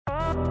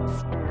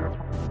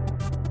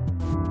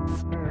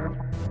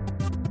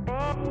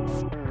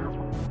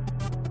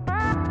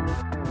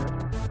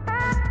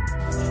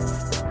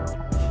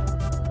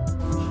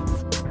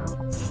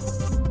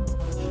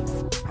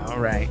All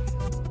right.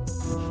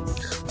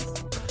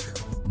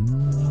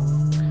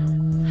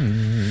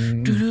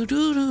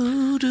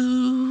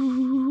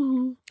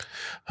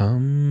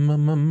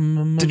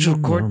 Digital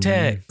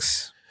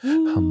Cortex.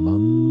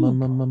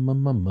 Remember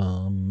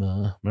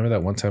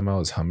that one time I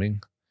was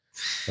humming?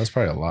 That was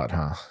probably a lot,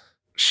 huh?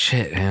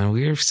 Shit, man.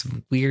 We were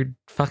some weird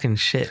fucking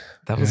shit.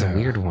 That was a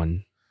weird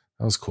one.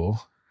 That was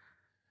cool.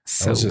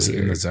 So I was just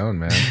weird. in the zone,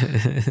 man.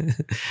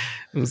 It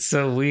was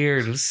so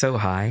weird. It was so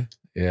high.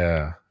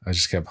 Yeah. I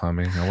just kept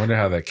humming. I wonder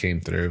how that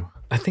came through.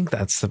 I think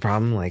that's the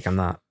problem. Like, I'm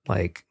not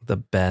like the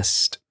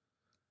best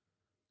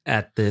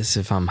at this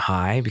if I'm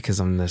high because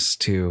I'm this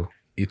too.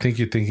 You think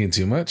you're thinking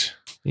too much?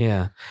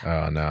 Yeah.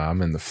 Oh, no.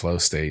 I'm in the flow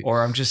state.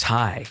 Or I'm just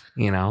high,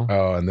 you know?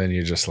 Oh, and then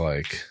you're just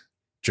like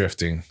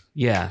drifting.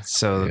 Yeah.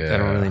 So I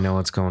don't really know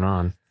what's going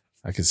on.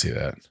 I can see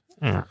that.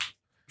 Yeah.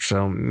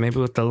 So maybe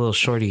with the little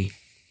shorty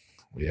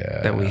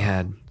that we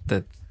had,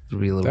 that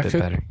would be a little bit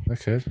better. That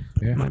could.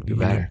 Yeah. Might be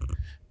better.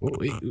 What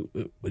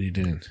are you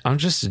doing? I'm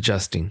just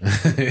adjusting.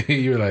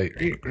 You're like...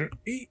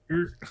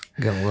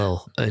 Got a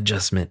little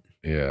adjustment.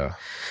 Yeah,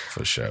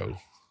 for sure.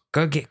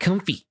 Go get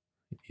comfy.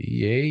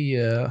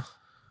 Yeah.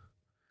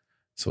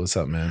 So what's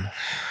up, man?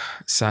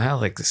 So I had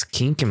like this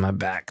kink in my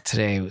back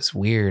today. It was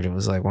weird. It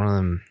was like one of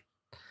them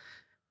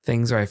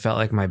things where I felt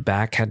like my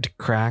back had to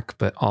crack,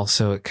 but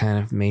also it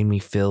kind of made me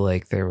feel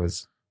like there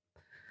was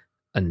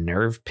a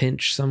nerve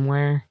pinch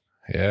somewhere.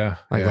 Yeah.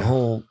 Like the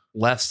whole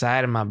left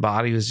side of my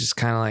body was just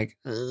kind of like...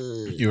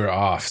 ugh. You were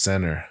off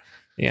center.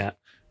 Yeah.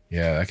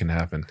 Yeah, that can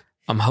happen.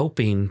 I'm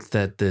hoping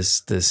that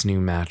this new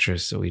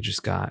mattress that we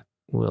just got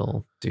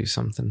will do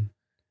something.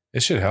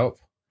 It should help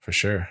for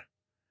sure.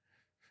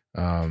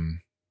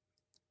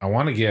 I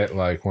want to get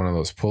like one of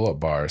those pull-up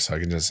bars so I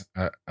can just...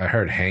 I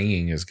heard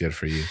hanging is good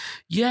for you.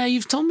 Yeah,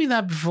 you've told me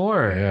that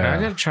before. Yeah.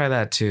 I gotta try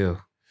that too.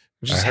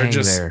 Just I heard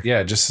hang there.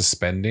 Yeah, just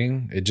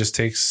suspending. It just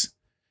takes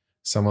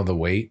some of the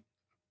weight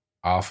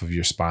off of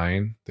your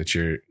spine that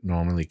you're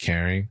normally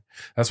carrying.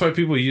 That's why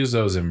people use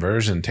those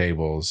inversion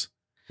tables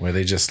where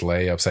they just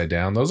lay upside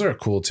down. Those are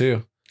cool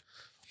too.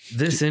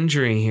 This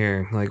injury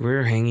here, like we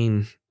were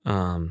hanging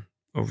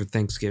over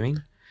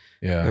Thanksgiving.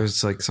 Yeah. There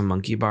was like some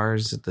monkey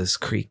bars at this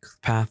creek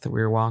path that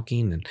we were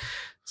walking. And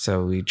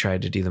so we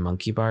tried to do the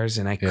monkey bars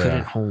and I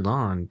couldn't hold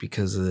on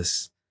because of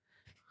this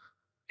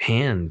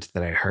hand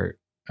that I hurt.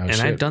 Oh, and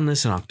shit. I'd done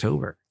this in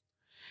October.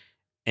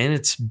 And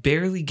it's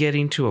barely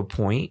getting to a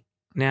point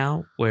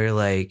now where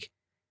like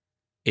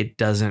it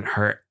doesn't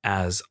hurt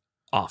as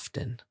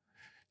often.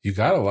 You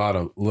got a lot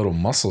of little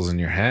muscles in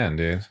your hand,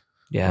 dude.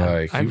 Yeah,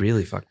 Like, I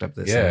really fucked up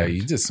this. Yeah, hand.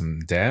 you did some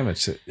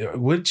damage.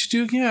 What did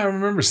you do? Yeah, I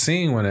remember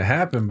seeing when it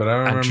happened, but I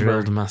don't remember. I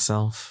drilled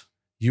myself.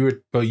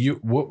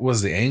 What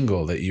was the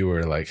angle that you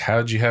were like?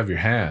 How'd you have your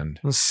hand?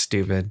 It was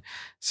stupid.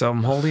 So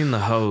I'm holding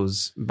the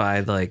hose by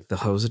like the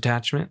hose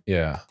attachment.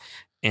 Yeah.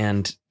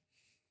 And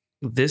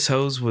this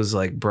hose was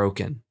like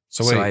broken.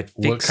 So wait,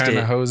 what kind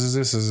of hose is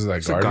this? This is like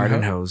it's a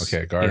garden hose.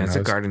 Okay, garden hose. It's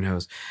a garden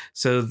hose.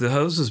 So the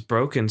hose was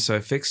broken, so I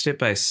fixed it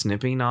by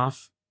snipping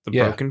off the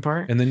broken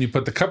part. And then you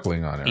put the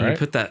coupling on it, and right? you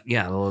put that, the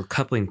little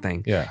coupling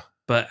thing. Yeah.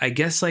 But I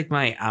guess like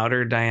my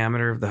outer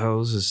diameter of the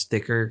hose is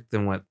thicker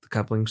than what the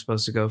coupling's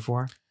supposed to go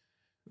for.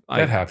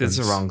 That happens.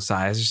 It's the wrong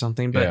size or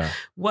something, but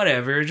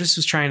whatever. I just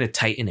was trying to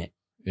tighten it.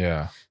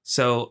 Yeah.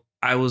 So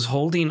I was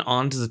holding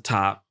onto the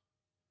top,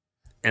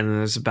 and then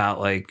there's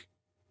about like,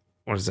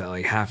 what is that,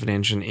 like half an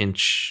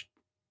inch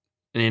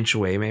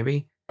away,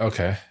 maybe?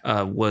 Okay.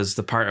 Was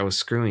the part I was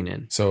screwing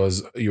in. So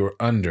as you were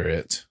under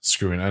it,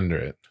 screwing under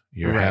it,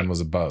 your hand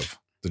was above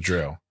the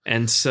drill.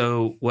 And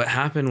so what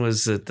happened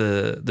was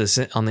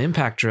that on the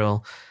impact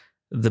drill,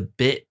 the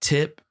bit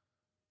tip,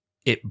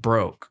 it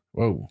broke.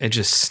 Whoa. It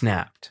just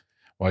snapped.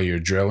 While you're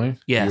drilling?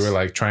 Yes. You were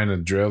like trying to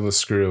drill the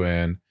screw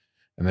in,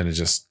 and then it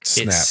just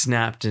snapped. It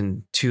snapped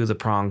and two of the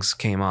prongs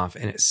came off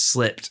and it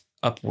slipped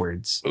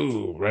upwards.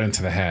 Ooh, right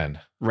into the hand.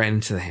 Right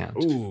into the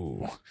hand.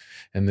 Ooh.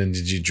 And then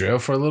did you drill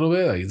for a little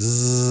bit? Like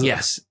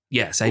zzz?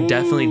 Yes. I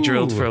definitely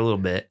drilled for a little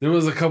bit. There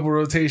was a couple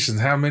rotations.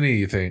 How many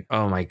you think?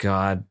 Oh my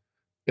God.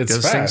 It's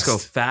Those fast. things go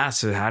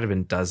fast. It had to have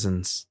been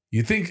dozens.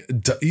 You think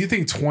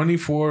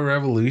 24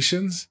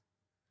 revolutions?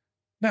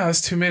 No,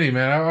 that's too many,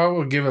 man. I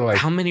would give it like...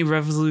 How many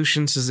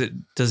revolutions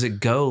does it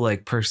go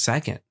like per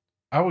second?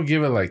 I would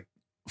give it like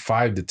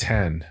 5 to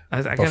 10.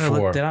 I gotta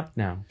look that up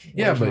now.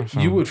 Yeah, but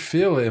you would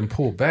feel it and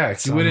pull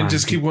back. You wouldn't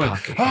just keep going,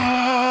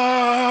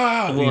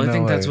 Well, I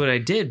think that's what I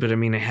did, but I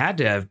mean, it had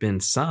to have been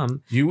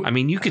some. I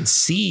mean, you could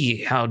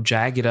see how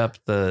jagged up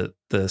the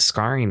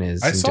scarring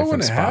is. I saw when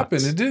it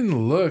happened. It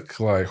didn't look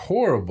like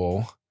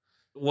horrible.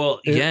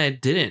 Well, it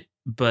didn't,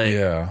 but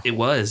it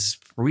was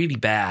really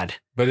bad.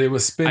 But it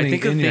was spinning. I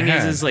think the thing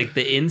is like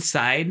the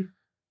inside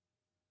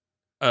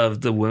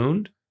of the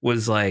wound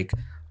was like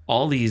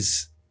all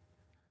these.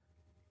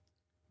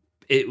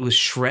 It was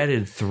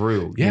shredded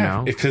through. Yeah, you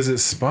know? because it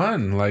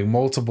spun like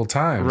multiple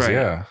times. Right.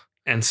 Yeah.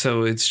 And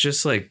so it's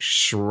just like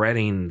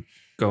shredding,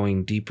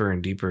 going deeper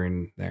and deeper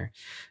in there.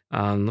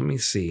 Let me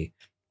see.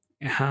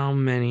 How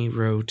many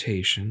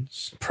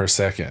rotations per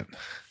second?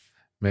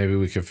 Maybe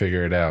we could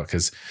figure it out.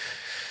 Because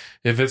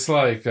if it's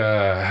like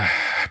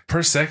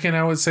per second,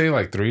 I would say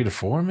like 3 to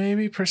 4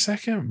 maybe per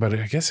second. But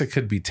I guess it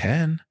could be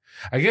 10.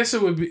 I guess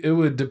it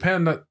would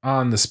depend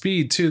on the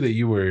speed too that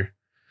you were.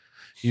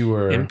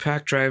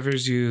 Impact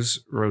drivers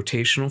use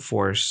rotational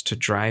force to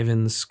drive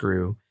in the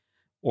screw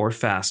or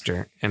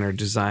faster and are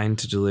designed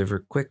to deliver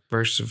quick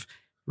bursts of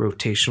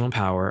rotational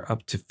power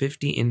up to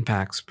 50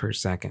 impacts per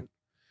second.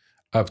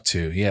 Up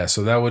to, yeah.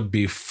 So that would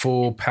be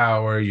full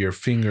power, your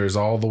fingers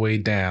all the way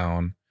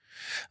down,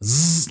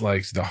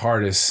 like the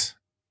hardest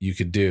you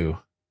could do.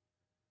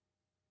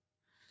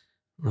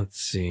 Let's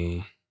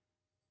see.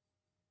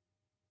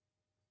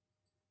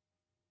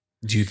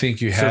 Do you think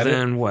you had so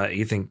then what?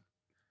 You think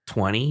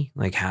 20?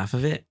 Like half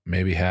of it?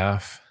 Maybe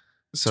half.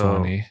 So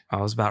 20. I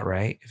was about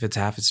right. If it's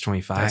half, it's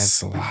 25.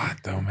 That's a lot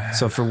though, man.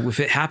 So if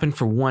it happened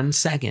for 1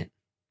 second,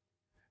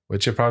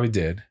 which it probably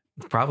did.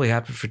 It probably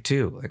happened for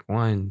 2. Like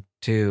 1,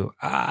 2.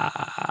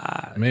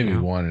 Maybe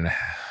 1.5.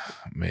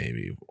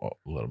 Maybe a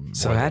little more.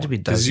 So it had to be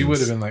dozens. Because you would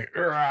have been like,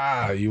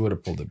 you would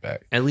have pulled it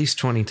back. At least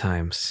 20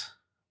 times.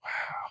 Wow.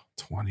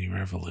 20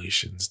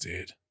 revolutions,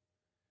 dude.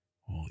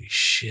 Holy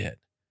shit.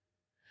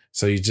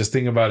 So you just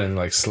think about it in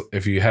like,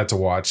 if you had to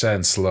watch that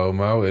in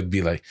slow-mo, it'd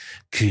be like,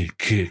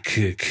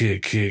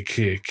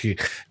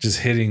 just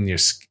hitting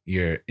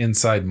your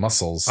inside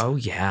muscles. Oh,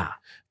 yeah.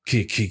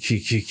 And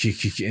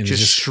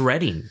just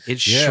shredding.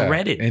 It's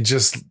shredded. And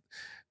just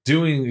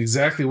doing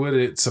exactly what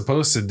it's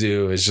supposed to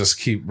do is just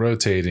keep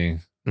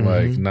rotating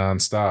like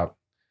nonstop.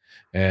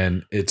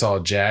 And it's all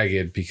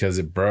jagged because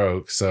it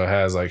broke. So it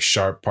has like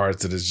sharp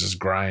parts that is just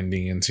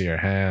grinding into your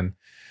hand.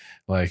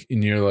 Like,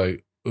 and you're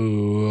like,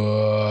 ooh,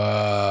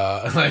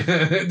 like,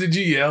 did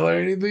you yell or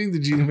anything?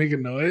 Did you make a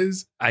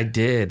noise? I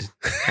did.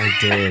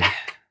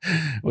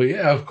 Well,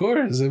 yeah, of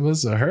course. It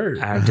must have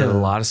hurt. I did a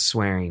lot of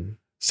swearing.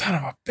 Son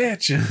of a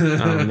bitch.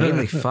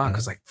 Mainly fuck. I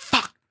was like,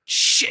 fuck,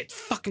 shit,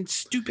 fucking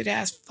stupid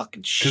ass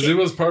fucking shit. Because it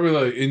was probably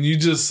like, and you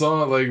just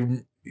saw it like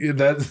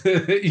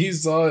that, you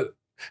saw it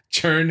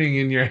churning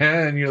in your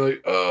hand. You're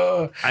like,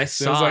 oh. I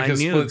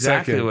knew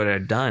exactly what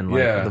I'd done.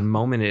 Like the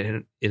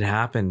moment it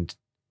happened.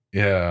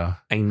 Yeah.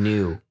 I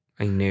knew.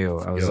 I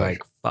was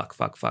like, fuck.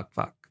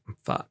 I'm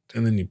fucked.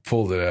 And then you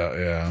pulled it out.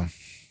 Yeah.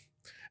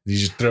 Did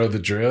you throw the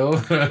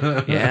drill?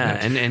 Yeah.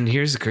 And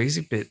here's the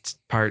crazy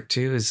part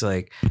too, is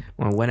like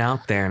when I went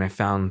out there and I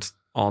found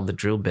all the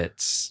drill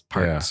bits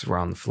parts were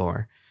on the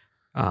floor.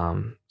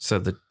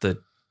 So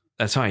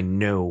that's how I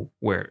know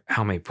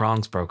how many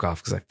prongs broke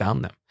off, because I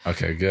found them.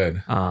 Okay,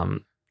 good.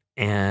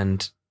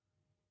 And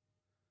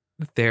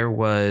there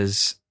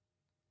was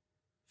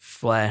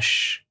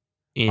flesh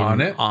on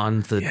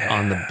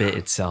the bit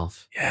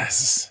itself.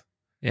 Yes.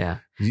 Yeah.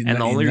 And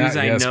the only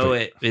reason I know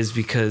it is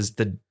because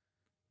the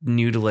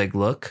new to like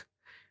look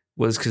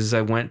was because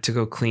I went to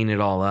go clean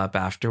it all up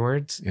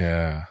afterwards.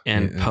 Yeah.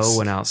 And Poe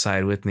went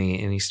outside with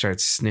me and he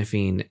starts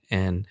sniffing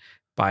and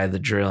by the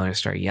drill, and I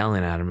start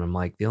yelling at him. I'm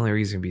like, the only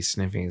reason to be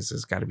sniffing is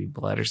there's got to be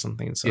blood or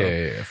something. So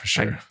yeah, for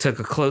sure. I took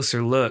a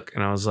closer look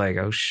and I was like,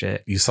 oh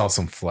shit. You saw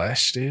some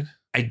flesh, dude?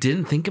 I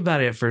didn't think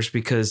about it at first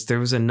because there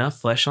was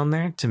enough flesh on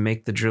there to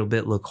make the drill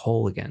bit look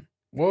whole again.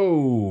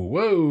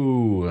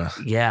 Whoa.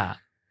 Yeah.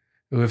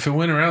 If it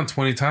went around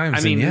 20 times,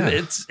 I mean,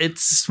 it's a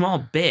small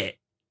bit.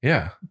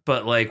 Yeah.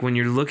 But like when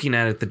you're looking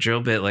at it, the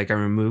drill bit, like I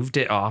removed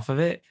it off of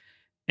it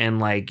and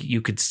like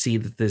you could see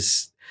that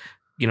this,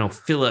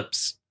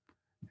 Phillips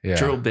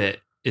drill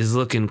bit is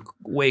looking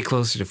way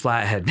closer to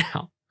flathead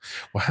now.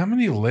 Well, how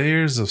many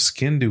layers of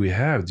skin do we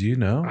have? Do you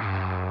know?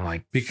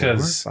 Like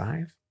because 4 or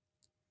 5?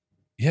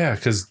 Yeah,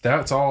 because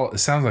that's all. It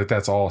sounds like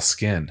that's all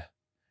skin.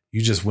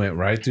 You just went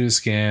right through the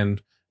skin,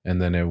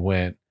 and then it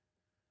went.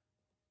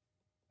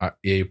 Yeah,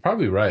 you're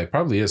probably right. It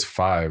probably is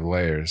 5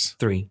 layers.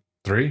 3.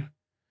 3?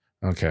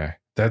 Okay.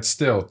 That's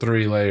still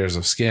 3 layers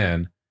of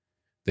skin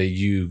that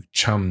you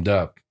chummed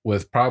up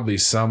with probably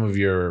some of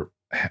your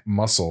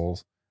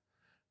muscles,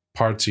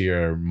 parts of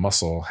your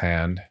muscle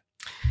hand.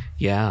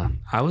 Yeah.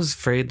 I was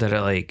afraid that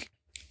I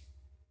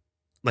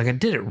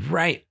did it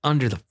right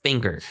under the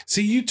finger.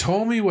 See, you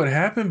told me what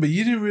happened, but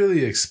you didn't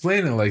really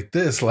explain it like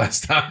this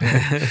last time.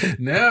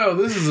 No,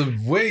 this is a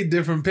way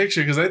different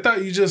picture because I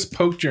thought you just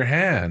poked your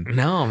hand.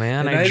 No,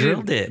 man, I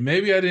drilled it.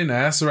 Maybe I didn't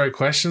ask the right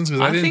questions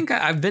because I think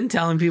I've been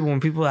telling people when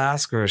people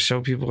ask or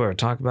show people or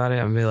talk about it,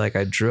 I'm be like,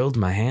 I drilled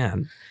my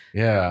hand.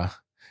 Yeah.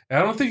 I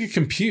don't think it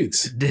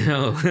computes.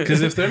 No. Because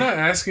if they're not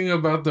asking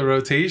about the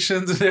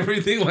rotations and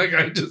everything like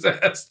I just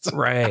asked.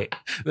 Right.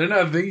 They're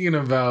not thinking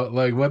about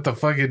like what the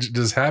fuck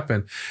just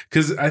happened.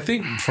 Because I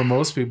think for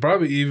most people,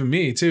 probably even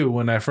me too,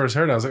 when I first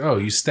heard it, I was like, oh,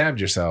 you stabbed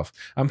yourself.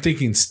 I'm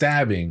thinking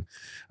stabbing.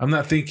 I'm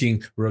not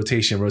thinking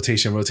rotation. I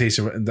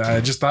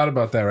just thought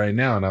about that right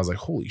now and I was like,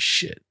 holy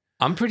shit.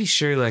 I'm pretty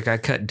sure like I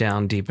cut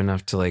down deep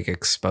enough to like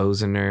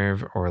expose a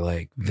nerve or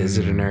like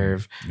visit a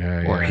nerve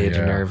or hit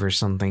a nerve or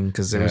something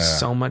because there was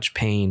so much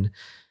pain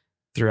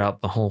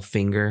throughout the whole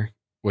finger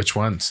Which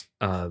ones?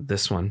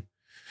 This one.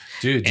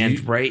 Dude,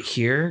 And right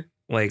here,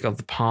 like of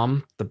the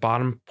palm, the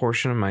bottom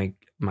portion of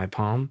my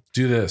palm,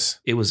 do this.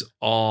 it was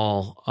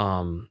all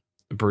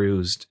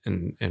bruised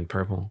and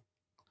purple.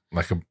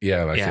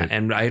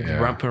 And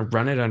I'd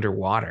run it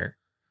underwater,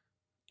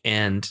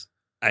 and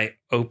I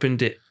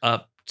opened it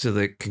up so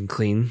that it can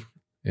clean.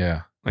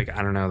 Yeah. Like,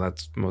 I don't know,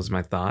 that was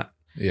my thought.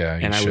 Yeah.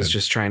 And I was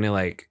just trying to,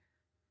 like,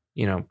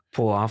 you know,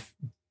 pull off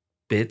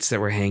bits that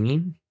were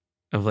hanging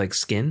of like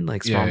skin,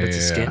 like small bits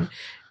of skin.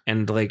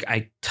 And like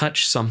I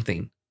touched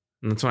something.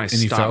 And that's when I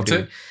stopped. You felt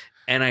it?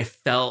 And I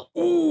felt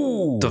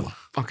the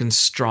fucking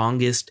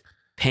strongest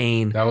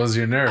pain that was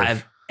your nerve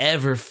I've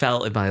ever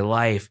felt in my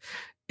life.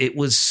 It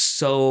was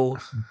so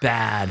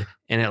bad,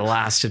 and it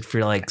lasted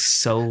for like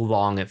so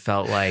long. It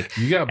felt like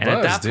you got buzzed, and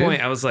at that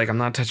point, I was like, I'm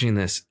not touching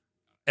this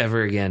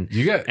ever again.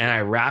 And I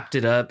wrapped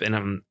it up,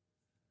 and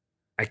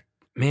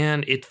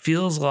man, it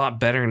feels a lot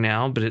better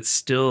now, but it's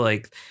still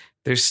like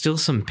there's still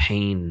some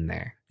pain in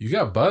there. You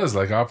got buzzed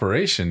like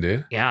operation,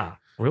 dude. Yeah,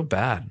 real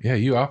bad. Yeah,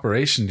 you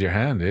operationed your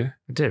hand, dude.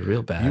 I did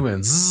real bad. You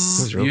went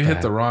zzz, you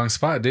hit the wrong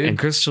spot, dude. And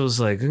Crystal was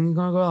like, "Are you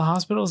gonna go to the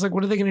hospital?" I was like,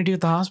 "What are they gonna do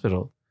at the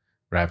hospital?"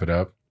 Wrap it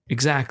up.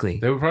 Exactly.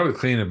 They would probably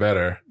clean it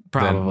better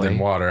than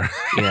water.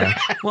 Yeah.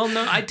 Well,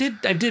 no, I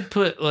did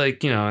put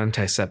like, you know,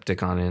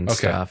 antiseptic on it and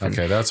stuff.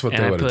 Okay, that's what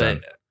they would have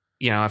done.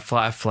 You know,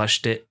 I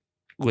flushed it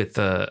with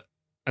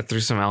I threw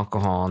some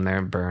alcohol in there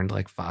and burned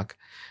like fuck.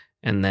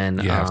 And then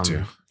you have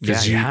to.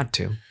 Yeah, you had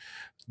to.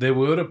 They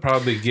would have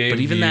probably gave. But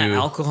even that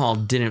alcohol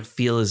didn't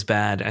feel as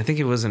bad. I think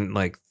it wasn't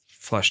like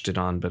flushed it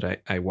on,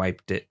 but I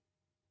wiped it.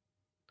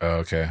 Oh,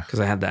 okay. Because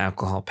I had the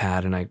alcohol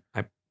pad and I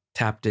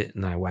tapped it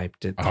and I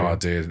wiped it. Oh,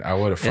 dude, I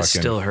would have fucking. It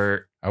still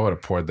hurt. I would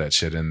have poured that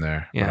shit in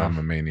there. Yeah, but I'm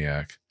a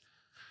maniac.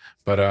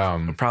 But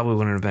it probably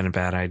wouldn't have been a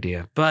bad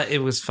idea, but it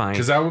was fine.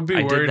 Because I would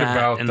be worried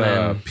about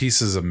the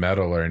pieces of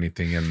metal or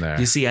anything in there.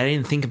 You see, I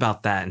didn't think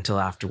about that until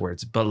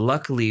afterwards. But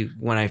luckily,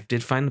 when I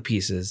did find the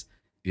pieces,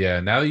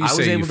 now that you say you found it, I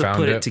was able to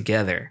put it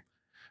together.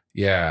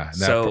 Yeah.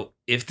 So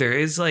if there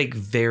is like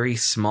very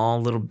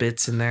small little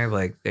bits in there,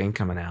 like they ain't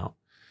coming out.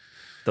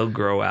 They'll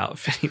grow out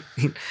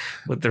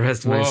with the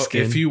rest of my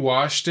skin. If you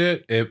washed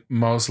it, it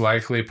most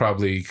likely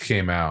probably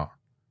came out.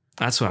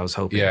 That's what I was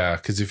hoping. Yeah,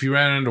 because if you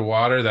ran into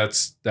water,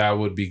 that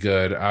would be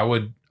good. I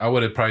would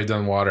have probably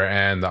done water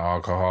and the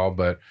alcohol,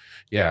 but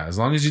yeah, as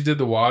long as you did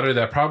the water,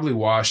 that probably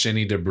washed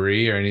any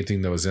debris or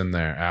anything that was in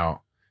there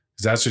out.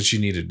 Because that's what you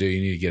need to do.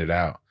 You need to get it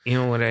out. You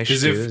know what I should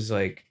do is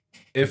like,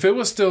 if it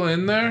was still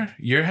in there,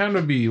 your hand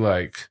would be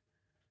like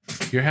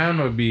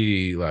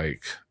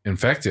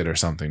infected or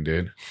something,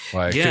 dude.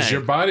 Like, because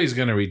your body's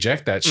gonna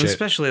reject that shit.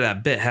 Especially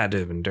that bit had to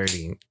have been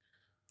dirty.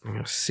 I'm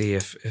gonna see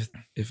if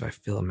I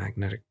feel a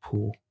magnetic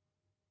pull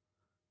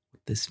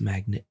with this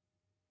magnet.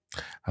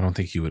 I don't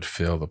think you would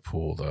feel the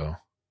pull though.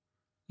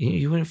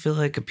 You wouldn't feel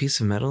like a piece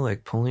of metal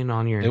like pulling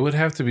on your. It would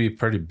have to be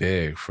pretty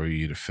big for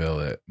you to feel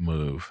it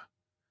move.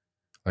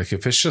 Like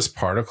if it's just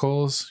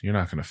particles, you're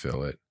not gonna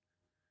feel it.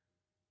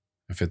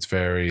 If it's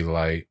very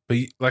light, but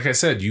like I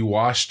said, you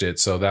washed it,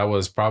 so that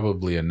was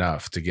probably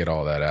enough to get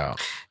all that out.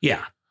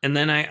 Yeah, and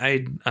then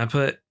I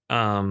put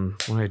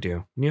what do I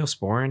do?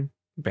 Neosporin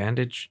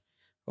bandage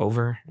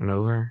over and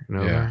over and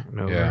over and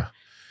over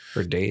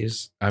for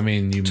days. I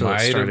mean, you might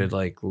have started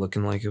like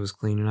looking like it was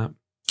cleaning up.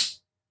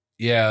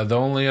 Yeah, the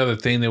only other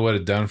thing they would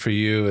have done for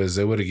you is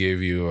they would have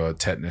gave you a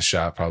tetanus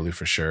shot, probably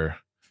for sure.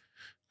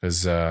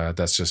 Because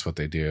that's just what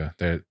they do.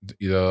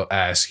 They'll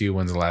ask you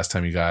when's the last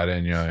time you got it,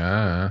 and you're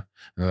like,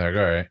 and they're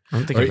like, all right. I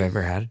don't think I've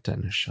ever had a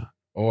tetanus shot.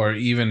 Or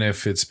even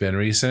if it's been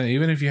recent,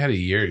 even if you had a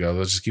year ago,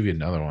 they'll just give you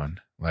another one.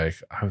 Like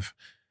I've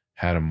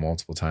had them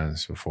multiple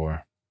times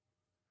before.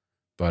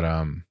 But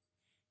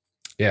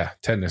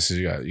tetanus is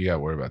you got to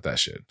worry about that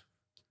shit.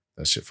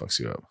 That shit fucks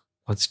you up.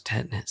 What's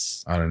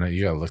tetanus? I don't know.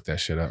 You gotta look that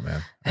shit up,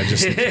 man. I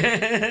just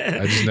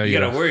know you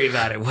gotta worry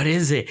about it. What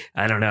is it?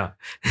 I don't know.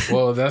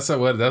 Well, that's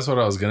what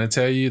I was gonna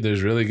tell you.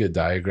 There's really good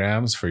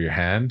diagrams for your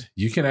hand.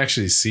 You can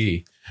actually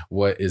see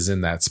what is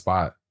in that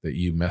spot that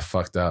you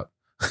fucked up.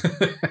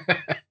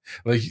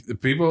 Like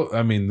people,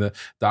 I mean, the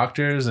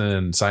doctors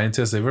and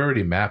scientists, they've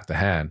already mapped the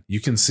hand. You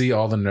can see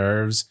all the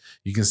nerves.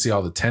 You can see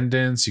all the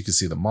tendons. You can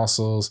see the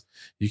muscles.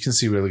 You can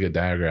see really good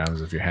diagrams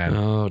of your hand.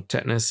 Oh,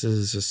 tetanus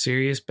is a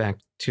serious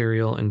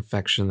bacterial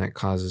infection that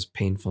causes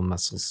painful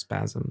muscle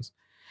spasms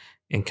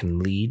and can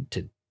lead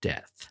to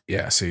death.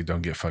 Yeah, so you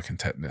don't get fucking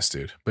tetanus,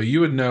 dude. But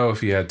you would know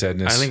if you had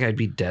tetanus. I think I'd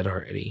be dead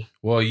already.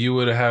 Well, you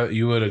would have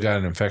got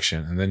an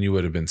infection, and then you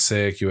would have been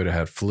sick. You would have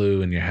had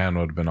flu, and your hand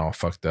would have been all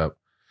fucked up.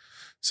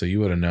 So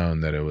you would have known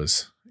that it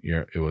was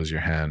your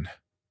hand.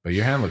 But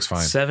your hand looks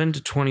fine. 7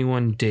 to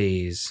 21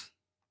 days.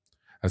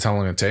 That's how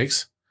long it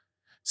takes?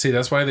 See,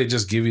 that's why they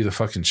just give you the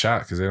fucking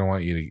shot, because they don't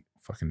want you to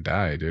fucking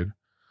die, dude.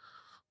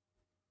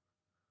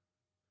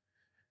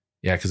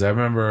 Yeah, because I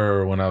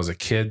remember when I was a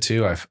kid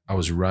too, I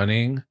was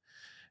running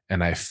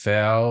and I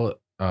fell.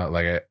 I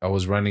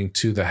was running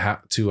to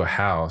a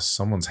house,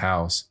 someone's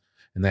house,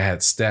 and they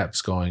had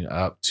steps going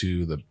up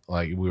to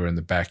we were in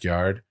the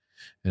backyard,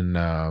 and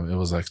it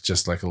was like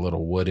just like a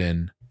little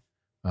wooden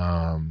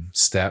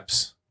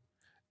steps,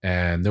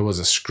 and there was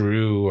a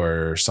screw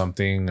or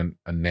something,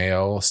 a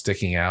nail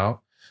sticking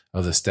out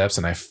of the steps,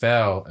 and I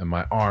fell and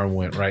my arm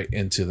went right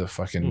into the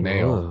fucking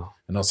nail. Whoa.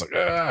 And I was like,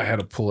 I had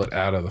to pull it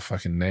out of the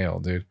fucking nail,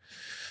 dude.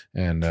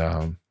 And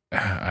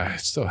I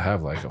still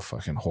have like a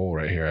fucking hole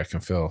right here. I can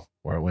feel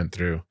where it went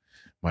through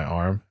my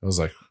arm. It was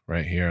like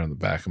right here on the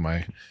back of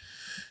my,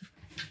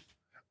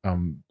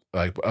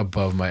 like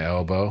above my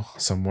elbow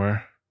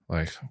somewhere,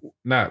 like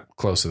not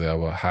close to the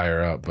elbow,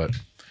 higher up. But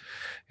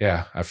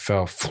yeah, I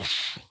fell,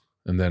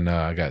 and then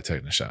I got a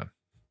tetanus shot.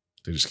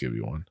 They just give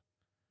you one.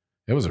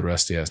 It was a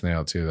rusty ass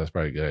nail too. That's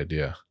probably a good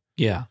idea.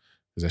 Yeah,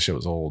 because that shit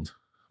was old.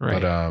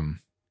 right. But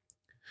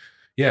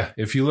yeah,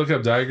 if you look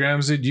up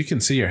diagrams, dude, you can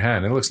see your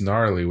hand. It looks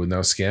gnarly with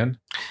no skin.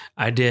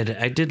 I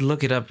did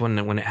look it up when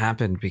it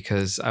happened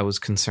because I was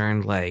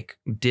concerned. Like,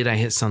 did I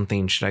hit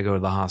something? Should I go to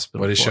the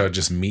hospital? What it showed,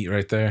 just meat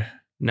right there.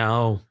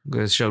 No,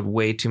 it showed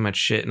way too much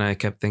shit, and I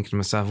kept thinking to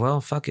myself, "Well,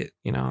 fuck it,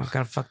 I've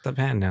got a fucked up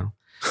hand now."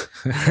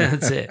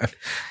 That's it.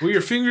 Well,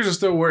 your fingers are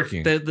still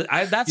working.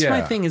 That's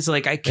my thing. Is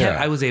like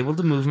I was able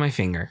to move my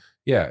finger.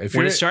 Yeah, if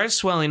when it started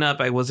swelling up,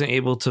 I wasn't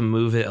able to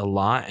move it a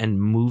lot,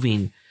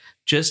 and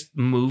just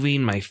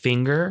moving my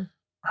finger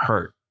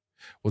hurt.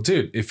 Well,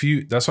 dude,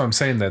 that's what I'm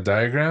saying, that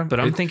diagram.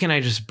 But I'm thinking I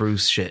just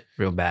bruised shit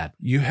real bad.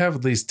 You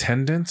have these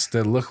tendons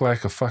that look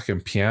like a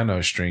fucking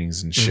piano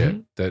strings and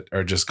shit that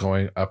are just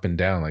going up and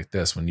down like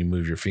this when you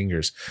move your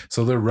fingers.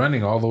 So they're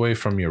running all the way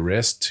from your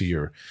wrist to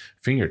your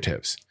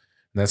fingertips.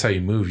 And that's how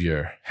you move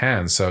your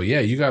hands. So yeah,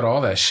 you got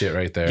all that shit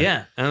right there.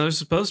 Yeah. And there's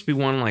supposed to be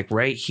one like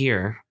right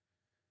here.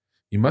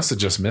 You must have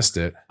just missed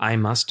it. I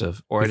must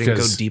have. Or I didn't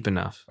go deep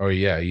enough. Oh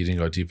yeah, you didn't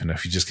go deep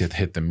enough. You just get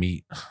hit the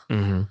meat,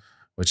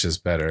 which is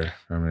better.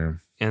 I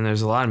mean, and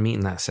there's a lot of meat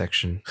in that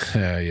section.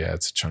 Yeah,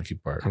 it's a chunky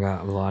part. I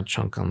got a lot of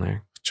chunk on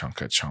there.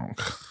 Chunk.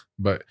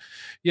 But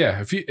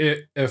yeah,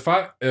 if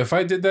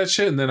I did that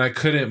shit and then I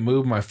couldn't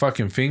move my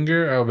fucking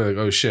finger, I would be like,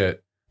 oh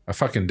shit, I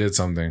fucking did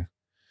something.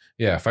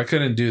 Yeah, if I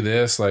couldn't do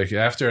this, like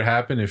after it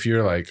happened, if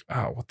you're like,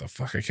 oh, what the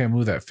fuck, I can't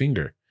move that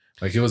finger.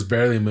 Like it was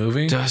barely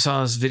moving. I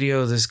saw this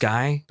video of this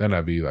guy. Then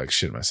I'd be like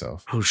shit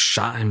myself. Who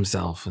shot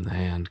himself in the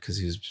hand because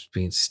he was just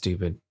being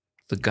stupid.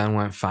 The gun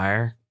went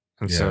fire.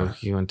 And so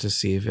he went to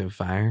see if it would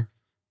fire.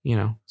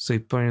 So he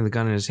pointed the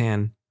gun in his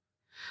hand.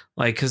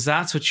 Like, because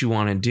that's what you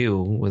want to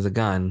do with a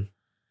gun,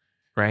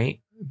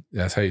 right?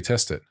 That's how you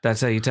test it.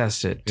 That's how you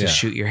test it, to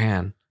shoot your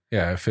hand.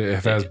 Yeah, if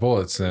it has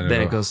bullets, then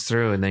it goes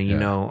through, and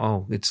then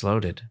oh, it's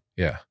loaded.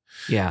 Yeah.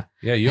 Yeah.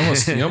 Yeah, you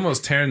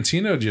almost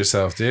Tarantino'd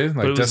yourself, dude.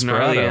 Like, but it was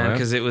gnarly,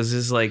 because it was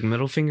his like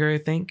middle finger, I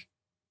think,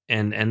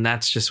 and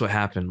that's just what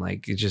happened.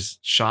 Like, it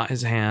just shot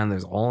his hand.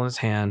 There's all in his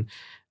hand.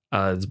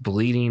 It's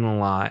bleeding a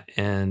lot,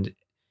 and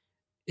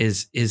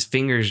his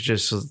fingers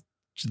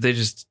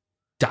just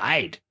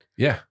died.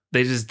 Yeah,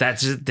 they just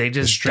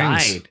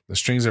died. The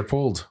strings are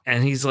pulled,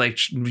 and he's like,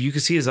 you can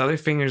see his other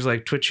fingers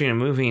like twitching and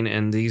moving,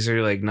 and these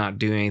are like not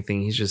doing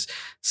anything. He's just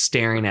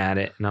staring at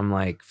it, and I'm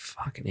like,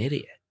 fucking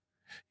idiot.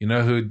 You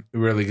know who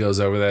really goes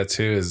over that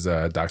too is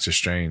Doctor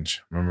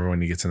Strange. Remember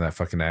when he gets in that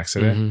fucking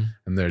accident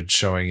and they're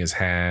showing his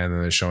hand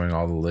and they're showing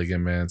all the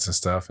ligaments and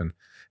stuff and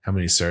how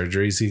many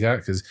surgeries he got?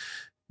 Because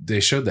they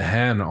showed the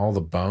hand, all the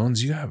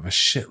bones. You have a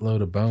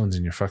shitload of bones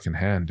in your fucking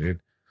hand,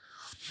 dude.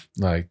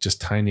 Like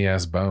just tiny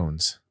ass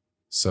bones.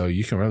 So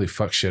you can really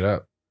fuck shit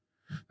up.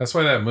 That's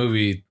why that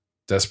movie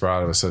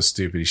Desperado was so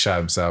stupid. He shot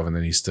himself and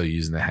then he's still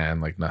using the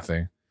hand like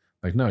nothing.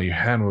 Like, no, your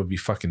hand would be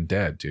fucking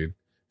dead, dude,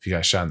 if you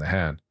got shot in the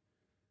hand.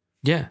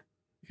 Yeah.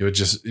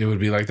 It would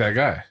be like that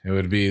guy. It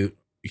would be,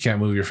 you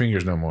can't move your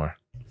fingers no more.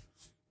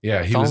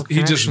 Yeah, he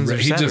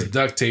just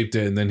duct taped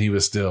it and then he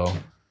was still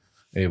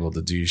able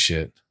to do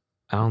shit.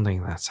 I don't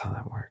think that's how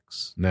that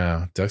works.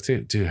 No, duct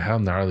tape, dude, how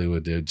gnarly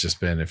would it just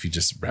been if you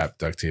just wrapped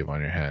duct tape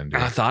on your hand, dude?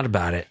 I thought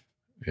about it.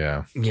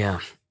 Yeah. Yeah.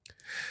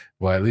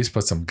 Well, at least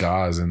put some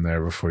gauze in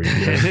there before you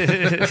do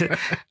it.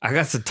 I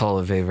got some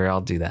toilet paper.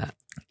 I'll do that.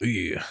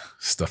 Yeah.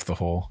 Stuff the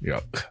hole.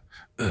 Yep.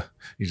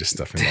 You just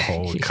stuff in the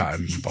hole with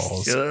cotton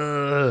balls.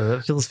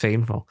 That feels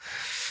painful.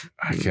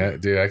 I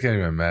can't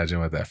even imagine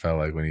what that felt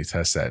like when you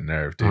test that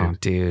nerve, dude. Oh,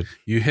 dude.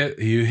 You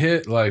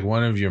hit like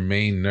one of your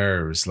main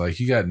nerves. Like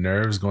you got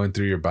nerves going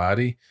through your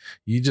body.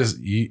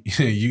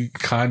 You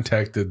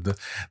contacted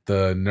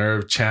the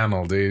nerve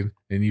channel, dude,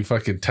 and you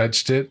fucking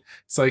touched it.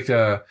 It's like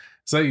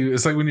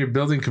when you're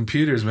building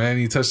computers, man.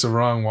 You touch the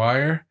wrong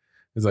wire.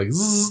 It's like,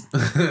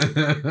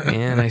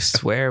 man, I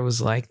swear it was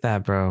like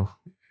that, bro.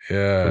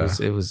 Yeah,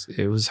 it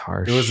was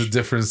harsh. It was a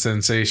different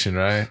sensation,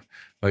 right?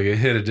 Like it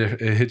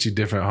hit you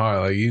different hard.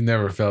 Like you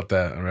never felt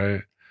that,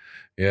 right?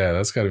 Yeah,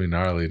 that's got to be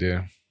gnarly, dude.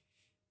 It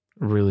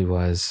really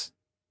was.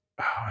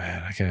 Oh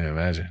man, I can't even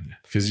imagine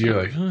because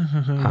you're like,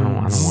 I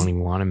don't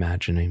even want to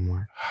imagine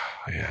anymore.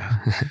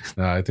 Yeah,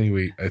 no, I think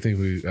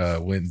we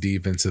went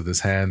deep into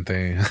this hand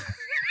thing.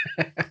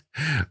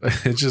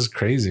 It's just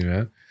crazy,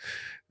 man.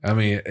 I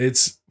mean,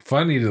 it's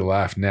funny to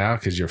laugh now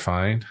because you're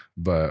fine,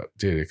 but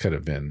dude, it could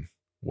have been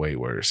way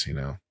worse,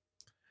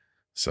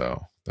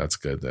 So that's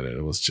good that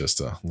it was just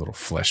a little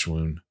flesh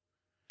wound.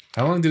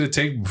 How long did it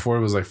take before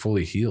it was like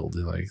fully healed,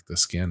 like the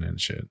skin and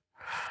shit?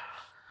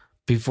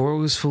 Before it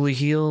was fully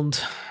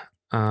healed,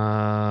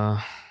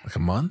 Like a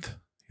month?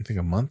 You think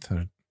a month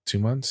or 2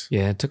 months?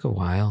 yeah, it took a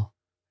while.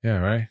 Yeah,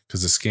 right.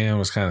 Because the skin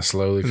was kind of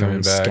slowly And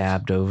coming then back,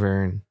 scabbed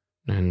over,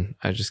 and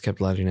I just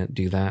kept letting it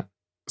do that.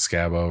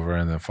 scab over,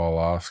 and then fall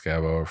off,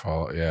 scab over,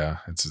 fall. Yeah,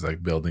 it's just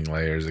like building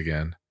layers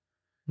again.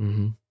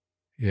 Mm-hmm.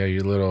 Yeah,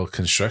 your little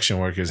construction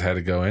workers had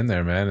to go in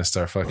there, man, and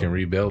start fucking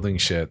rebuilding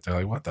shit. They're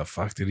like, what the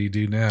fuck did he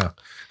do now?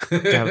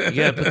 You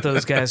gotta put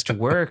those guys to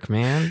work,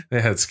 man.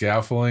 They had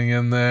scaffolding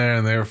in there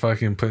and they were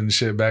fucking putting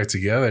shit back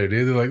together,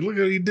 dude. They're like, look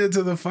what he did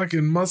to the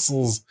fucking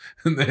muscles.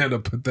 And they had to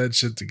put that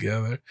shit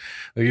together.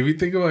 Like, if you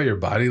think about your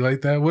body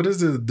like that, what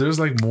is it? There's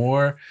like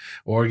more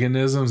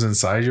organisms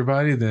inside your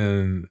body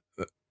than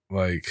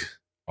like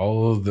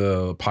all of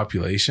the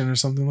population or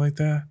something like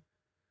that.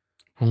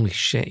 Holy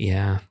shit,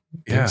 yeah.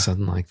 Yeah.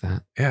 Something like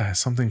that. Yeah,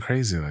 something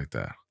crazy like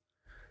that.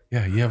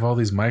 Yeah, you have all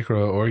these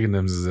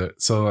microorganisms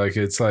that, so like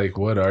it's like,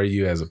 what are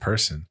you as a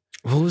person?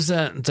 What was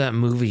that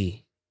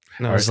movie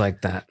that was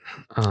like that?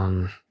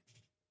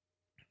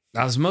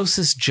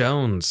 Osmosis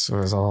Jones,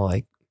 where it was all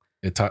like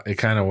It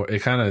kind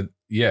of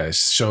yeah, it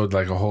showed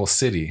like a whole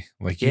city.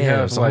 Like you it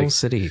have was a like whole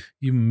city,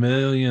 you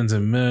millions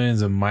and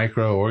millions of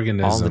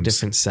microorganisms, all the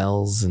different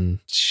cells and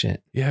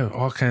shit. You have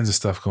all kinds of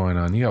stuff going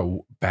on. You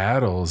got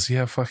battles. You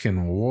have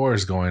fucking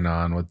wars going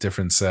on with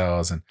different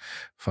cells and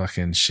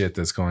fucking shit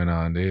that's going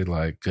on, dude.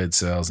 Like good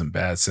cells and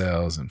bad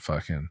cells and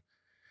fucking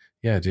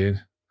yeah,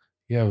 dude.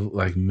 You have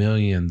like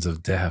millions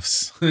of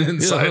deaths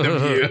inside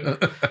of you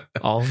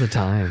all the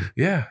time.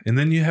 Yeah, and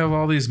then you have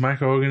all these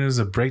microorganisms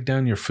that break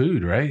down your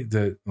food, right?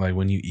 That like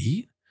when you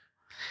eat.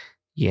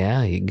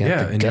 Yeah, you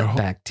got the gut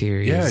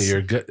bacteria. Yeah,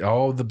 your gut,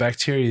 all the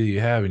bacteria that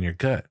you have in your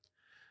gut,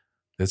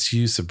 that's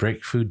used to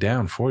break food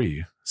down for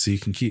you, so you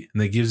can keep.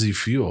 And that gives you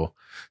fuel.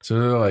 So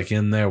they're like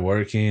in there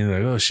working,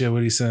 like, oh shit,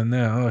 what are you saying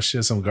now? Oh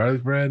shit, some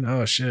garlic bread.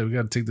 Oh shit, we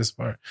got to take this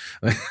apart.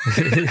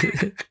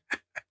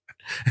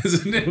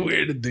 Isn't it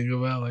weird to think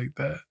about like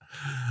that?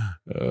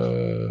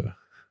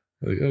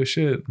 Like, oh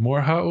shit, more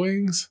hot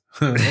wings?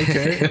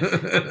 Okay.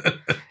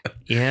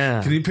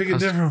 Yeah. Can you pick a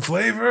different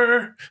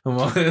flavor?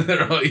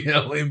 They're all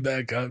yelling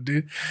back up,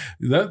 dude.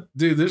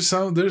 There's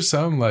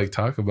some like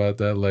talk about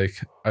that.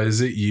 Like,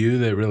 is it you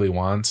that really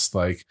wants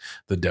like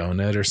the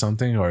donut or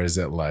something? Or is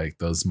it like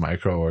those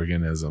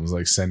microorganisms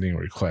like sending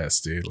requests,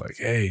 dude? Like,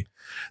 hey,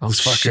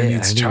 this fucker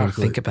needs chocolate. I didn't even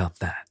think about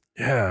that.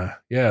 Yeah.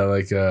 Yeah.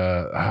 Like,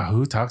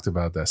 who talked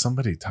about that?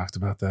 Somebody talked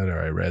about that,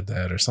 or I read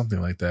that or something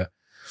like that.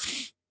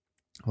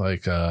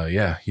 Like,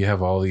 yeah, you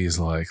have all these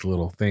like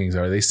little things.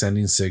 Are they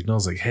sending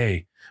signals like,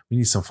 hey, we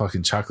need some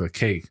fucking chocolate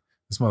cake?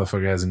 This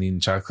motherfucker hasn't eaten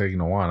chocolate cake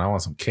in a while. I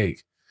want some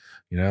cake.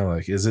 You know,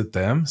 like, is it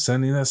them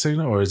sending that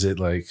signal, or is it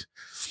like,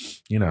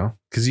 you know,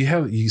 because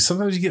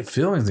sometimes you get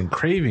feelings and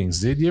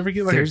cravings, dude. You ever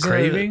get like a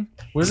craving?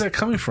 Where's that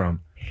coming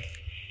from?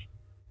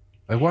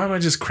 Like, why am I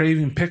just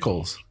craving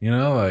pickles? You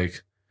know,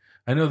 like,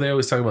 I know they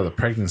always talk about the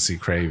pregnancy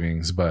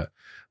cravings, but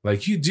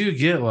like you do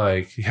get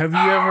like, have you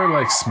ever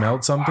like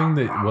smelled something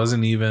that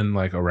wasn't even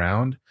like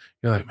around?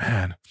 You're like,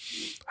 man,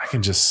 I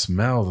can just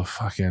smell the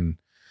fucking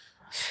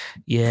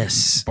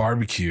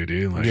barbecue,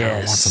 dude. Like, I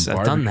want some barbecue.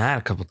 I've done that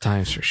a couple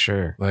times for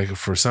sure. Like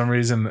for some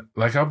reason,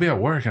 like I'll be at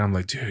work and I'm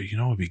like, dude, you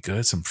know what would be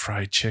good? Some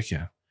fried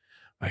chicken.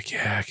 Like,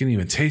 yeah, I can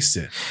even taste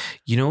it.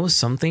 You know,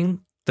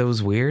 something that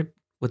was weird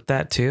with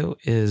that too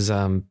is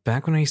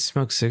back when I used to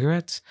smoke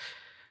cigarettes,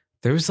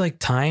 there was like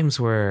times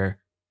where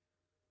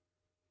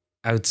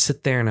I would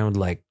sit there and I would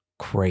like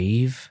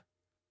crave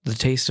the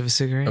taste of a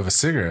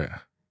cigarette.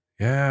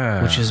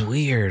 Yeah. Which is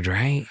weird,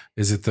 right?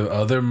 Is it the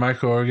other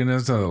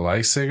microorganisms that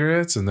like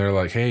cigarettes? And they're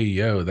like, hey,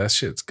 yo, that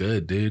shit's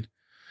good, dude.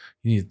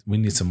 We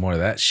need some more of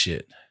that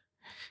shit.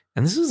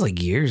 And this was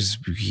like years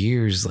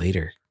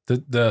later.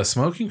 The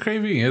smoking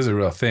craving is a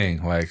real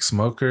thing. Like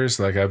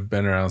smokers, like I've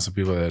been around some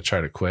people that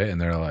try to quit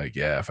and they're like,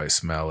 yeah, if I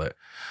smell it,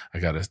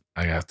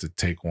 I have to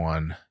take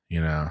one,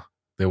 you know.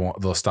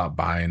 They'll stop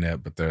buying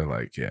it, but they're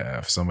like, yeah,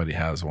 if somebody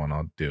has one,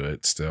 I'll do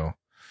it still.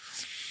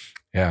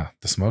 Yeah,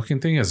 the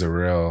smoking thing is a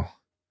real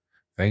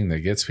thing that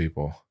gets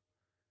people.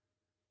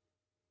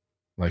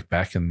 Like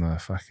back in the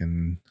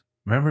fucking,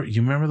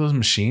 remember those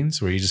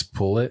machines where you just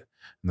pull it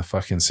and the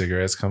fucking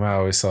cigarettes come out? I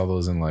always saw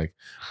those in like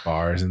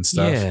bars and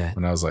stuff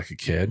when I was like a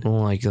kid.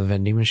 Well, like the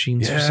vending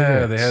machines.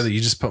 Yeah, they had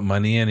you just put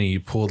money in and you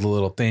pull the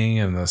little thing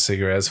and the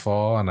cigarettes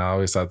fall. And I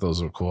always thought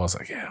those were cool. I was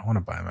like, yeah, I want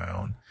to buy my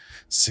own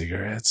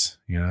cigarettes,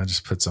 you know,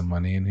 just put some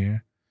money in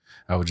here.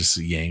 I would just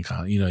yank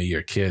on, you know,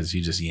 you're kids,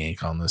 you just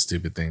yank on those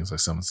stupid things like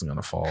something's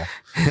gonna fall.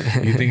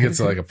 You think it's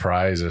like a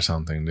prize or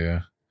something,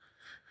 dude.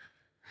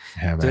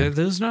 Yeah, man.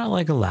 Those not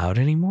like allowed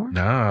anymore?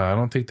 No, I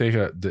don't think they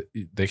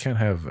can't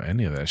have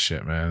any of that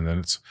shit, man. Then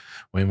it's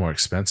way more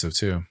expensive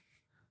too.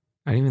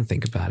 I didn't even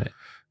think about it.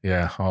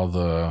 Yeah, all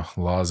the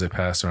laws they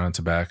passed around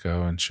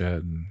tobacco and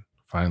shit, and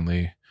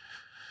finally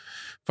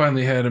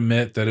had to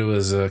admit that it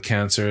was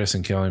cancerous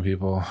and killing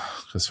people,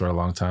 because for a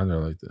long time they're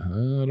like, I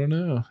don't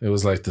know. It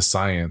was like the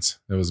science.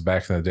 It was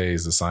back in the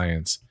days, the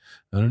science.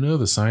 I don't know.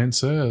 The science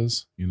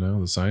says, you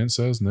know, the science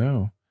says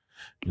no.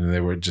 They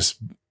were just,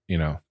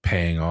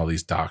 paying all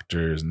these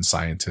doctors and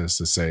scientists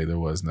to say there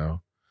was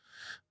no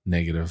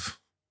negative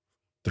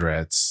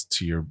threats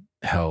to your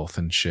health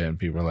and shit. And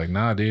people are like,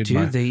 nah, dude.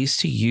 They used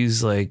to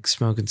use like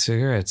smoking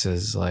cigarettes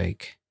as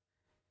like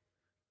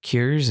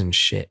cures and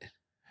shit.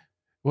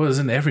 Well, it's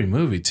in every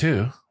movie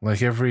too.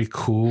 Like every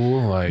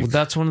cool, like. Well,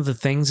 that's one of the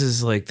things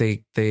is like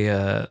they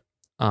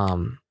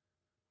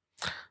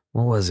what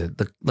was it?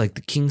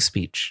 The King's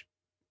Speech.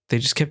 They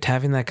just kept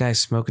having that guy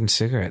smoking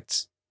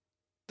cigarettes,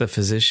 the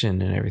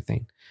physician and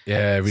everything.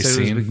 Yeah, every so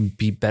scene it would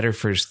be better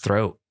for his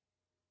throat.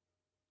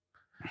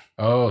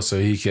 Oh, so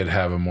he could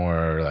have a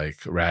more like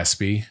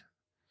raspy.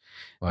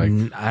 Like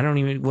I don't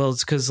even. Well,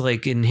 it's because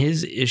like in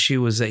his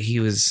issue was that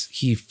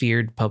he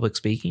feared public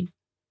speaking.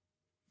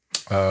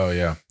 Oh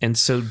yeah, and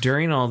so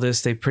during all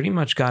this, they pretty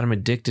much got him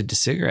addicted to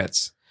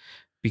cigarettes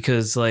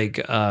because like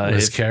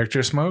his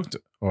character smoked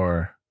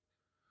or.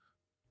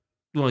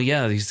 Well,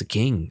 yeah, he's the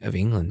king of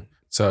England.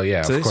 So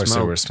yeah, of course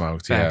they were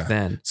smoked back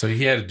then. So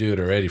he had to do it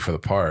already for the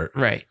part,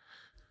 right?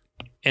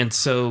 And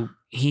so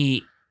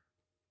he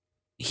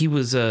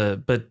was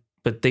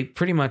but they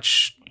pretty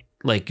much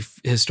like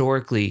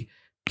historically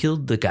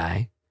killed the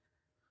guy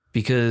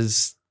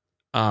because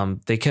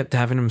they kept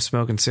having him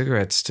smoking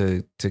cigarettes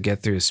to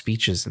get through his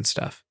speeches and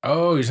stuff.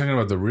 Oh, you're talking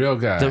about the real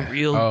guy, the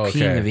real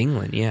king of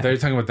England. Yeah, they're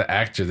talking about the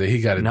actor that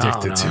he got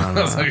addicted to.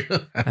 No.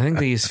 I think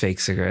they use fake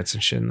cigarettes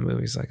and shit in the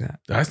movies like that.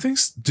 I think,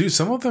 dude,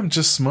 some of them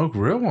just smoke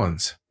real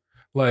ones.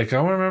 Like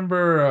I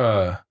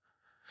remember,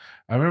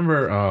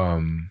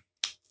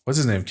 what's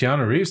his name?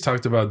 Keanu Reeves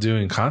talked about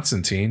doing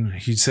Constantine.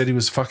 He said he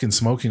was fucking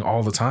smoking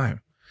all the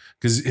time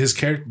because his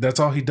character,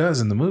 that's all he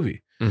does in the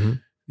movie. Mm-hmm.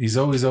 He's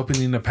always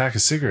opening a pack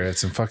of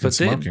cigarettes and fucking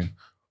smoking.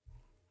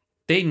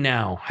 They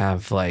now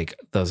have like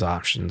those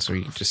options where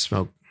you can just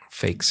smoke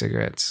fake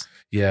cigarettes.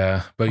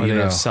 Yeah, but or they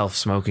have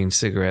self-smoking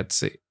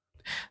cigarettes.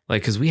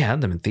 Like, because we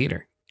had them in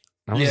theater.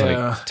 That was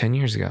like 10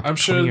 years ago. I'm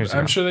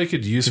sure they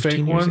could use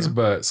fake ones,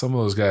 but some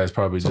of those guys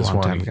probably just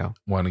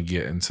want to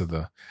get into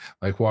the,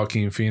 like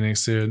Joaquin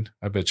Phoenix, dude.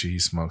 I bet you he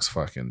smokes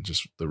fucking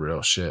just the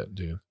real shit,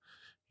 dude.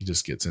 He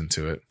just gets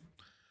into it.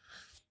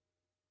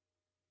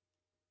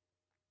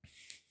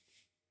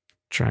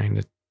 Trying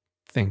to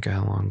think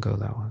how long ago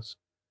that was.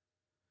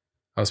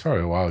 That was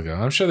probably a while ago.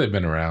 I'm sure they've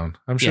been around.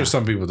 I'm sure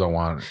some people don't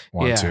want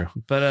to.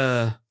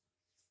 But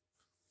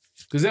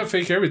because they have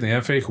fake everything. They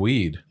have fake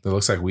weed that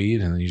looks like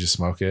weed, and then you just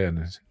smoke it,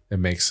 and it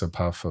makes a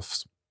puff of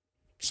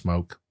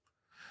smoke.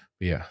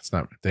 But yeah, it's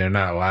not. They're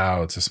not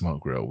allowed to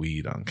smoke real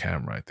weed on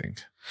camera, I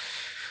think.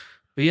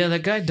 But yeah,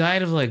 that guy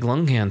died of like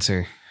lung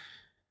cancer.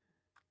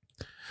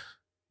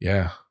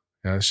 Yeah,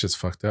 that shit's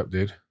fucked up,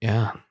 dude.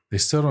 Yeah. They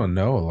still don't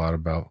know a lot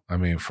about, I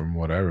mean, from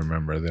what I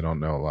remember, they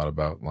don't know a lot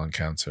about lung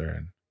cancer.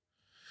 And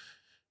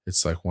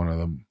it's like one of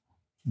the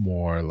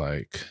more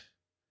like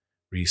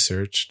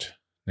researched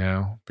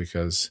now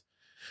because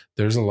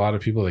there's a lot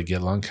of people that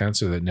get lung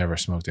cancer that never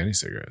smoked any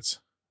cigarettes.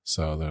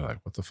 So they're like,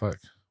 what the fuck?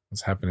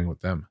 What's happening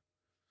with them?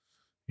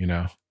 You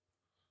know?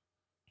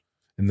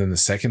 And then the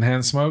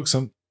secondhand smoke,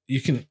 you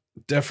can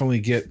definitely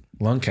get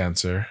lung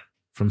cancer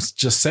from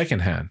just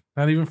secondhand,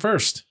 not even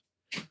first.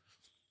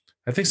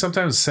 I think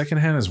sometimes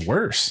secondhand is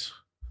worse.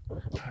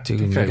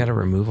 Dude, I got to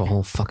remove a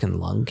whole fucking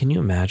lung. Can you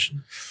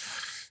imagine?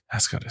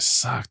 That's got to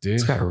suck, dude.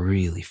 It's got to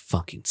really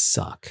fucking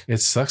suck. It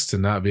sucks to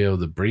not be able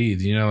to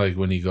breathe. You know, like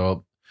when you go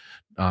up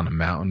on a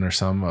mountain or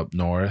something up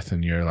north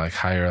and you're like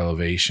higher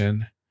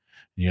elevation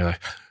and you're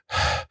like,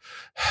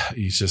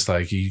 it's just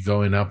like you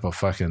going up a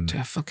fucking. Do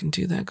I fucking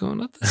do that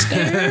going up the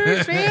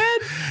stairs, man?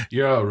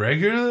 You're a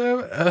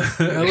regular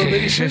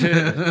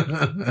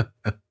elevation.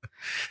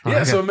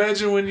 Yeah, so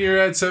imagine when you're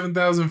at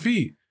 7,000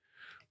 feet,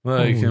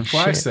 like in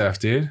Flagstaff,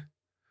 dude.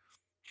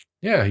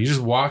 Yeah, you're just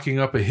walking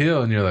up a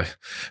hill and you're like,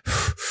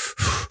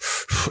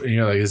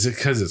 is it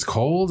because it's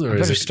cold or I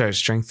better start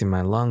strengthening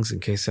my lungs in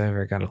case I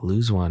ever got to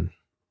lose one.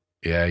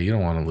 Yeah, you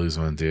don't want to lose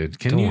one, dude.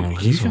 Can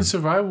you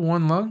survive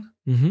one lung?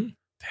 Mm-hmm.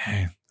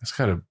 Dang, that's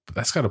gotta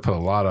put a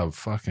lot of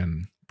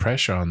fucking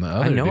pressure on the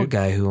other. I know a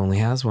guy who only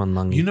has one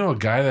lung. You know a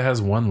guy that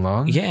has one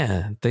lung?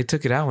 Yeah, they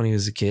took it out when he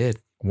was a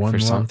kid.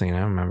 Something. I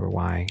don't remember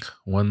why.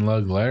 One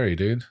lug Larry,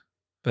 dude.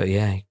 But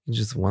yeah,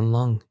 just one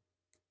lung.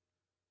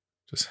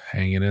 Just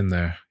hanging in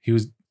there. He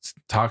was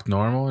talked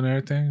normal and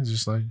everything. It's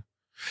just like,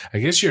 I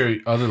guess your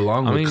other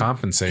lung would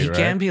compensate, right?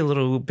 He can be a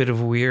little bit of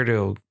a weird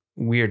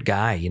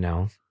guy, you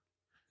know.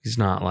 He's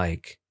not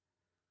like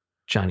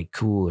Johnny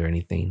Cool or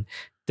anything.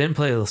 Didn't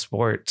play the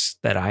sports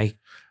that I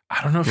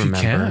don't know if he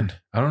can.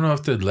 I don't know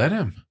if they'd let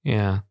him.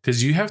 Yeah.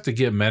 Because you have to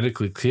get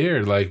medically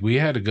cleared. Like, we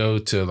had to go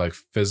to, like,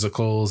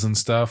 physicals and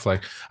stuff.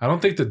 Like, I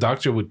don't think the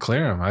doctor would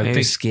clear him. I think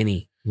he's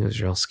skinny. He was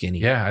real skinny.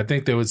 Yeah, I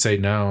think they would say,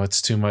 no,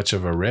 it's too much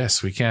of a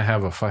risk. We can't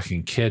have a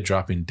fucking kid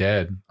dropping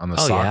dead on the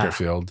soccer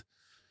field.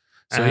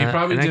 So he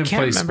probably didn't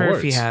play sports. I can't remember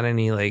if he had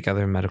any, like,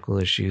 other medical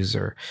issues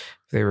or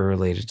if they were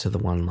related to the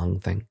one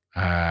lung thing.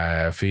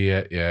 If he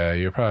had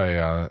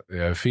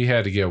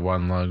to get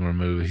one lung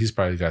removed, he's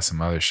probably got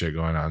some other shit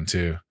going on,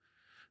 too.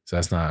 So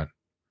that's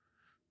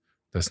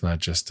not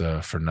just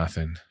for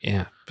nothing.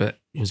 Yeah, but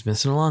he was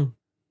missing a lung.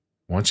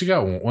 once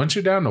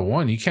you're down to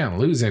one, you can't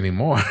lose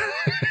anymore.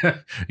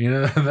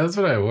 That's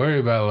what I worry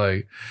about.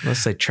 Like,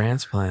 unless they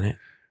transplant it.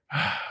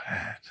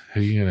 Man, who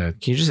are you gonna?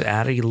 Can you just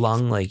add a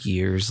lung like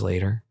years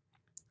later?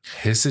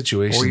 His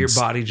situation, or your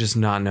body just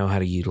not know how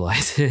to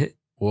utilize it.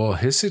 Well,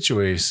 his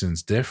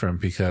situation's different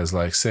because,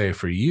 like, say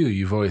for you,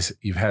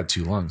 you've had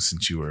 2 lungs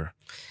since you were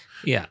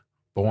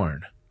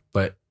born,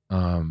 but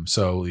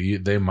so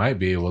they might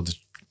be able to.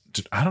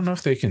 I don't know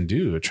if they can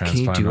do a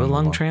transplant. Can you do a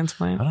lung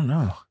transplant? I don't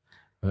know.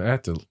 I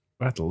have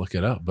to look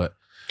it up, but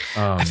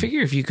I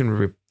figure if you can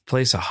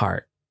replace a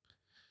heart,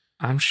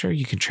 I'm sure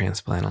you can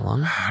transplant a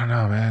lung. I don't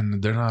know,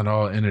 man. They're not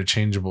all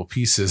interchangeable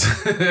pieces.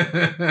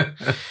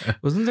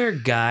 Wasn't there a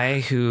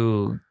guy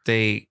who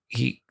they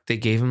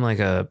gave him like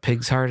a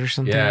pig's heart or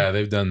something? Yeah,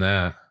 they've done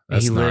that.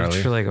 That's he lived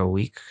gnarly. for like a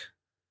week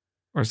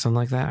or something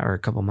like that, or a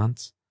couple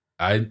months.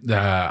 I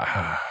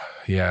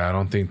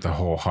don't think the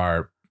whole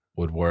heart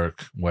would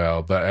work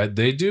well, but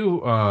they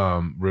do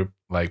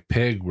like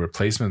pig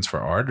replacements for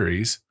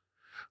arteries,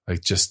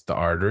 like just the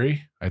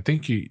artery. I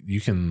think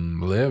you can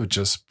live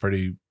just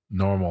pretty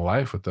normal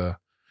life with the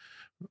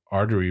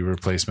artery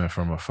replacement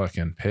from a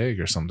fucking pig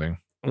or something.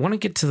 I want to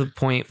get to the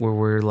point where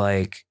we're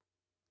like,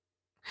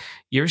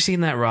 you ever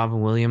seen that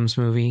Robin Williams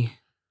movie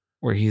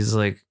where he's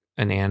like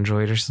an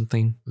android or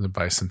something? The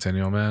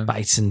Bicentennial Man.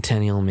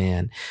 Bicentennial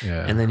Man.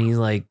 Yeah. And then he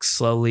like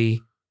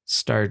slowly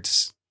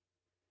starts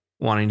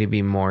wanting to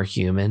be more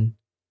human,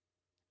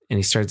 and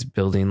he starts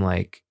building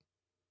like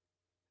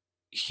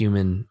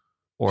human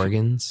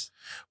organs.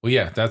 Well,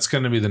 yeah, that's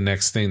going to be the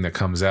next thing that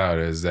comes out,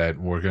 is that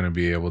we're going to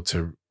be able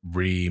to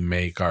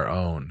remake our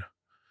own.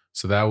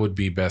 So that would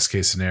be best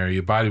case scenario.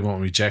 Your body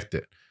won't reject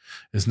it.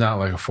 It's not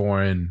like a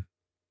foreign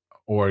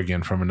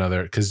organ from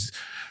another, because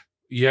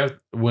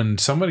when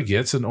somebody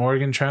gets an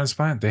organ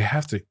transplant, they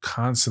have to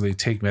constantly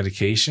take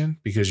medication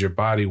because your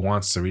body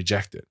wants to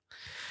reject it.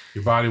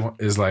 Your body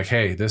is like,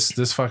 hey, this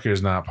fucker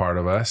is not part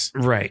of us.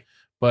 Right.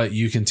 But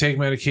you can take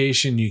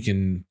medication, you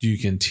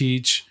can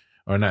teach,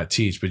 or not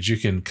teach, but you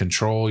can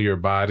control your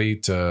body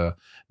to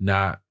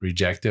not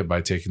reject it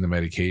by taking the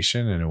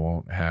medication, and it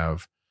won't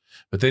have.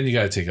 But then you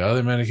got to take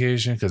other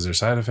medication because there's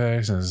side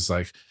effects, and it's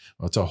like,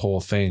 well, it's a whole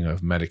thing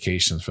of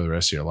medications for the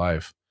rest of your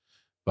life.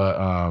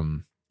 But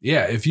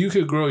yeah, if you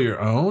could grow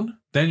your own,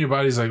 then your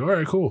body's like, all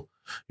right, cool.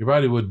 Your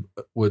body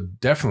would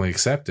definitely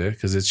accept it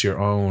because it's your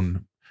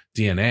own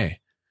DNA.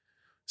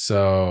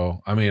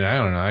 So, I mean, I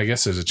don't know. I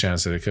guess there's a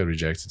chance that it could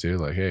reject it too.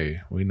 Like, hey,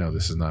 we know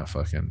this is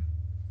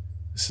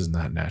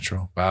not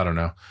natural. But I don't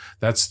know.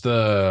 That's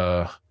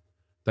the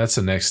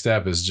next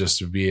step, is just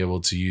to be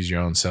able to use your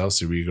own cells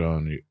to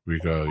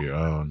regrow your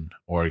own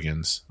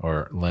organs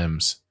or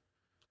limbs.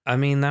 I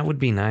mean, that would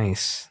be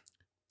nice.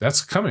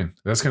 That's coming.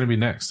 That's going to be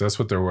next. That's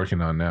what they're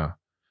working on now.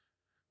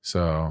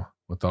 So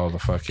with all the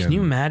fucking... Can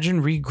you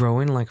imagine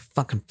regrowing like a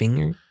fucking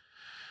finger?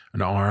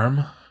 An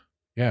arm?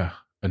 Yeah.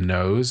 A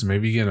nose?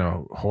 Maybe you get in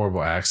a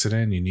horrible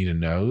accident. You need a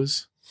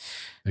nose.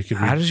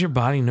 How does your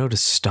body know to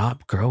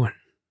stop growing?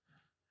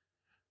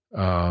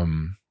 Well,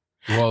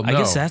 I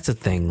guess that's a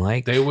thing.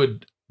 Like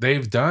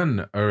they've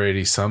done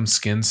already some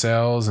skin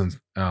cells, and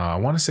I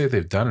want to say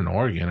they've done an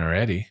organ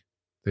already.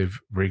 They've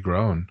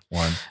regrown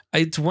one.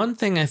 It's one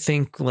thing, I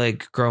think,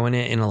 like growing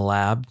it in a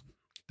lab.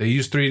 They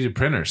use 3D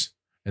printers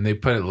and they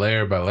put it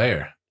layer by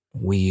layer.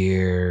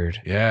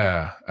 Weird.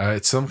 Yeah.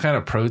 It's some kind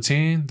of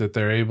protein that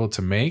they're able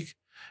to make,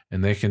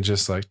 and they can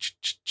just like,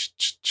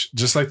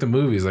 just like the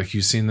movies, like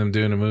you've seen them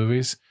do in the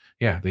movies.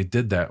 Yeah. They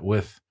did that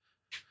with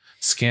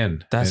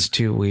skin. That's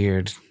too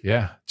weird.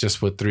 Yeah.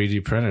 Just with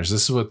 3D printers.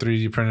 This is what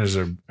 3D printers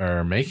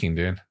are making,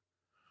 dude.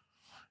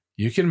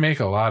 You can make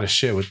a lot of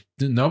shit with.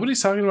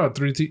 Nobody's talking about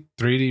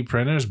 3D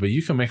printers, but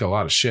you can make a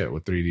lot of shit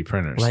with 3D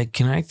printers. Like,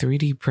 can I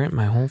 3D print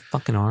my whole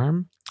fucking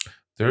arm?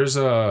 There's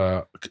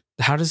a.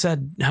 How does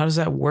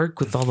that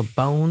work with all the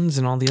bones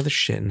and all the other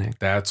shit in it?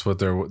 That's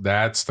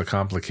the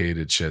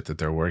complicated shit that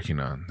they're working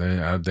on.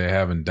 They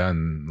haven't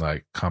done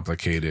like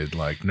complicated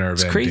like nerve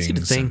endings. It's crazy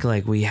to think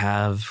like we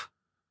have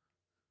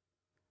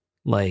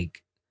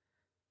like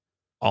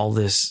all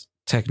this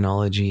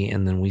technology,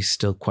 and then we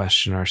still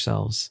question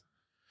ourselves.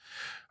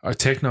 Our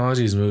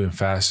technology is moving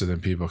faster than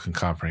people can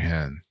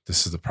comprehend.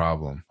 This is the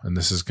problem, and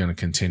this is going to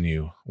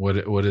continue.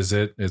 What is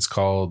it? It's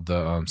called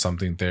the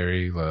something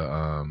theory.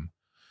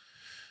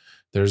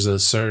 There's at a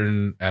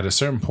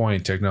certain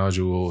point,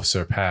 technology will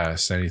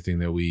surpass anything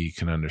that we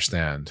can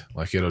understand.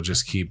 Like, it'll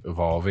just keep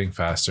evolving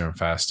faster and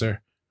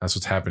faster. That's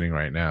what's happening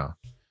right now.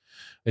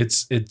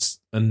 It's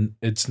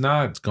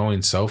not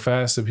going so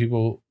fast that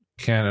people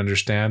can't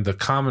understand. The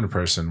common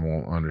person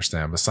won't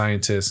understand, but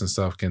scientists and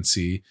stuff can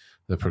see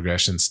the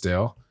progression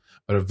still.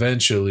 But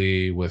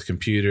eventually, with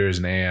computers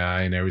and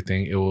AI and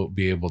everything, it will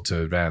be able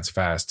to advance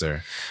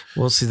faster.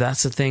 Well, see,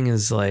 that's the thing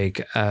is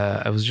like,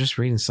 I was just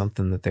reading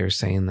something that they were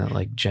saying that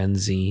like Gen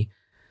Z,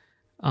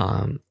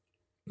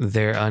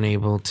 they're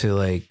unable to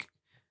like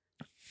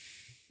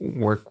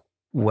work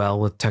well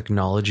with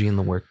technology in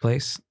the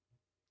workplace.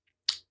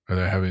 Are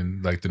they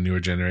having like the newer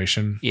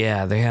generation?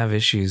 Yeah, they have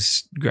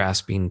issues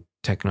grasping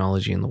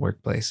technology in the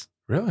workplace.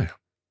 Really?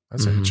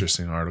 That's an Mhm.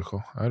 interesting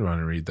article. I'd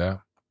want to read that.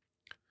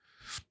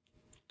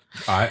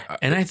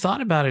 And I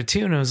thought about it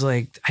too, and I was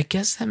like, I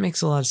guess that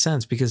makes a lot of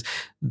sense because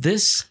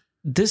this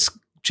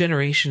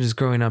generation is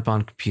growing up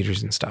on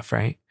computers and stuff,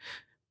 right?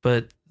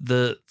 But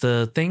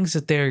the things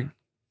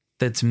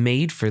that's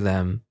made for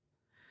them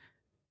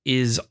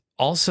is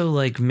also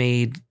like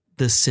made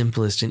the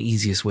simplest and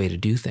easiest way to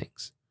do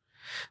things.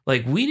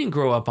 Like we didn't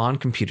grow up on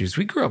computers;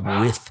 we grew up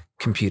with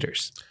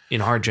computers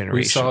in our generation.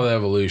 We saw the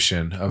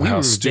evolution of We how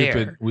were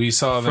stupid there we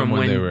saw them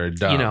when they were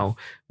dumb. You know,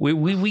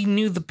 we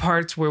knew the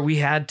parts where we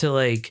had to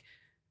like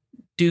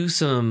do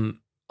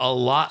a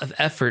lot of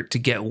effort to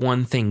get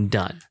one thing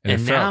done. And it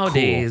And felt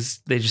nowadays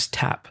they just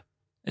tap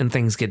and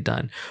things get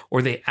done.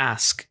 Or they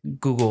ask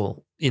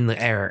Google in the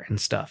air and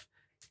stuff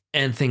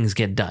and things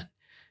get done.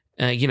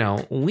 You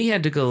know, we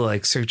had to go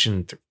like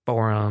searching through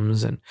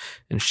forums and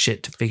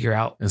shit to figure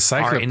out our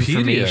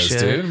Encyclopedias, information.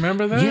 dude.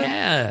 Remember that?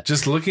 Yeah.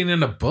 Just looking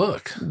in a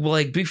book.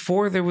 Like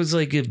before there was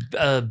like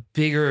a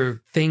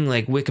bigger thing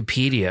like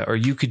Wikipedia, or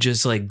you could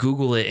just like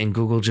Google it and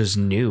Google just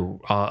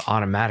knew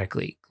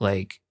automatically.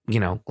 Like,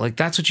 you know, like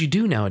that's what you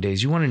do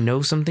nowadays. You want to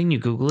know something, you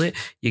Google it,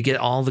 you get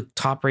all the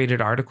top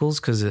rated articles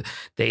because the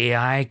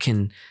AI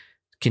can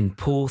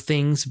pull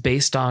things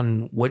based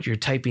on what you're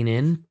typing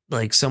in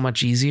like so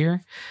much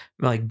easier.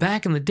 Like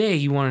back in the day,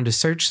 you wanted to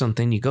search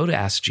something, you go to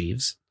Ask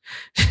Jeeves.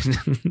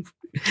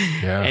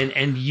 Yeah.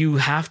 And you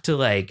have to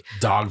like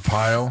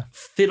Dogpile.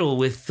 fiddle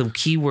with the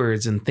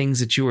keywords and things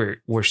that you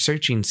were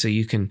searching so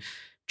you can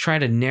try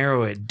to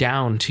narrow it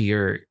down to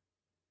your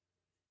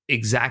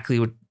exactly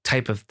what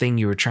type of thing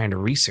you were trying to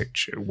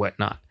research or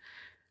whatnot.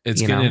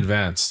 It's getting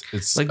advanced.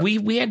 It's like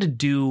we had to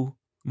do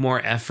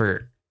more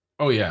effort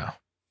oh yeah.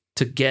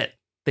 to get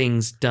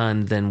things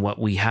done than what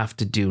we have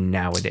to do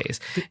nowadays.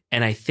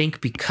 And I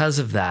think because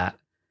of that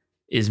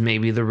is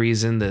maybe the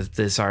reason that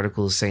this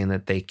article is saying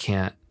that they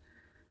can't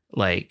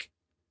like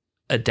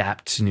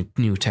adapt to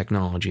new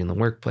technology in the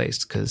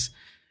workplace because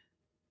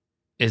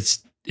it's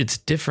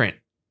different.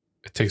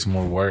 It takes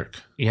more work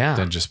Yeah.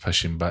 than just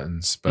pushing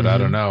buttons. But I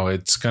don't know.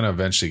 It's gonna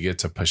eventually get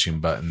to pushing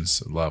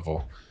buttons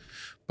level.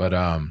 But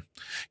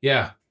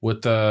yeah,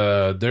 with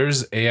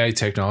there's AI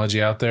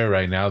technology out there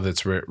right now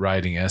that's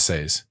writing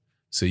essays.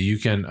 So you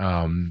can,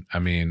 I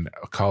mean,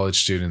 college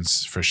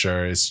students for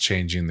sure is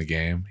changing the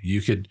game.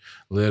 You could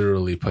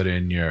literally put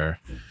in you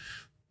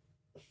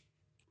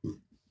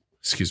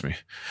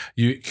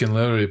can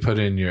literally put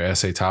in your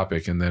essay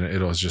topic and then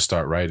it'll just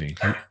start writing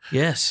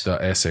Yes. the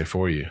essay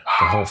for you,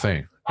 the whole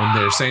thing. And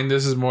they're saying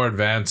this is more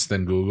advanced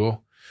than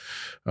Google.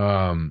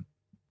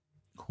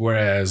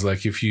 Whereas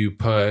like if you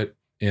put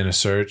in a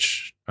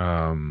search,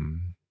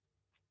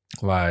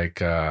 like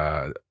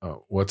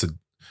what's a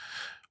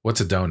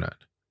donut?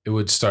 It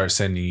would start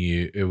sending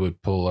you, it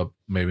would pull up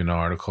maybe an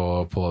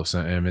article, pull up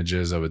some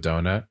images of a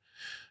donut.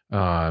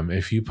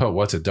 If you put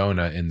what's a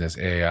donut in this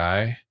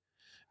AI,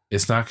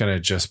 it's not going to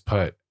just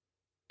put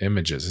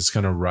images. It's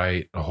going to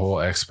write a whole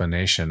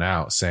explanation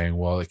out saying,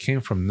 well, it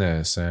came from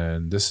this,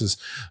 and this is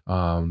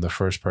the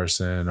first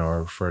person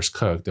or first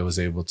cook that was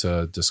able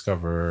to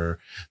discover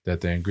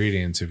that the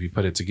ingredients, if you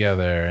put it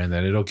together, and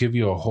then it'll give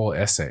you a whole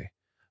essay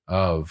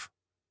of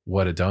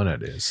what a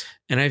donut is.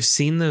 And I've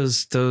seen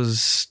those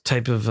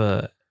type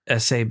of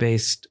essay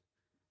based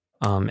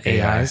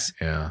AIs.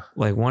 Yeah.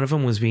 Like one of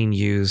them was being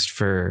used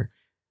for,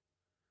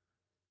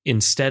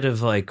 instead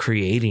of like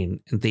creating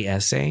the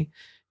essay,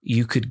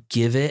 you could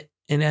give it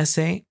an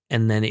essay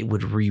and then it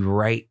would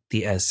rewrite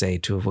the essay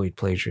to avoid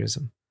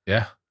plagiarism.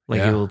 Yeah. Like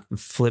Yeah. it will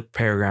flip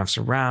paragraphs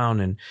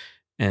around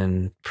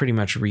and pretty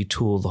much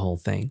retool the whole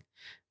thing.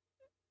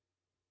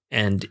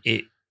 And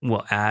it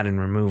will add and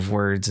remove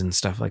words and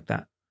stuff like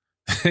that.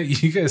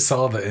 You guys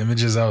saw the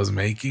images I was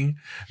making,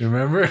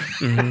 remember?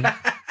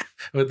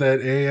 With that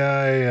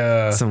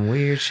AI Some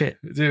weird shit.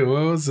 dude,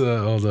 what was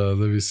hold on,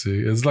 let me see.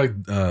 It's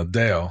like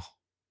Dale,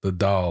 the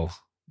doll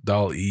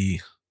E,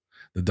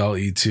 the doll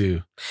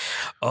E2.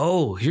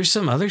 Oh, here's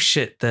some other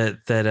shit that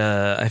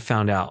I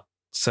found out.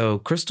 So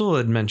Crystal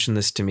had mentioned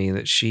this to me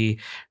that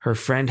her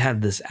friend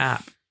had this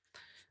app.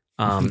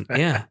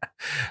 Yeah.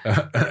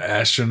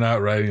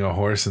 Astronaut riding a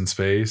horse in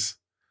space.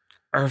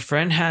 Our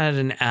friend had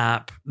an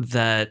app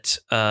that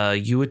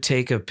you would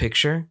take a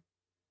picture,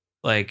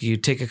 like you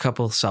take a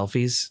couple of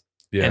selfies,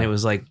 Yeah. and it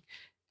was like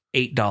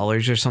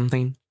 $8 or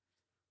something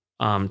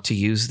to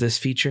use this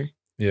feature.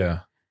 Yeah.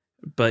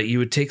 But you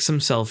would take some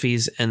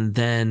selfies and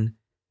then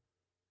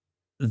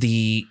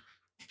the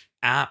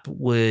app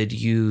would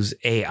use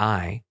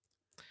AI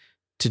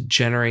to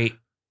generate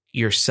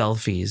your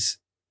selfies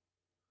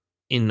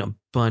in a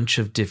bunch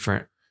of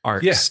different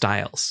art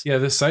styles. Yeah,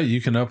 this site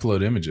you can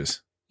upload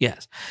images.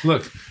 Yes.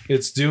 Look,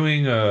 it's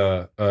doing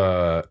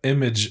a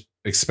image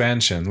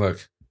expansion.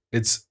 Look,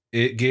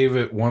 it gave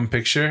it one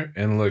picture,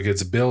 and look,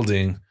 it's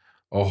building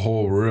a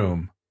whole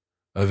room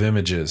of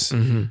images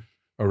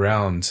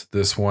around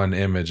this one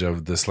image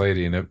of this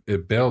lady, and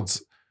it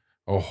builds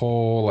a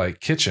whole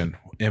like kitchen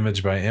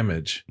image by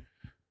image.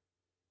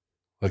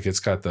 Look, it's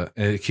got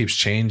it keeps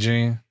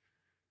changing.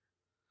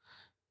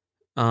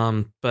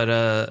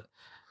 But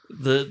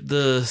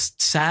The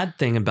sad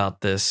thing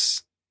about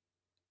this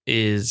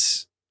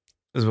is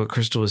what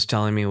Crystal was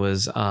telling me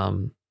was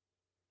what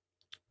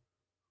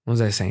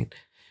was I saying?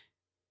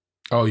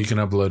 Oh, you can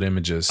upload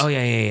images. Oh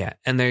yeah.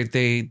 And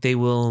they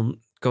will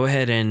go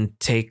ahead and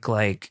take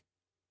like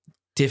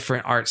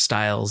different art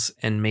styles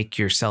and make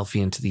your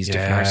selfie into these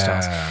different art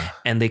styles,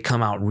 and they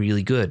come out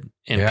really good,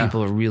 and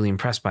people are really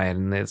impressed by it,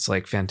 and it's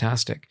like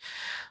fantastic.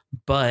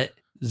 But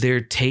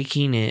they're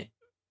taking it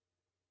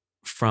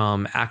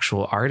from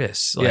actual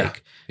artists,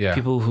 like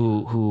people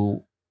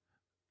who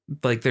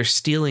like they're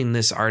stealing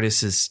this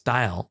artist's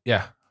style,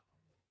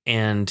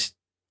 and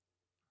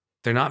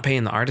they're not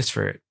paying the artist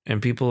for it,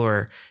 and people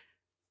are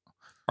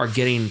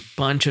getting a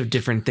bunch of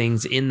different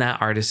things in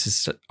that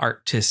artist's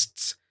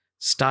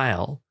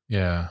style.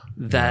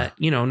 That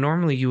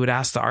normally you would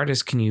ask the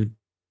artist, can you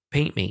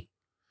paint me?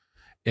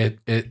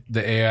 The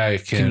AI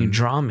can you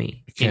draw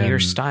me in your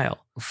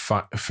style?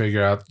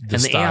 Figure out the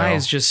and style. The AI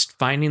is just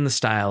finding the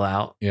style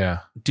out,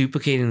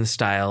 duplicating the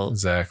style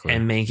exactly,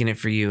 and making it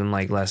for you in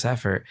like less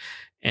effort.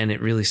 And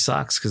it really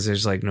sucks because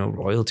there's like no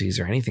royalties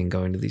or anything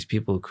going to these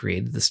people who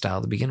created the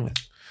style to begin with.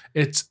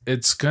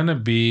 It's gonna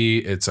be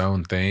its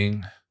own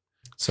thing.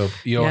 So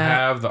you'll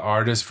have the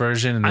artist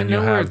version, and then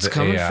you'll have the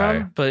coming AI.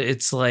 From, but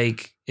it's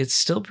like it's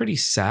still pretty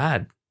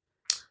sad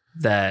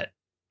that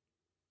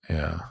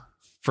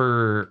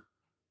for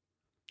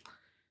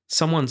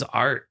someone's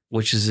art,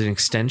 which is an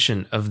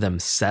extension of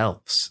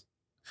themselves,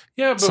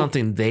 but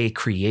something they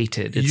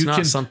created. It's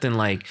not something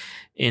like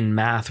in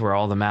math where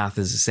all the math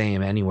is the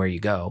same anywhere you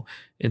go.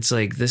 It's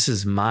like, this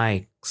is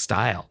my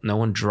style. No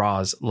one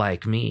draws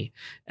like me.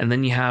 And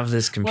then you have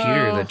this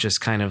computer that just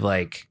kind of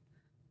like.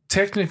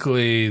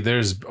 Technically,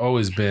 there's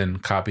always been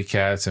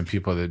copycats and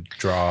people that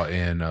draw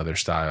in other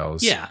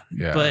styles. Yeah.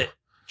 But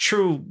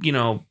true,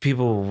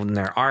 people in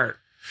their art.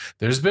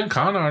 There's been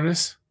con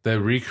artists that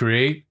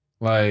recreate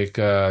like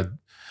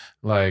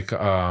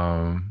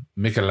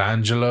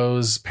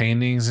Michelangelo's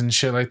paintings and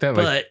shit like that.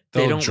 But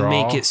they don't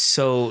make it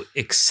so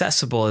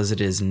accessible as it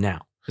is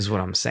now, is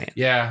what I'm saying.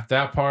 Yeah,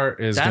 that part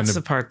is that's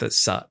the part that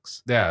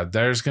sucks. Yeah,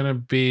 there's gonna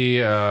be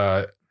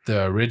the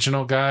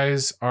original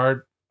guy's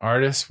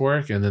artist's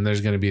work, and then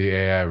there's gonna be the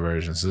AI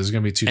version. So there's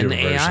gonna be two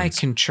different versions. And the AI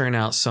can churn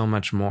out so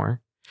much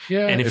more.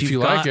 Yeah, and if you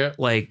like it,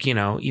 like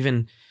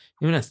even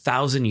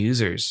 1,000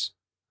 users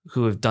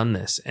who have done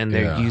this, and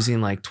they're using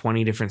like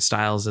 20 different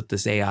styles that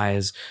this AI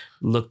has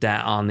looked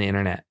at on the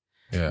internet.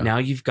 Yeah. Now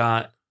you've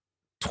got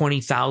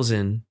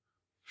 20,000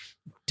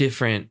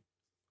 different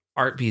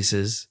art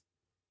pieces.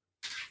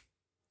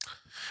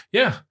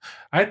 Yeah.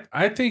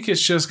 I think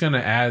it's just going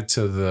to add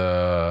to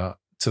the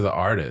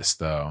artist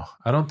though.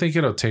 I don't think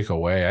it'll take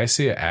away. I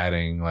see it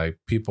adding. Like,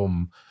 people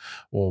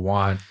will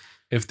want,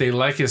 if they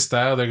like his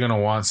style, they're going to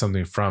want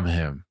something from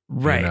him.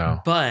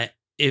 Right. But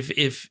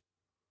if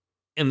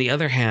in the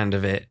other hand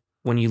of it,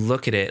 when you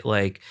look at it,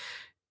 like,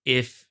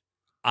 if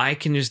I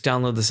can just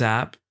download this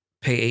app,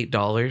 pay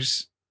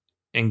 $8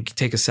 and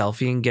take a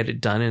selfie and get it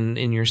done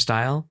in your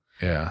style.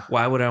 Yeah.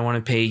 Why would I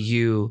want to pay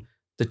you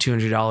the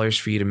 $200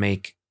 for you to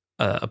make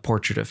a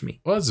portrait of me?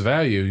 Well, it's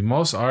value.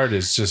 Most art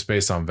is just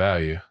based on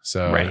value.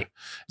 So, right.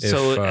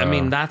 I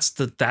mean, that's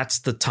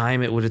the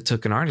time it would have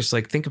took an artist.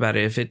 Like, think about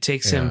it. If it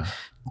takes him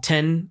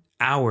 10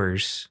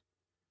 hours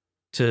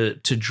to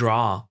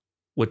draw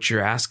what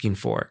you're asking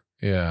for,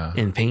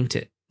 and paint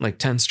it, like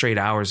 10 straight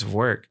hours of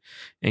work,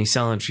 and he's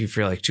selling it to you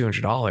for like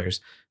 $200,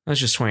 that's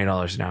just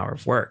 $20 an hour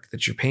of work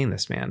that you're paying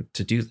this man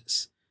to do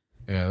this.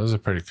 Yeah, those are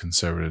pretty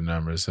conservative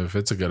numbers. If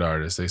it's a good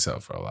artist, they sell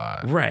for a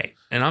lot. Right.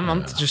 And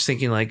I'm just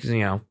thinking, like,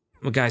 a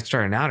guy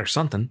starting out or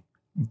something.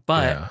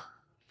 But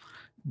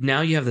now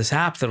you have this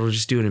app that'll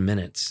just do it in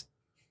minutes,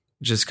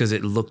 just because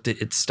it looked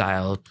at its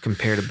style,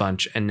 compared a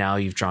bunch, and now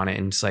you've drawn it,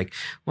 and it's like,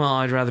 well,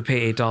 I'd rather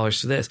pay $8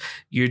 for this.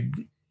 You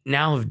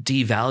now have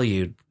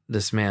devalued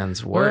this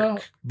man's work. Well,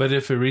 but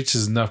if it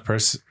reaches enough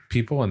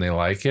people and they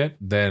like it,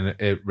 then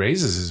it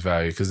raises his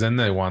value, because then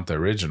they want the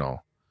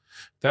original.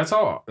 That's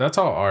all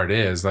art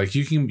is. Like,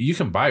 you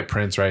can buy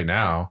prints right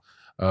now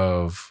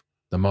of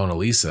the Mona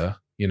Lisa,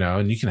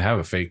 and you can have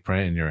a fake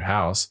print in your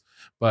house,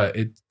 but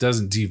it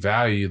doesn't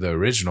devalue the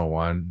original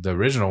one. The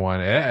original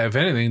one, if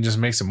anything, just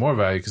makes it more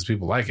value because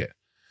people like it.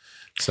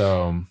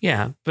 So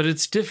yeah, but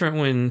it's different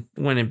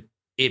when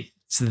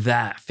it's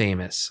that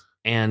famous.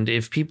 And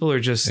if people are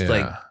just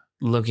like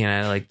looking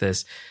at it like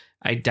this,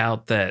 I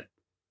doubt that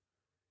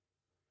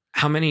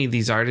how many of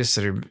these artists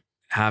that are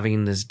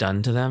having this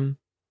done to them,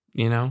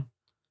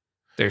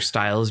 their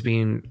style is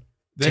being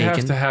taken.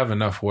 Have to have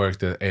enough work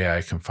that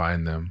AI can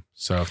find them.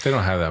 So if they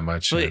don't have that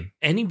much, but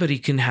anybody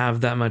can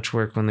have that much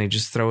work when they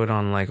just throw it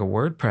on like a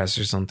WordPress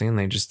or something, and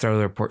they just throw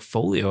their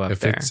portfolio up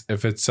there.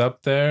 If it's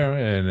up there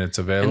and it's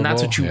available, and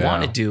that's what you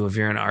want to do if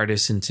you're an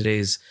artist in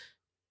today's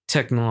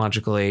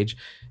technological age.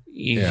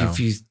 If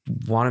you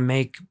want to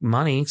make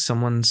money,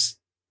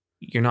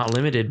 you're not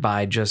limited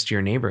by just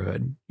your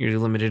neighborhood. You're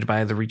limited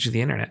by the reach of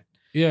the internet.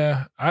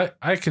 Yeah,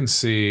 I can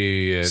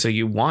see it. So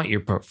you want your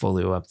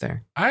portfolio up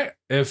there.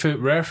 if it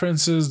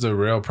references the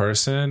real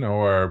person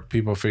or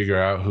people figure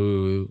out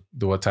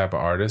what type of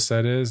artist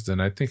that is, then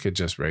I think it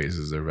just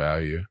raises their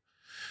value.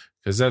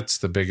 Because that's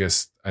the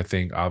biggest, I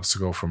think,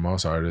 obstacle for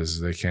most artists.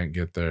 They can't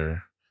get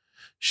their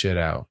shit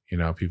out.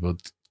 People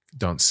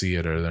don't see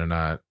it or they're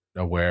not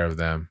aware of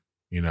them,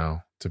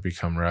 to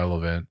become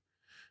relevant.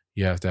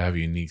 You have to have a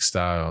unique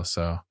style.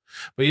 So,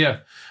 but yeah,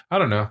 I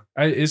don't know.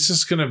 It's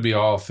just going to be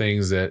all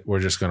things that we're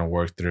just going to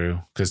work through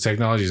because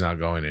technology is not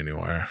going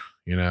anywhere.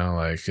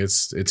 Like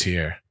it's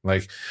here.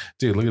 Like,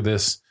 dude, look at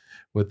this.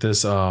 With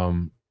this,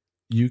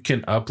 you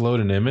can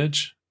upload an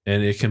image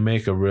and it can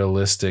make a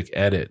realistic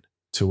edit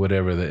to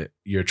whatever that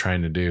you're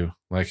trying to do.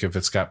 Like if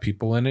it's got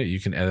people in it, you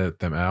can edit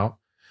them out.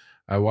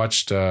 I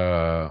watched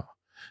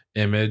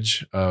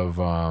image of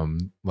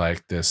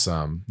like this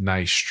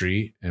nice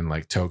street in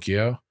like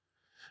Tokyo,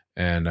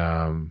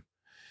 and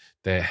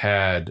they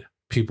had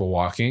people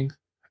walking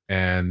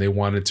and they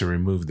wanted to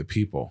remove the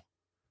people.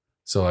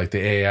 So like the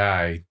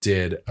AI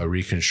did a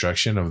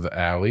reconstruction of the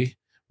alley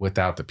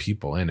without the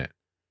people in it.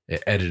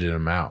 It edited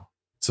them out.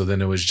 So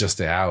then it was just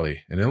the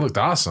alley and it looked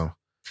awesome.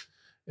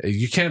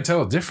 You can't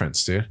tell a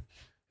difference, dude.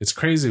 It's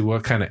crazy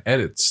what kind of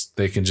edits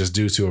they can just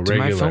do to a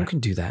regular. My phone can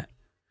do that.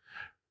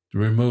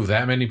 Remove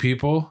that many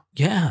people?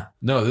 Yeah.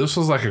 No, this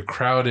was like a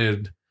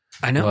crowded.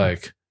 I know.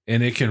 Like,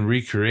 and it can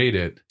recreate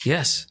it.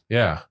 Yes.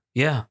 Yeah.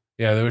 Yeah.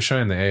 Yeah, they were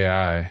showing the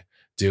AI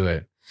do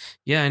it.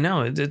 Yeah, I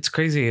know. It's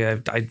crazy.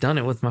 I've done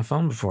it with my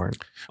phone before.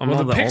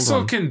 Well, the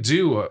Pixel can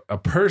do a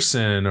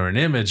person or an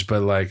image,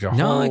 but like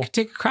No, it could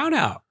take a crowd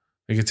out.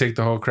 You could take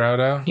the whole crowd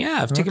out?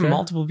 Yeah, I've taken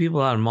multiple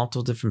people out in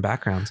multiple different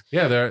backgrounds.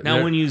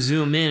 Yeah, when you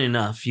zoom in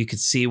enough, you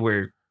could see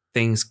where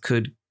things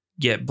could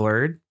get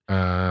blurred.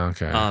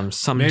 Okay.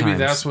 Sometimes maybe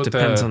that's what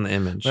depends on the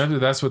image. Maybe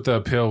that's what the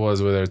appeal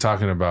was, where they're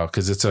talking about,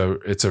 because it's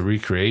a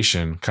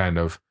recreation kind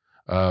of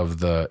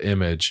the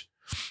image,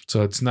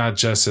 so it's not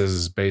just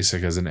as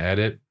basic as an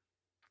edit.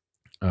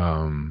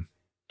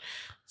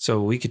 So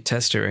we could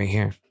test it right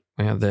here.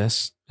 I have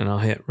this, and I'll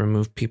hit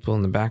remove people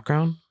in the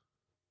background.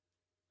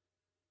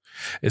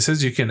 It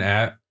says you can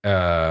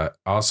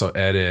also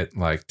edit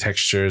like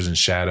textures and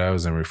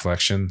shadows and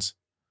reflections.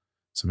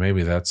 So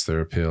maybe that's their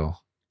appeal.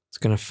 It's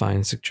going to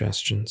find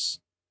suggestions.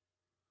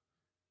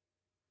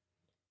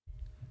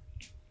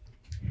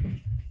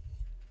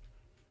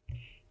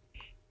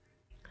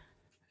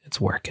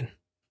 It's working.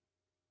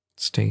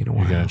 It's taking a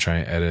while. You're going to try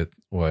and edit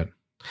what?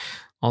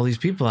 All these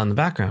people on the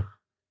background.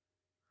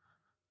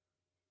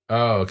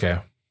 Oh,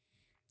 okay.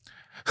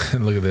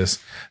 Look at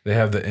this. They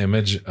have the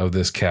image of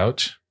this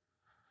couch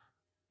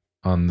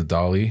on the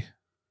dolly.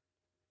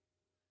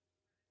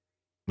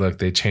 Look,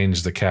 they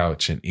changed the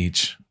couch in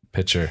each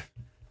picture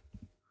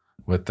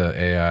with the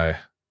AI.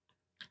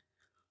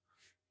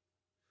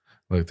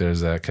 Look,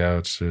 there's that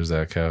couch. There's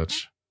that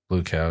couch.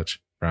 Blue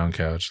couch, brown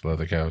couch,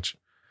 leather couch.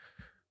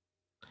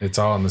 It's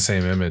all in the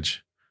same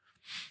image.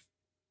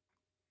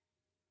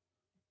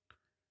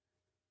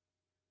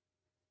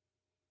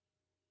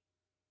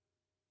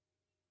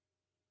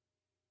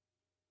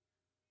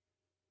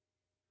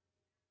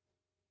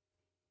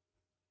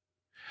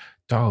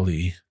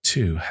 DALL-E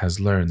 2 has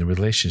learned the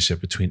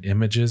relationship between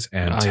images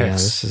and text. Yeah,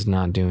 this is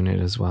not doing it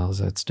as well as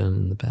it's done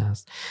in the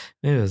past.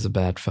 Maybe it was a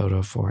bad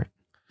photo for it.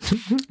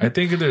 I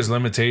think there's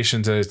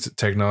limitations to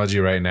technology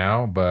right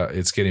now, but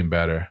it's getting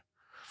better.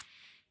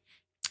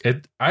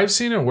 I've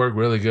seen it work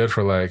really good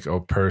for like a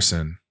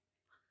person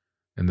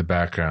in the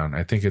background.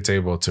 I think it's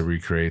able to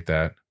recreate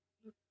that.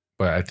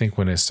 But I think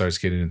when it starts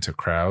getting into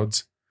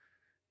crowds,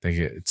 I think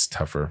it's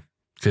tougher.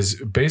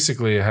 Because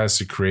basically it has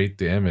to create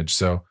the image.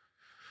 So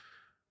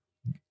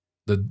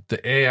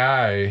the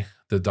AI,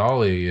 the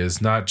DALL-E,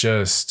 is not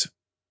just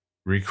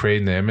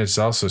recreating the image, it's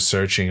also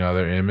searching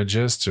other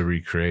images to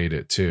recreate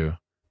it too.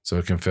 So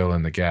it can fill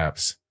in the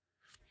gaps.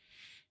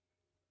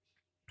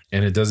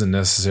 And it doesn't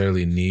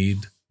necessarily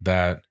need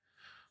that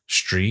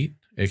street.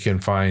 It can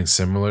find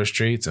similar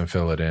streets and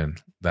fill it in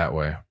that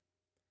way.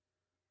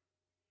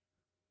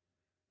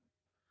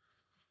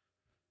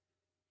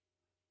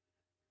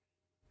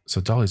 So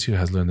DALL-E 2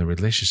 has learned the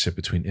relationship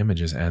between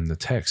images and the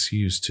text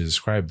used to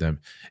describe them.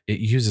 It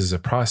uses a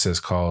process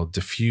called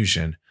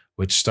diffusion,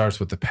 which starts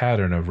with a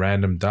pattern of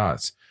random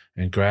dots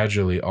and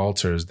gradually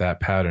alters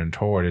that pattern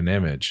toward an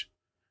image.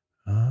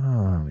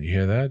 Oh, you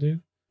hear that,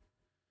 dude?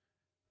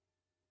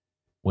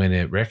 When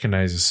it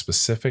recognizes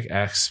specific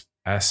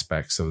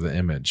aspects of the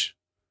image.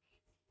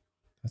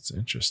 That's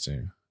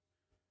interesting.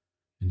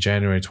 In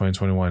January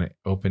 2021,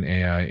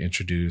 OpenAI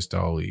introduced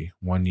DALL-E.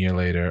 1 year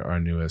later,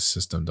 our newest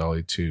system,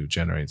 DALL-E 2,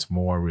 generates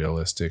more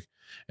realistic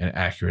and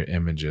accurate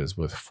images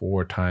with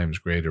 4 times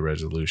greater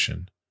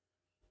resolution.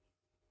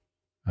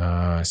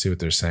 I see what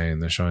they're saying.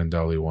 They're showing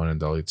DALL-E 1 and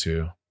DALL-E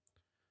 2.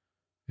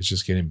 It's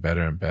just getting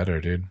better and better,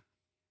 dude.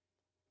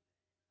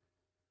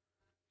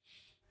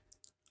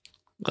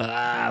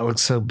 It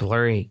looks so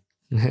blurry.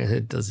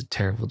 It does a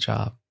terrible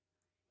job.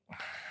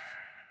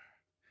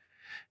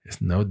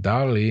 It's no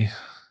DALL-E.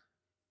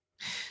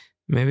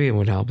 Maybe it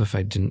would help if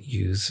I didn't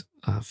use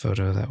a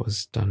photo that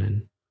was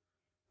done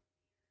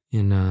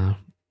in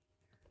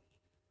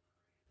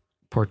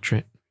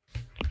portrait.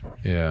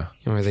 Yeah.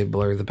 You know, where they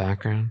blur the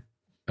background.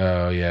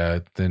 Oh yeah.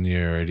 Then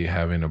you're already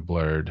having a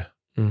blurred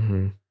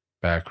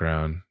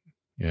background.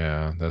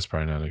 Yeah, that's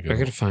probably not a good. I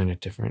gotta find a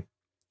different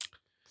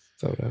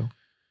photo.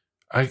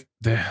 I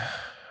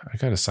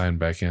gotta sign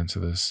back into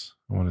this.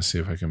 I want to see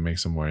if I can make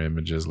some more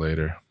images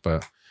later.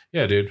 But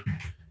yeah, dude,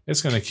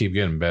 it's gonna keep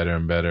getting better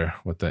and better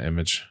with the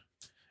image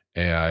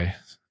AI.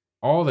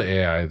 All the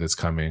AI that's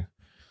coming.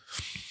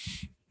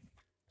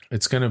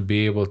 It's gonna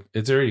be able.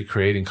 It's already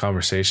creating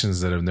conversations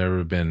that have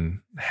never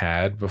been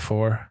had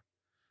before.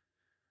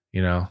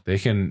 You know, they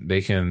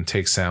can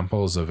take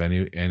samples of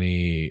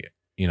any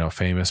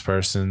famous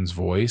person's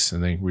voice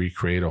and then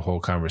recreate a whole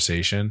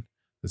conversation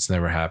that's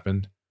never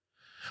happened.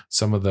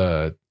 Some of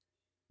the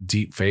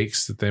deep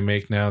fakes that they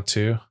make now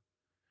too.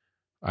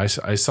 I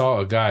saw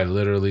a guy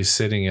literally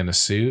sitting in a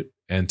suit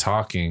and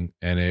talking,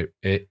 and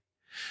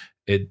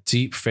it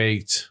deep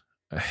faked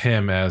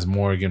him as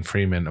Morgan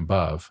Freeman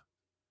above.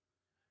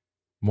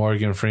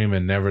 Morgan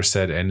Freeman never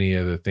said any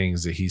of the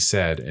things that he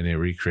said, and it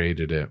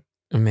recreated it.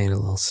 I made a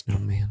little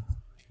snowman.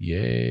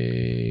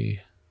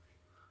 Yay.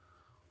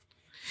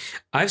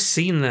 I've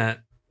seen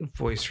that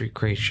voice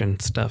recreation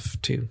stuff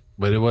too.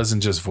 But it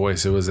wasn't just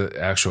voice. It was an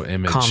actual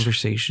image.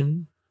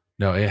 Conversation?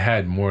 No, it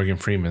had Morgan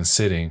Freeman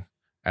sitting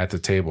at the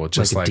table,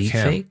 just like deep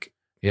him. fake?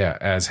 Yeah,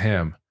 as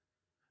him.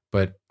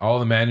 But all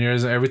the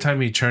mannerisms, every time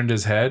he turned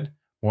his head,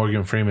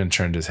 Morgan Freeman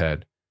turned his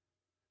head.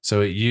 So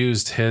it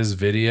used his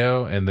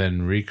video and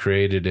then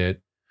recreated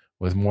it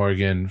with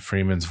Morgan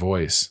Freeman's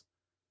voice.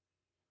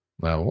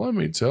 Now, let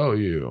me tell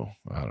you.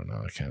 I don't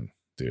know. I can't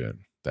do it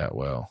that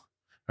well.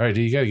 All right,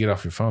 dude, you got to get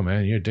off your phone,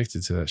 man. You're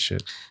addicted to that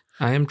shit.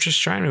 I am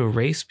just trying to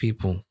erase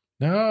people.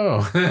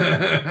 No,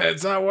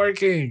 it's not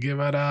working. Give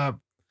it up.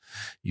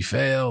 You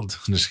failed.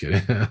 I'm just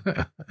kidding.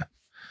 I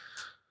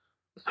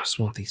just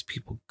want these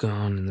people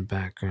gone in the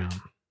background.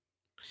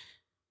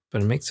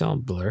 But it makes it all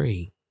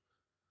blurry.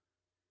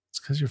 It's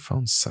because your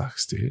phone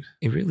sucks, dude.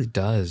 It really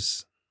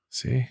does.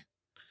 See?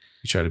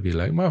 You try to be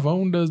like, my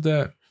phone does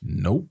that.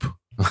 Nope.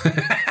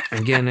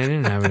 Again, I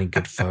didn't have any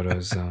good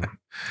photos, though.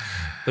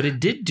 But it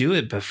did do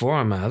it before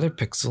on my other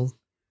Pixel.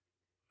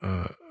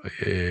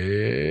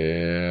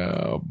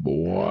 Yeah,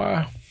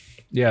 boy.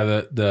 Yeah,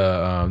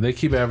 the they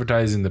keep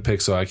advertising the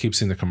Pixel. I keep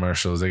seeing the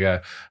commercials. They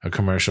got a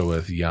commercial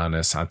with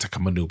Giannis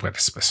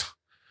Antetokounmpo.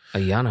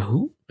 Ayana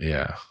who?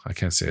 Yeah, I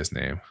can't say his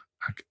name.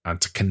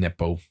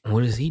 Antetokounmpo.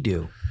 What does he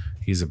do?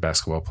 He's a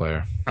basketball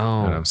player.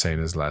 Oh. And I'm saying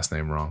his last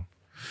name wrong.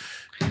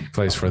 He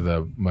plays for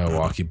the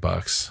Milwaukee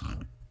Bucks.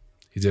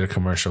 He did a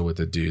commercial with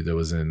a dude that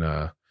was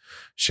in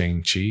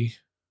Shang-Chi.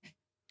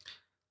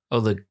 Oh,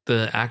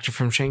 the actor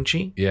from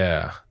Shang-Chi?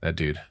 Yeah, that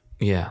dude.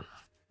 Yeah.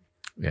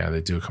 Yeah,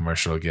 they do a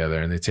commercial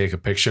together and they take a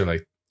picture,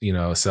 like, a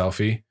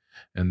selfie.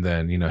 And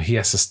then, he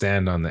has to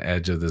stand on the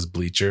edge of this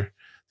bleacher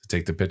to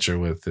take the picture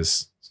with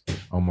this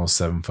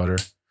almost 7-footer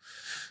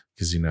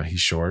because, he's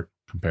short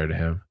compared to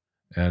him.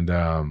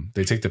 And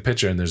they take the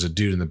picture and there's a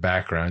dude in the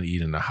background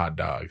eating a hot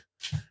dog.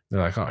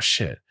 They're like, oh,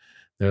 shit.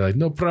 They're like,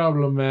 no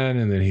problem, man.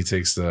 And then he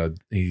takes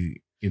he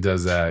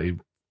does that.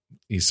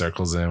 He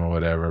circles him or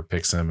whatever,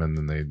 picks him, and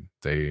then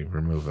they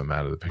remove him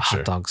out of the picture.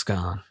 Hot dog's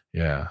gone.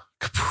 Yeah.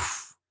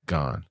 Kapoof,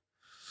 gone.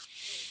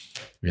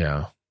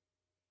 Yeah.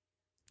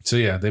 So,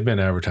 yeah, they've been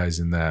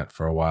advertising that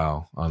for a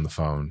while on the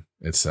phone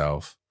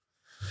itself.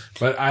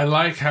 But I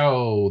like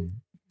how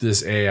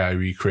this AI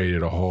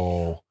recreated a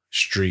whole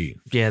street.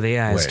 Yeah, the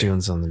AI is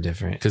doing something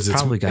different. Because it's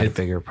probably got a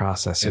bigger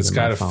processor. It's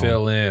got to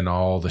fill in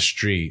all the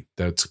street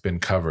that's been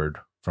covered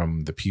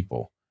from the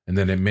people. And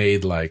then it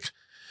made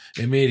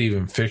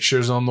even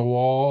fixtures on the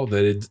wall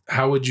that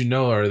how would you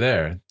know are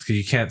there? Because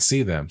you can't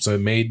see them. So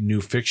it made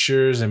new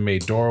fixtures and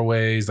made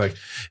doorways. Like,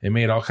 it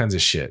made all kinds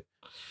of shit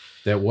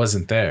that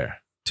wasn't there.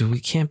 Dude, we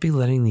can't be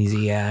letting these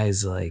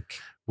AIs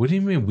What do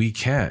you mean we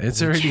can't?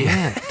 It's already.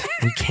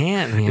 We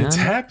can't, man. It's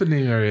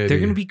happening already. They're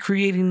going to be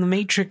creating the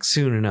Matrix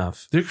soon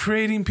enough. They're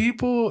creating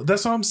people.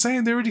 That's what I'm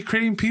saying. They're already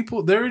creating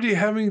people. They're already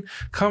having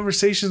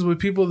conversations with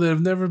people that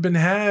have never been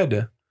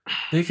had.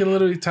 They can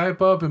literally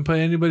type up and put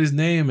anybody's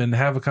name and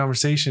have a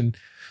conversation,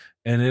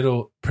 and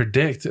it'll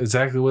predict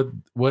exactly what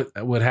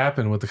would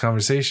happen with the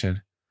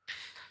conversation.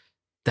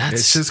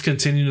 It's just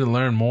continuing to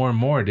learn more and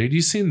more, dude.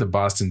 You seen the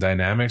Boston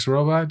Dynamics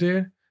robot,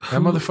 dude?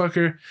 That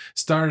motherfucker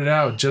started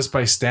out just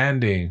by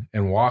standing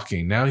and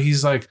walking. Now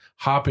he's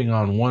hopping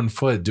on one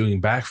foot doing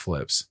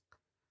backflips.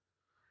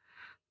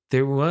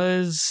 There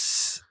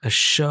was a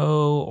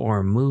show or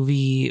a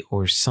movie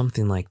or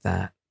something like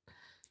that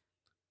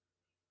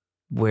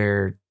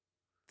where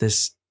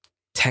this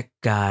tech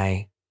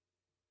guy, I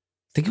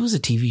think it was a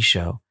TV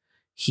show.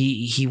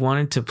 He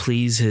wanted to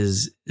please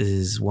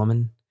his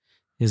woman,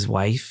 his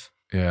wife.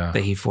 Yeah.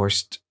 That he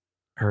forced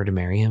her to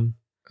marry him.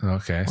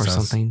 Okay. Or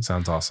something.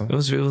 Sounds awesome. It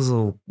was a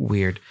little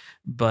weird,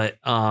 but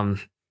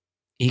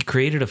he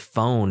created a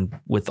phone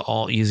with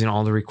using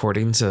all the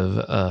recordings of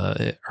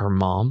her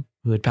mom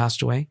who had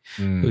passed away,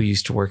 who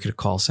used to work at a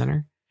call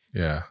center.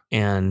 Yeah.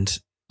 And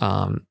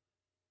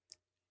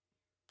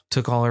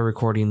took all her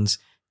recordings,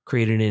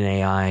 created an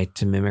AI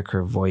to mimic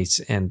her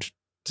voice and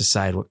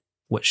decide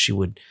what she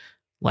would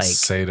like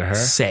say to her,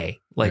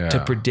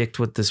 to predict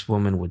what this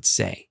woman would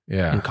say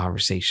in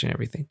conversation,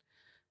 everything.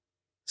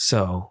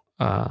 So,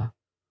 and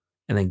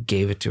then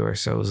gave it to her.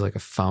 So it was like a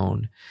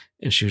phone,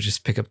 and she would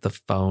just pick up the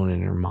phone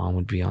and her mom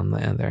would be on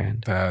the other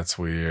end. That's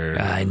weird.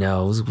 I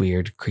know. It was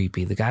weird,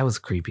 creepy. The guy was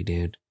creepy,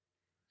 dude.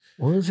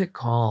 What was it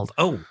called?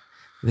 Oh,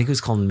 I think it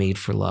was called Made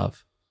for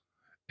Love.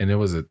 And it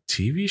was a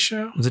TV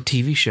show? It was a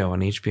TV show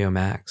on HBO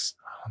Max.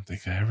 I don't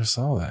think I ever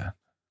saw that.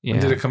 Yeah.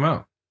 When did it come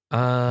out?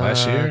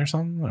 Last year or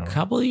something? A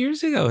couple of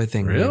years ago, I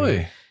think. Really?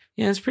 Maybe.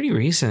 Yeah, it's pretty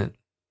recent.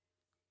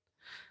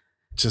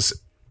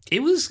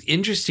 It was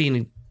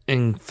interesting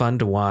and fun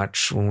to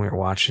watch when we were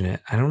watching it.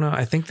 I don't know.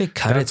 I think they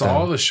cut it. That's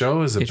all the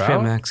show is about?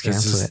 HBO Max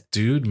is this it.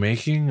 dude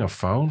making a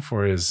phone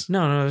for his...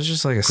 No, it was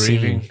just like a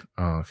grieving scene.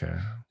 Oh, okay.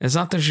 It's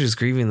not that she was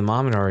grieving. The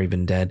mom had already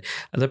been dead.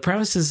 The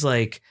premise is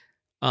like...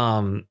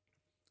 not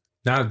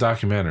a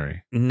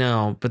documentary.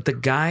 No, but the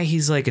guy,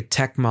 he's like a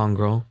tech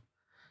mongrel.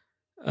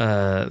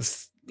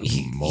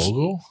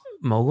 Mogul?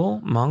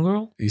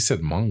 Mongrel? You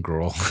said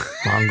mongrel.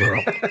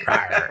 Mongrel.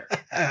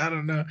 I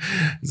don't know.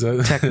 Is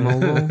that, tech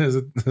mogul? Is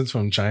it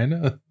from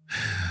China?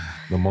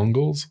 The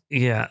Mongols?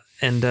 Yeah.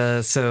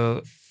 And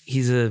so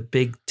he's a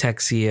big tech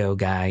CEO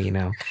guy, you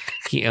know.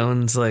 He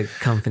owns like a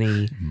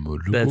company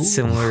that's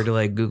similar to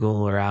like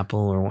Google or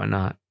Apple or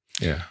whatnot.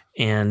 Yeah.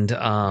 And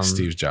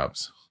Steve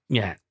Jobs.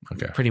 Yeah.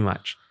 Okay. Pretty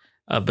much.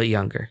 But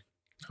younger.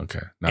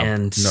 Okay. No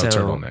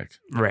turtleneck.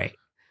 Right.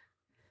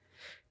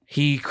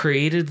 He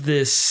created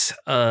this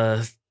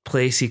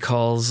place he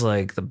calls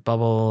like the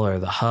bubble or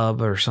the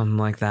hub or something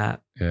like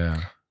that.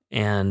 Yeah.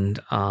 And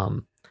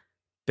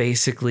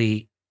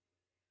basically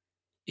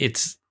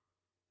it's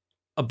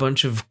a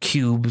bunch of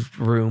cube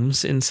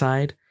rooms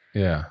inside.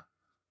 Yeah.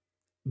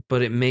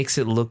 But it makes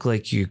it look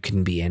like you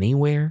can be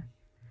anywhere.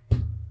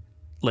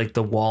 Like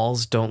the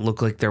walls don't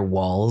look like they're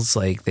walls.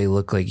 Like they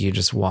look like you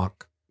just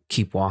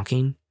keep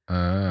walking.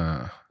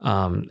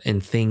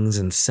 And things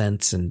and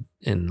scents and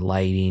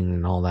lighting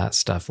and all that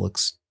stuff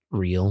looks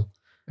real.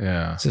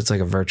 Yeah. So it's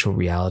like a virtual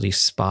reality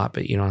spot,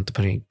 but you don't have to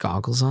put any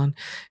goggles on.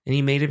 And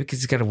he made it because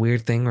he's got a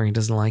weird thing where he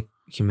doesn't like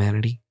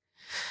humanity.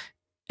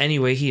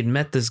 Anyway, he had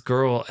met this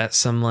girl at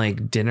some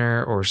like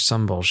dinner or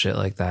some bullshit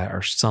like that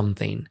or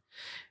something.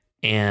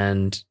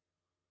 And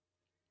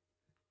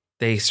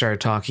they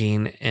started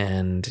talking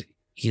and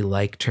he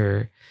liked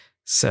her.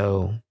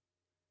 So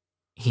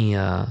he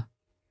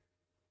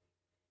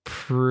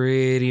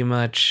pretty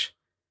much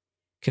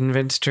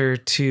convinced her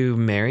to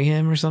marry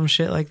him or some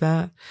shit like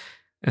that.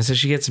 And so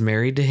she gets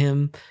married to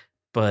him,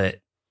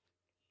 but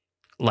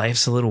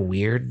life's a little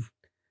weird.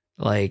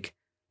 Like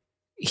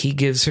he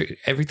gives her,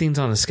 everything's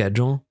on a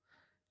schedule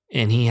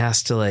and he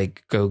has to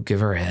like go give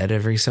her a head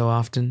every so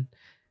often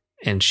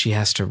and she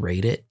has to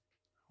rate it.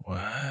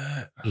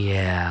 What?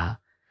 Yeah.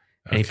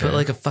 And he put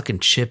like a fucking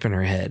chip in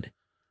her head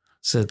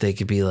so that they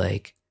could be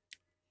like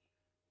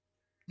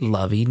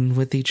loving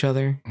with each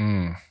other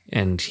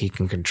and he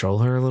can control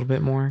her a little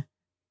bit more.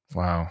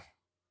 Wow.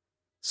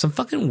 Some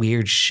fucking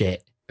weird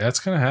shit. That's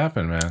going to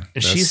happen, man.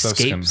 She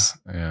escapes.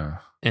 Yeah.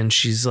 And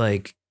she's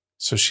like...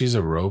 So she's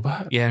a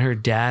robot? Yeah, her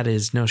dad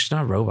is... No, she's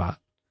not a robot.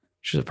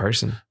 She's a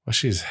person. Well,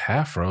 she's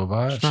half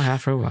robot. She's not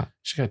half robot.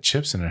 She got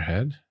chips in her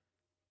head.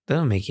 That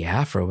don't make you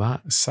half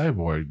robot. A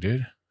cyborg,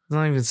 dude. It's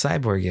not even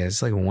cyborg yet.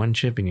 It's like one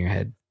chip in your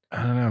head.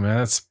 I don't know, man.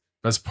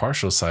 That's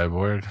partial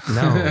cyborg.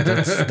 No,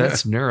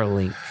 that's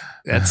Neuralink.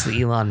 That's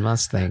the Elon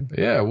Musk thing.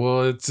 Yeah,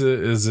 well,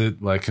 is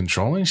it like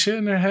controlling shit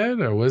in her head,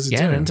 or was it?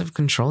 Yeah, it ends up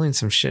controlling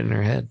some shit in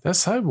her head.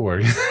 That's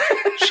cyborg.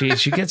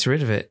 she gets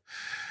rid of it.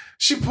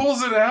 She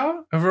pulls it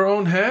out of her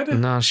own head.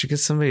 No, she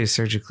gets somebody to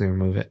surgically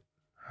remove it.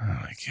 Oh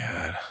my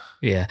god.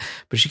 Yeah,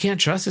 but she can't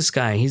trust this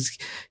guy.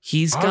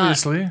 He's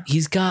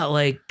got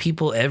like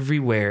people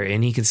everywhere,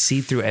 and he can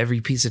see through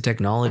every piece of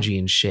technology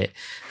and shit.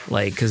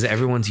 Like, because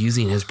everyone's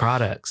using his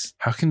products.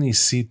 How can he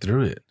see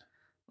through it?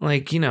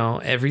 Like, you know,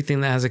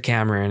 everything that has a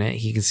camera in it,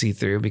 he can see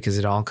through because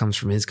it all comes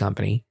from his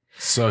company.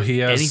 So he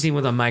has anything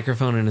with a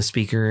microphone and a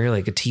speaker,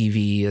 like a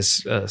TV,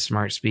 a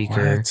smart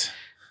speaker, what?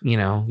 You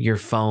know, your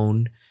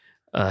phone,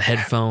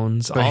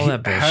 headphones, all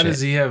that bullshit. How does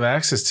he have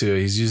access to it?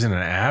 He's using an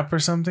app or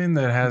something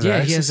that has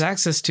access? He has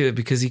access to it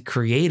because he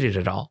created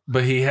it all.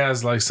 But he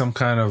has like some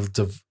kind of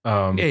he's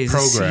program. the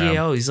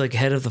CEO. He's like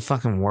head of the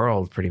fucking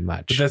world pretty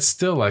much. But that's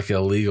still like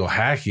illegal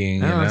hacking.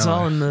 No, it's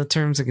all in the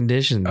terms and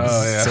conditions.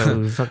 Oh, yeah.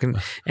 So fucking,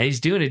 and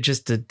he's doing it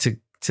just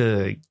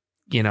to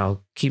you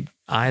know, keep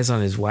eyes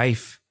on his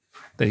wife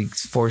that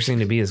he's forcing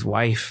to be his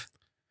wife.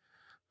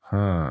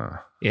 Huh.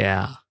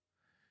 Yeah.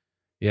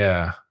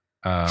 Yeah.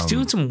 He's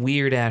doing some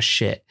weird ass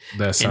shit.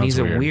 That sounds and he's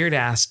weird. a weird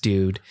ass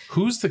dude.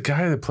 Who's the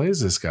guy that plays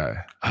this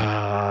guy?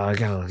 I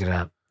gotta look it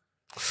up.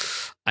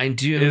 I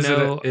do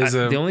know.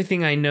 The only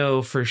thing I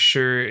know for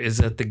sure is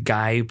that the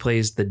guy who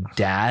plays the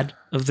dad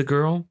of the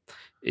girl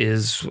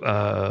is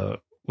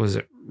was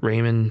it Ray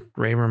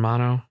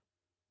Romano?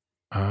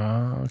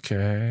 Oh,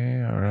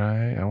 okay. All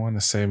right. I want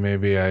to say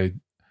maybe I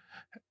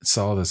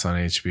saw this on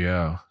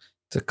HBO.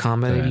 It's a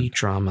comedy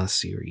drama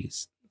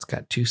series. It's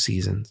got 2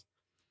 seasons.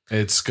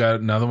 It's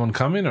got another one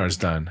coming or it's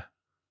done?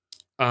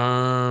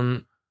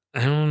 I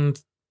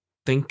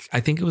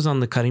think it was on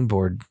the cutting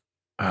board.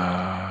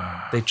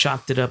 They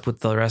chopped it up with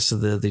the rest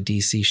of the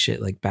DC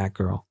shit like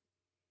Batgirl.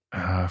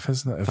 If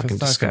it's not going to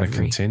Discovery.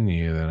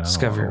 continue, then I don't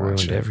Discovery wanna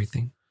watch ruined it.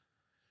 everything.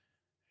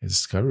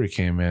 Discovery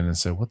came in and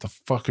said, "What the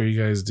fuck are you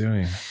guys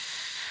doing?"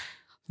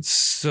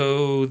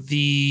 So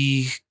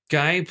the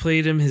guy who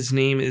played him, his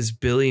name is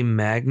Billy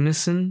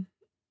Magnuson.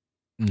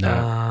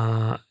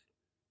 No,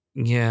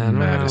 Yeah, I don't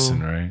Madison,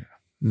 know. right?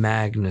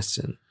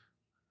 Magnuson.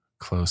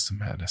 Close to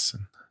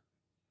Madison.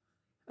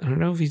 I don't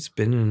know if he's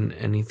been in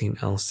anything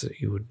else that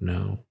you would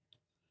know,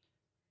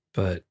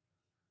 but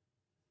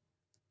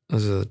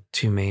those are the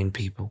two main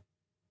people.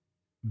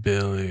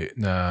 Billy,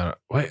 no,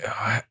 wait.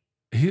 I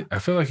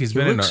feel like he's He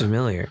been in. looks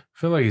familiar, I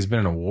feel like he's been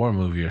in a war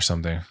movie or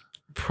something.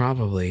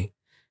 probably,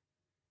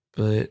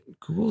 but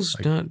Google's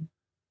Like, not.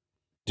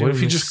 What if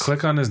doing you just this-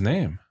 click on his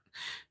name?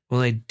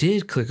 Well, I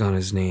did click on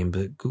his name,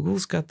 but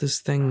Google's got this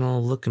thing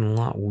all looking a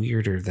lot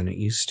weirder than it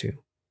used to. It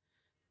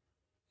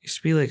used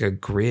to be like a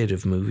grid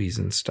of movies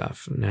and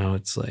stuff. And now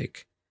it's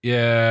like,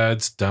 Yeah,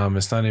 it's dumb.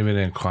 It's not even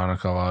in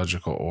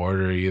chronological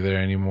order either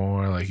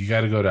anymore. Like you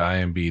got to go to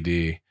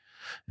IMDb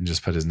and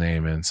just put his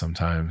name in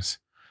sometimes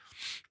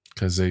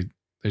because they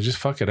just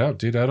fuck it up,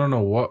 dude. I don't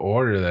know what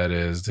order that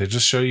is. They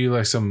just show you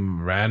like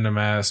some random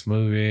ass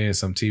movie,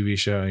 some TV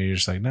show, and you're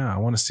just like, nah, I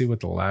want to see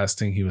what the last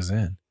thing he was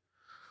in.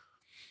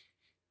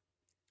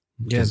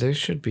 yeah, there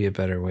should be a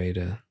better way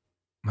to.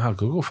 No,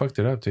 Google fucked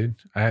it up, dude.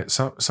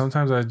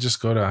 Sometimes I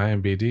just go to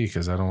IMDb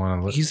because I don't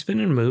want to look. He's been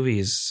in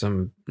movies,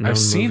 some known I've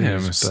seen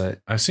movies, him, but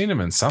I've seen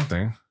him in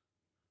something.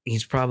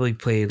 he's probably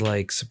played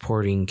like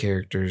supporting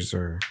characters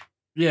or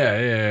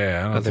Yeah.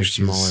 I don't other think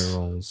he's- smaller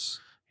roles.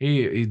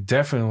 He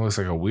definitely looks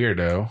like a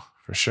weirdo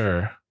for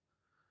sure.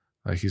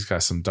 Like he's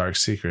got some dark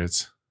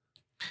secrets.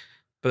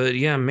 But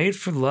yeah, Made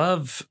for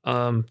Love,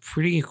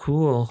 pretty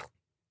cool.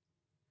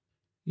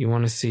 You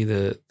want to see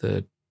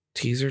the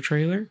teaser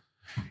trailer?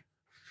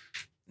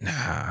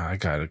 Nah, I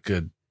got a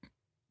good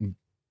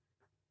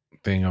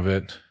thing of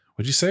it.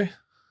 What'd you say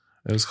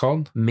it was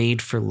called?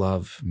 Made for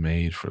Love.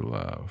 Made for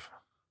Love.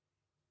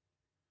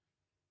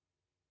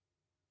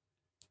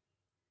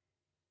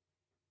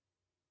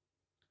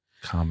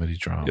 Comedy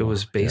drama. It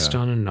was based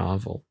Yeah. on a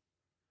novel.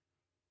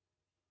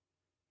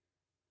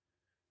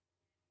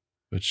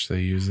 Which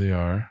they usually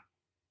are.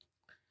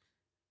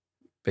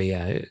 But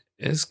yeah,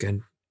 it's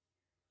good.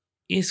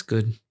 It's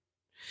good.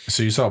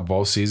 So you saw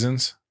both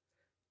seasons?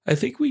 I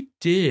think we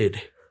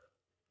did.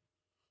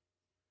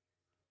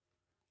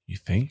 You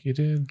think you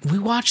did? We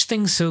watch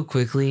things so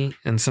quickly,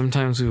 and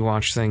sometimes we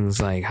watch things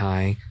like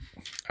high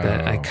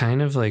that I Oh,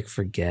 kind of like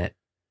forget.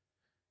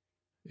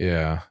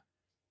 yeah.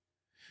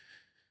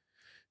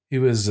 He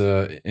was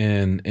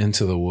in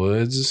Into the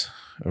Woods,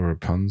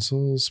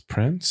 Rapunzel's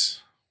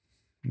Prince.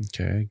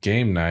 Okay.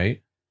 Game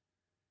Night.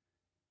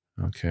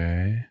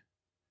 Okay.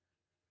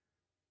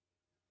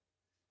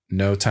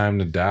 No Time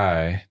to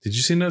Die. Did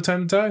you see No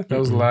Time to Die? That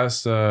was the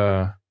last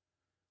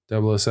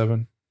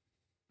 007.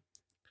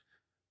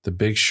 The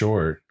Big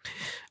Short.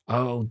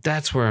 Oh,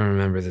 that's where I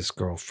remember this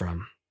girl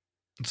from.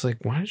 It's like,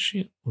 why does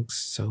she look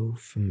so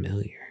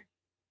familiar?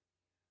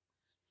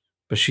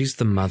 But she's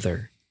the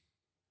mother.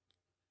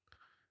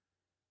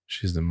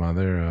 She's the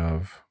mother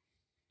of.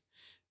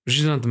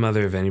 She's not the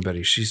mother of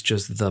anybody. She's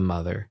just the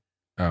mother.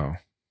 Oh.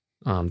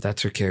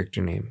 That's her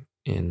character name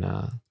in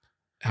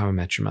How I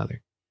Met Your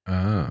Mother.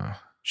 Oh.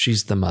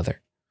 She's the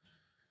mother.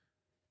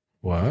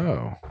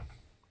 Wow.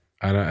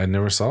 I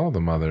never saw the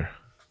mother.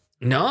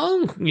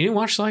 No, you didn't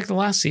watch like the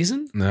last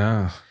season?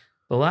 No.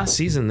 The last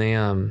season, they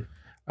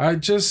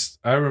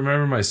I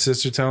remember my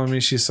sister telling me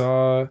she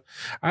saw.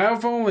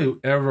 I've only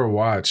ever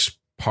watched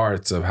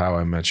parts of How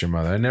I Met Your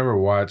Mother. I never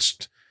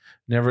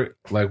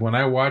like when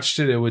I watched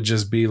it, it would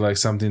just be like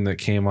something that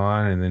came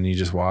on and then you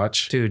just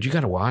watch. dude, you got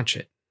to watch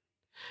it.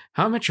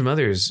 How I Met Your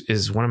Mother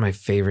is one of my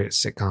favorite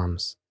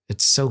sitcoms.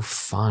 It's so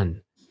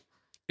fun.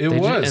 It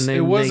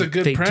was a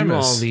good they premise.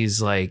 do all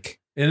these like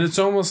And it's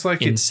almost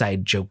like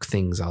inside joke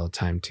things all the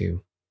time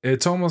too.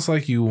 it's almost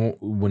like you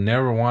would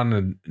never want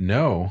to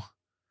know.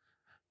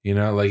 You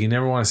know, like you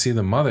never want to see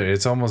the mother.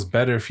 It's almost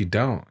better if you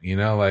don't. You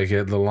know, like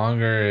the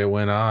longer it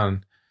went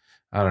on,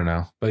 I don't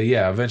know. But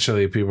yeah,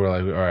 eventually people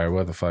are like, all right,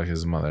 what the fuck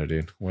is the mother,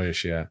 dude? Where is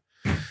she at?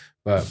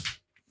 But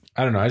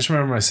I don't know. I just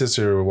remember my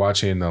sister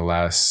watching the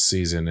last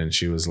season and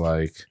she was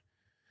like,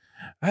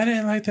 I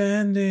didn't like the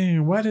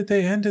ending. Why did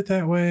they end it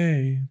that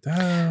way?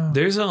 Oh.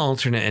 There's an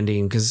alternate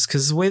ending because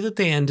the way that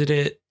they ended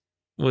it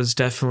was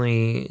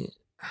definitely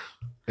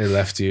It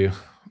left you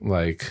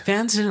like,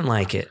 fans didn't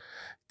like it.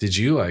 did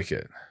you like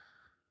it?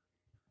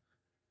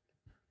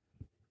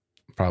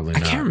 Probably I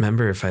not. can't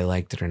remember if I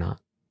liked it or not.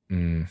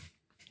 Mm.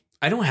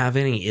 I don't have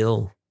any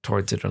ill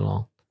towards it at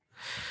all.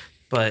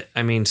 But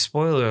I mean,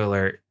 spoiler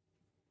alert.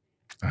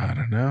 I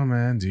don't know,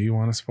 man. Do you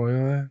want to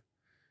spoil that?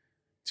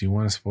 Do you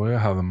want to spoil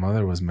how the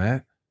mother was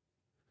met?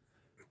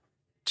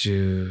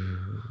 Do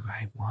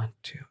I want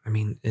to? I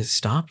mean, it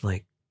stopped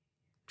like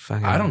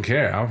fucking. I don't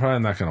care. I'm probably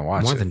not going to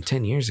watch more it. than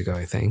 10 years ago,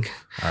 I think.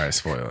 All right,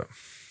 spoil it.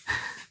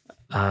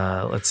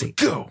 Let's see.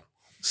 Go.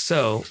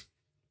 So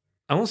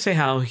I won't say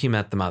how he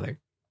met the mother,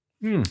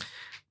 Hmm.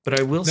 but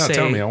I will No, say.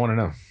 tell me. I want to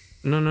know.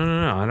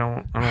 No. I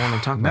don't want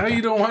to talk about Now that.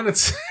 you don't want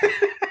to.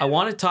 I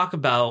want to talk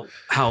about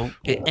how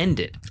it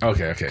ended.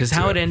 Okay. Because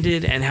how it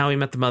ended and how he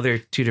met the mother,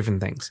 two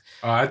different things.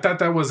 I thought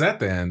that was at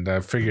the end. I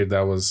figured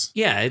that was.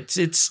 Yeah,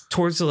 it's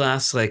towards the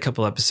last like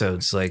couple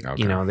episodes, like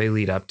Okay. you know, they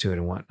lead up to it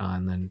and whatnot,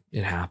 and then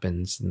it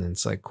happens, and then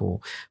it's like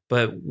cool.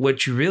 But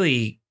what you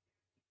really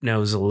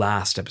know is the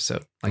last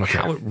episode, like Okay.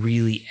 how it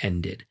really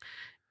ended,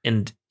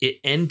 and it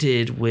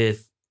ended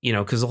with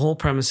because the whole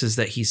premise is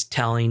that he's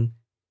telling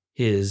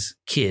his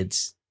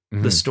kids the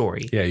Mhm.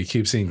 story, Yeah, you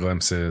keep seeing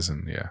glimpses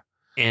and yeah.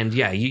 and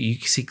you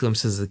see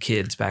glimpses of the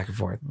kids back and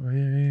forth. Oh, yeah.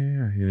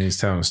 And he's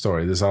telling a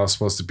story. This is all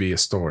supposed to be a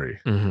story.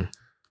 Mm-hmm.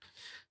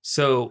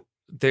 So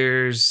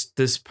there's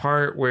this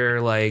part where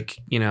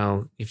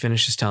he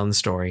finishes telling the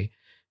story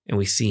and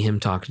we see him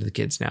talking to the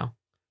kids now,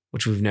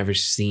 which we've never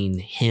seen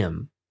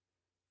him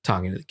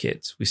talking to the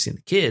kids. We've seen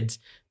the kids,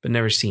 but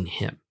never seen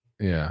him.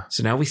 Yeah.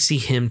 So now we see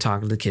him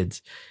talking to the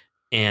kids,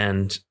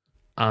 and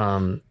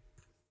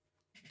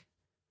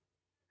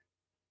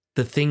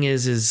the thing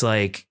is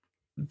like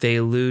they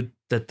allude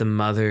that the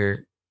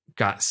mother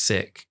got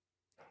sick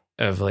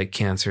of like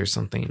cancer or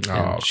something, and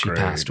Oh, she great.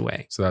 passed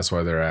away. So that's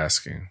why they're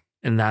asking.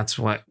 And that's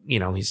what,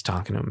 he's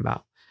talking to him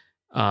about.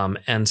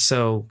 And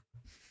so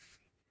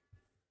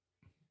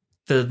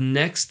the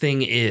next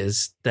thing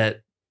is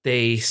that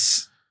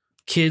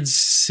kids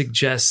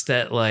suggest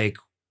that like,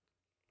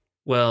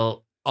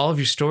 well, all of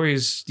your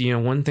stories,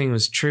 one thing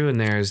was true in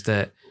there is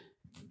that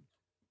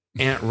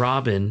Aunt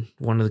Robin,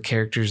 one of the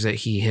characters that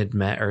he had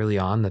met early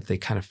on, that they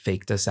kind of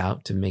faked us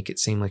out to make it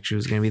seem like she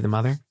was going to be the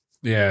mother.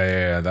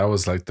 Yeah. That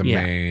was like the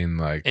Yeah. main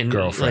And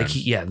girlfriend.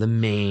 the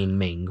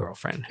main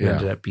girlfriend who Yeah.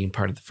 ended up being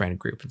part of the friend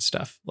group and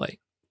stuff, like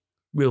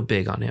real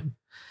big on him.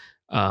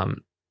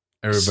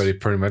 Everybody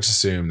pretty much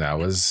assumed that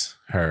was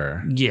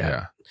her.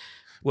 Yeah.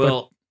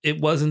 Well, it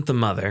wasn't the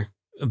mother,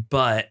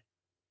 but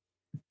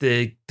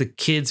the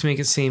kids make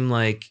it seem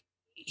like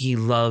he's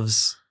in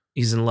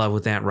love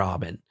with Aunt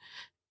Robin,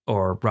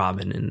 or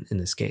Robin in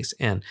this case.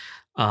 And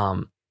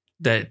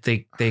that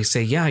they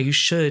say, yeah, you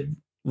should.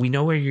 We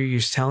know where you're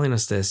telling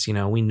us this.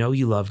 We know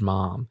you loved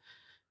Mom.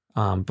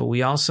 But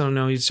we also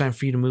know it's time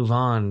for you to move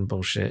on,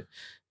 bullshit.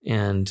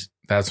 And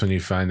That's when you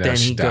find out then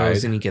she he died.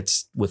 goes and he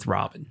gets with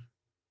Robin.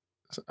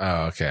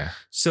 Oh, okay.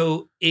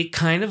 So it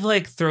kind of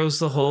like throws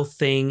the whole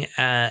thing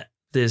at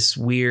this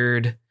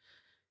weird,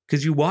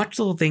 because you watch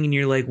the whole thing and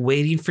you're like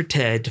waiting for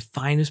Ted to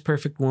find his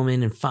perfect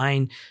woman and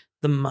find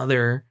the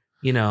mother,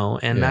 and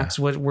Yeah. that's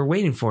what we're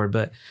waiting for.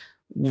 But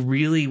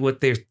really what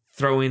they're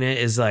throwing it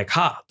is like,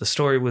 the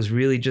story was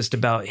really just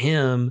about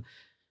him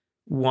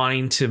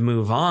wanting to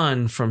move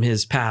on from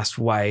his past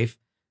wife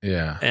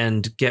Yeah.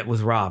 and get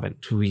with Robin,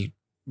 who he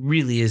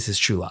really is his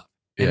true love.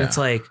 And Yeah. it's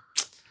like,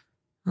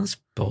 that's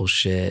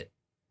bullshit.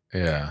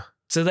 Yeah.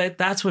 So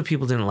that's what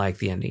people didn't like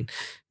the ending.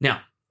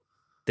 Now,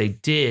 they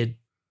did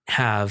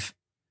have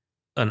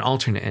an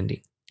alternate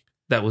ending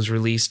that was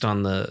released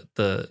on the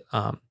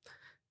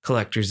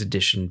collector's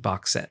edition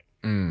box set.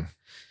 Mm.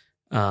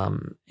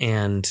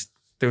 And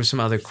there was some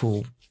other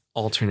cool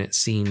alternate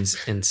scenes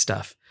and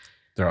stuff.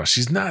 They're all,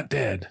 she's not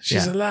dead.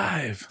 She's Yeah.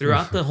 alive.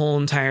 Throughout the whole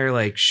entire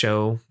like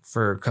show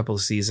for a couple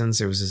of seasons,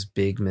 there was this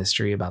big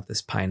mystery about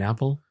this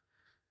pineapple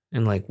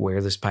and like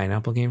where this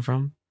pineapple came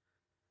from.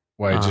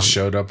 Why, it just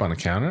showed up on a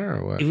counter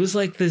or what? It was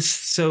like this.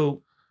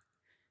 So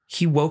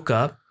he woke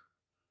up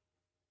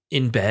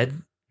in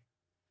bed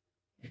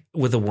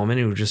with a woman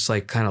who just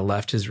like kind of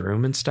left his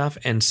room and stuff.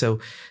 And so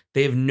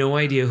they have no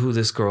idea who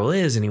this girl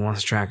is, and he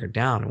wants to track her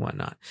down and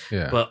whatnot.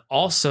 Yeah. But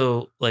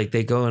also like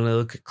they go and they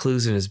look at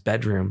clues in his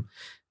bedroom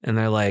and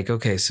they're like,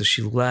 okay, so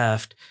she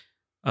left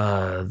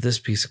this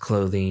piece of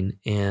clothing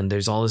and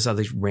there's all this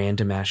other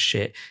random ass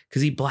shit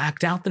because he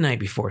blacked out the night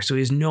before. So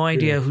he has no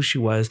idea who she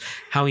was,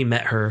 how he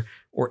met her,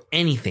 or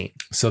anything.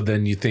 So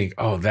then you think,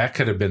 oh, that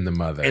could have been the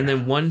mother. And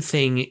then one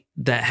thing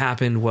that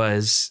happened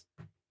was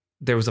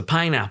there was a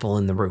pineapple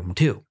in the room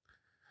too.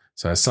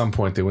 So at some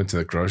point they went to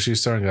the grocery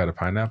store and got a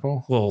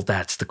pineapple. Well,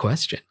 that's the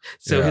question.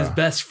 So Yeah. his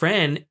best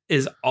friend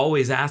is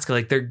always asking,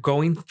 like they're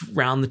going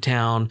around the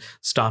town,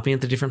 stopping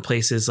at the different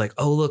places. Like,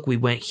 oh, look, we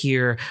went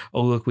here.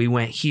 Oh, look, we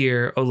went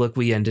here. Oh, look,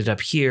 we ended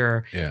up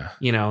here. Yeah.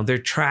 They're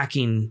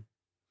tracking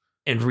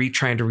and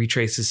trying to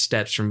retrace his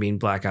steps from being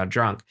blackout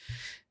drunk.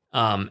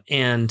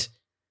 And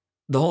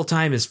the whole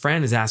time his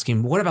friend is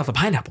asking, what about the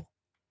pineapple?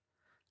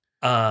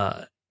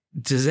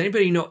 Does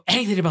anybody know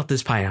anything about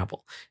this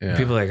pineapple? Yeah.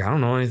 People are like, I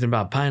don't know anything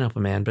about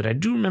pineapple, man, but I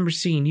do remember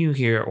seeing you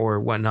here or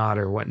whatnot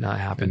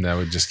happened. And that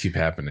would just keep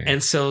happening.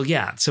 And so,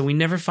 so we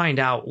never find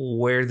out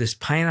where this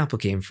pineapple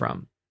came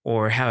from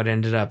or how it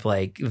ended up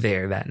like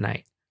there that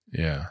night.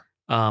 yeah.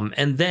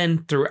 And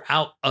then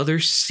throughout other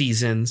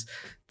seasons,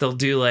 they'll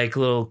do like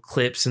little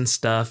clips and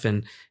stuff.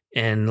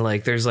 And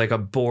like, there's like a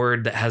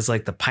board that has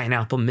like the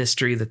pineapple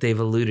mystery that they've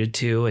alluded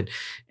to.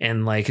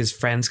 And like his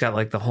friends got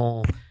like the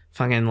whole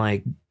fucking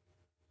like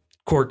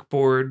cork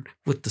board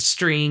with the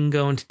string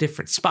going to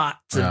different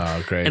spots.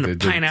 Oh, great. And a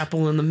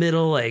pineapple in the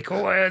middle. Like,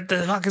 what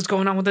the fuck is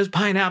going on with this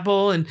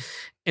pineapple?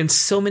 And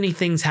so many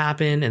things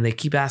happen, and they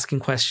keep asking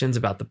questions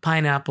about the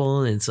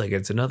pineapple. And it's like,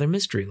 it's another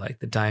mystery, like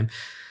the time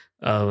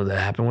that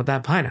happened with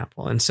that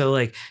pineapple. And so,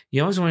 like,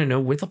 you always want to know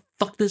where the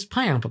fuck this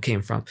pineapple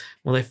came from.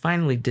 Well, they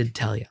finally did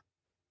tell you.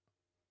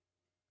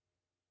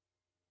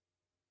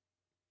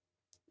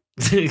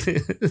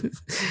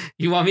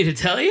 You want me to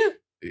tell you?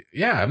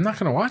 Yeah, I'm not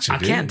going to watch it. I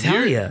can't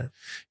tell you.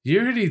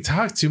 You already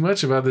talked too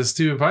much about this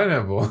stupid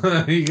pineapple.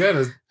 You got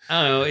to.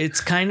 I don't know.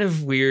 It's kind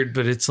of weird,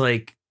 but it's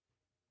like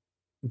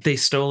they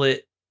stole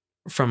it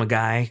from a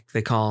guy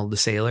they call the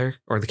sailor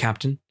or the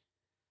captain.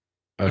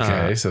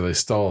 Okay, so they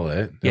stole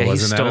it. Yeah, it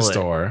wasn't at a stole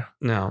store.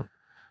 No.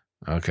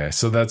 Okay,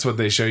 so that's what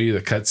they show you,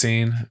 the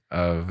cutscene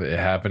of it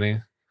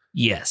happening?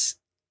 Yes.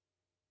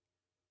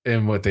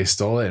 And what, they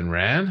stole it and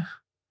ran?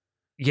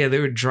 Yeah, they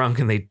were drunk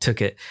and they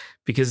took it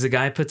because the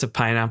guy puts a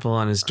pineapple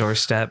on his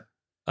doorstep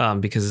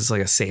because it's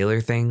like a sailor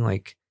thing.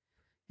 Like,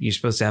 you're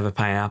supposed to have a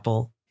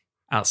pineapple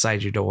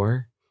outside your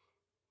door.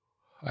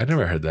 I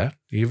never heard that.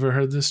 You ever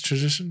heard this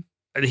tradition?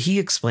 He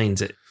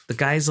explains it. The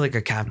guy's like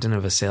a captain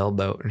of a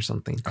sailboat or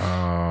something. Oh,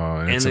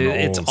 and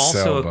it's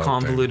also a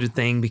convoluted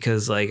thing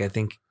because, like, I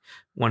think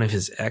one of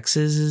his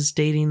exes is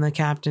dating the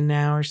captain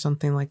now or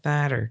something like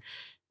that. Or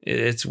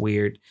it's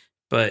weird,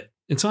 but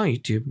it's on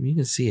YouTube. You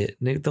can see it.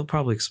 They'll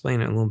probably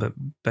explain it a little bit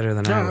better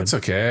than I would. That's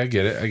okay. I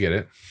get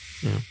it.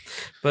 Yeah.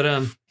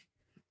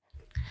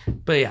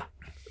 But yeah,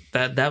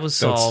 that was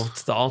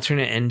solved. The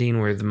alternate ending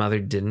where the mother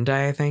didn't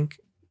die, I think.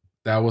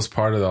 That was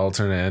part of the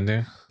alternate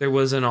ending? There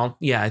was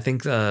I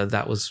think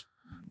that was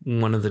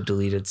one of the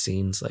deleted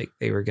scenes. Like,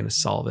 they were going to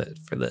solve it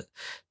for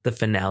the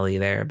finale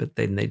there, but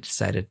then they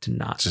decided to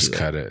not just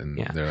cut it. And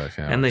yeah. They're like,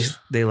 oh, and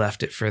they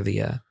left it for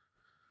the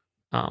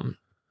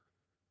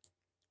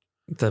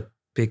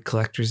big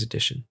collector's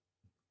edition.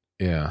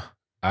 Yeah.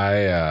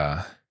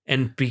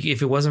 And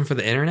if it wasn't for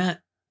the internet,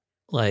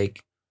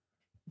 like,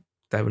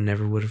 that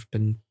would have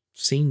been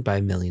seen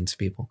by millions of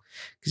people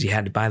because you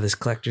had to buy this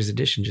collector's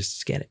edition just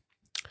to get it.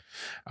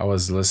 I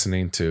was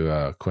listening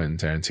to Quentin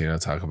Tarantino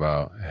talk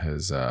about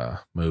his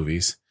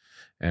movies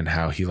and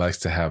how he likes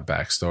to have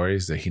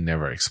backstories that he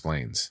never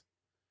explains.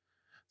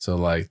 So,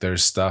 like,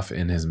 there's stuff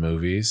in his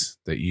movies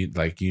that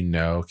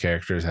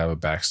characters have a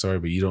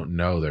backstory, but you don't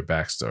know their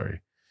backstory.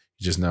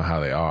 You just know how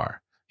they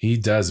are. He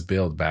does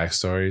build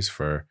backstories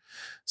for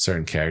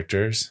certain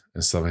characters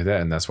and stuff like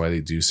that, and that's why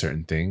they do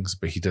certain things,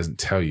 but he doesn't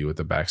tell you what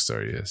the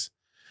backstory is.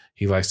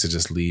 He likes to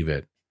just leave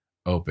it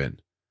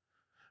open.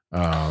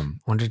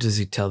 Wonder, does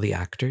he tell the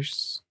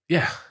actors?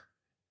 Yeah,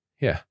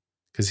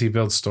 because he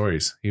builds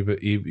stories.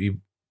 He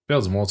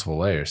builds multiple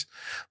layers,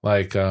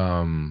 like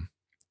and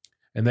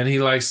then he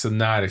likes to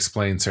not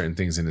explain certain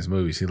things in his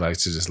movies. He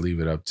likes to just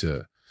leave it up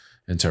to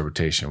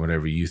interpretation,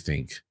 whatever you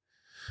think.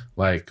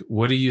 Like,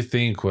 what do you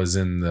think was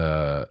in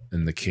the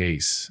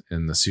case,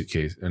 in the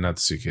suitcase, or not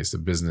the suitcase, the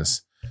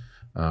business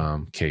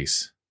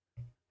case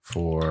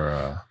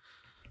for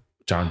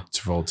John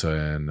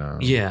Travolta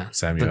and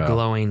Samuel, the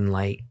glowing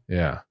light.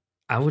 Yeah.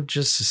 I would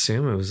just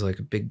assume it was like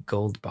a big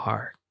gold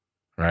bar.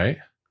 Right?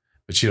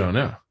 But you don't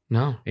know.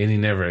 No. And he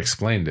never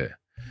explained it.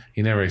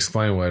 He never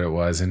explained what it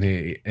was. And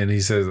he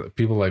says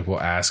people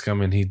will ask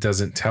him, and he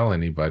doesn't tell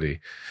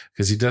anybody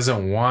because he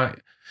doesn't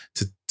want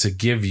to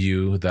give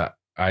you the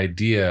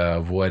idea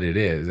of what it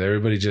is.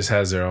 Everybody just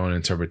has their own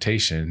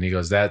interpretation. And he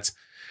goes, that's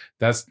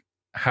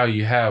how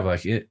you have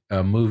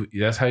a movie.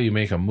 That's how you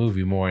make a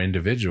movie more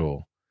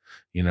individual.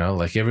 You know,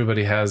 like,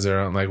 everybody has their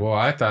own, like, well,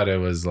 I thought it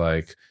was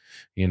like,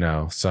 you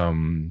know,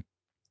 some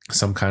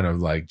kind of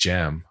like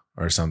gem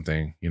or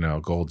something, you know,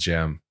 gold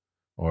gem,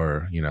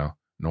 or, you know,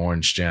 an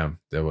orange gem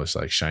that was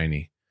like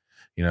shiny,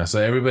 you know, so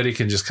everybody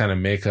can just kind of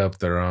make up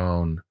their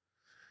own.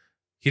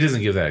 He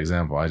doesn't give that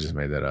example. I just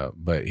made that up,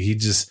 but he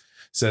just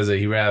says that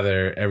he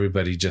rather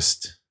everybody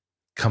just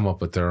come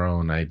up with their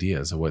own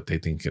ideas of what they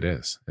think it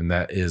is. And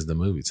that is the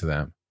movie to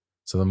them.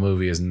 So the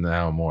movie is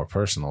now more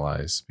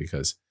personalized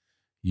because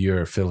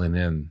you're filling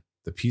in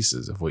the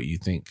pieces of what you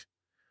think.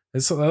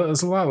 It's a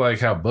lot like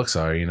how books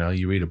are, you know,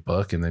 you read a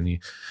book and then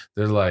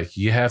they're like,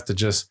 you have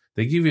to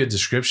they give you a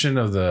description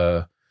of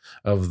the,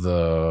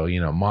 you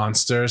know,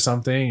 monster or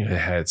something. It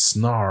had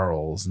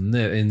snarls and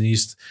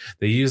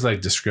they use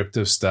like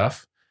descriptive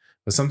stuff,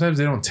 but sometimes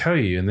they don't tell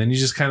you. And then you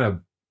just kind of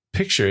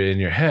picture it in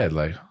your head,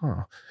 like,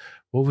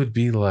 what would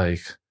be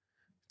like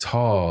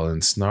tall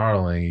and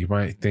snarling? You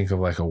might think of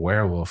like a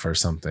werewolf or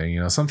something, you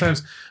know.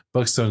 Sometimes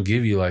books don't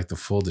give you like the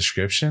full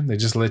description. They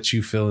just let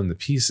you fill in the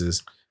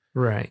pieces.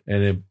 Right.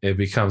 And it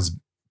becomes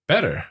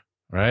better,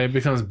 right? It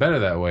becomes better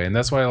that way. And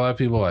that's why a lot of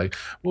people are like,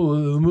 well,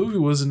 the movie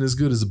wasn't as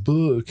good as the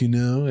book, you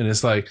know? And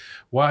it's like,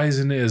 why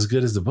isn't it as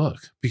good as the book?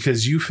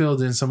 Because you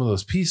filled in some of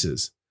those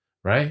pieces,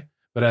 right?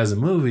 But as a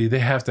movie, they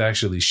have to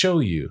actually show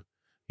you,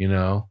 you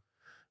know?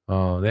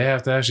 They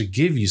have to actually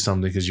give you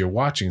something because you're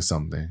watching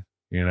something,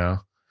 you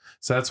know?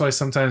 So that's why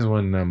sometimes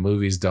when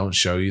movies don't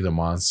show you the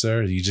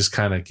monster, you just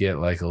kind of get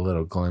like a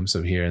little glimpse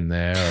of here and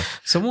there.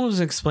 Someone was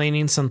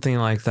explaining something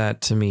like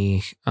that to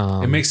me.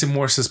 It makes it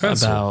more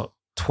suspenseful. About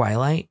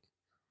Twilight.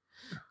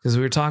 Because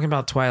we were talking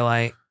about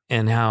Twilight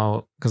and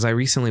how, because I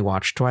recently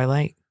watched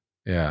Twilight.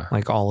 Yeah.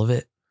 Like all of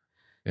it.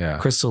 Yeah.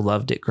 Crystal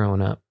loved it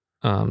growing up.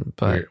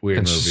 But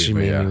weird movie, she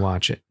made me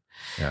watch it.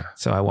 Yeah.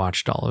 So I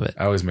watched all of it.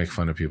 I always make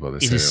fun of people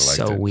that say it they is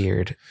liked so it.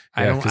 weird.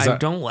 Yeah,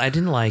 I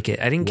didn't like it.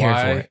 I didn't care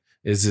for it.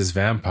 Is this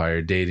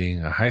vampire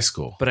dating a high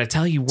school But I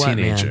tell you what,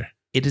 teenager? man,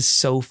 it is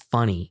so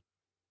funny,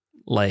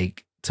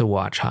 like to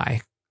watch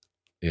High.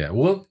 Yeah,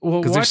 well,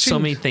 because there's so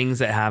many things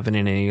that happen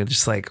in it. And you're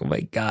just like, oh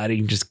my god, you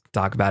can just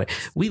talk about it.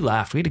 We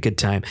laughed. We had a good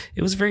time.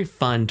 It was very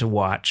fun to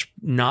watch,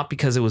 not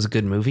because it was a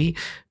good movie,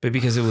 but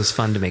because it was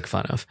fun to make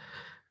fun of.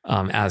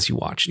 As you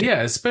watched it.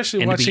 Yeah,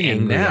 especially and watching it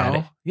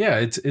now. Yeah,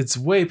 it's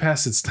way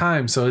past its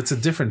time. So it's a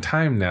different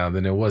time now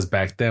than it was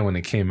back then when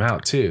it came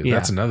out too. Yeah.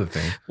 That's another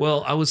thing.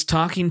 Well, I was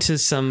talking to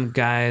some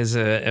guys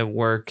at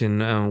work,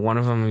 and one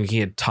of them he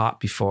had taught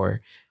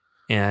before,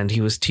 and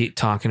he was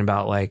talking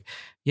about like,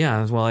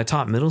 yeah, well, I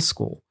taught middle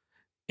school,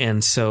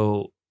 and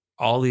so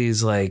all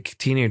these like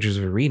teenagers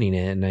were reading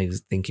it, and I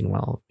was thinking,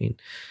 well, I mean,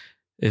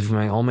 if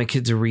all my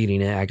kids are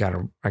reading it, I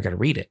gotta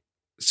read it.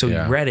 So he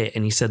read it,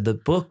 and he said the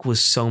book was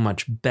so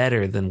much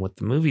better than what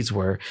the movies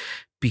were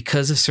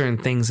because of certain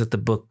things that the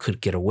book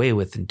could get away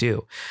with and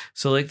do.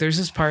 So like there's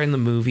this part in the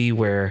movie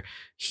where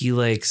he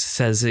like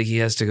says that he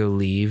has to go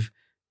leave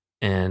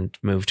and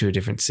move to a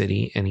different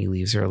city, and he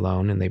leaves her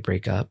alone and they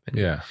break up.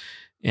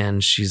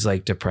 And she's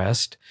like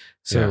depressed.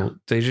 So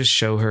they just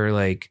show her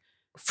like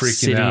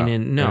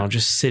freaking out.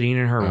 Just sitting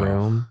in her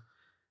room,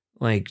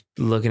 like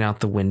looking out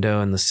the window,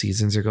 and the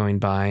seasons are going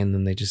by, and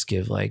then they just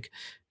give like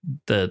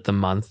the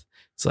month.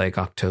 It's like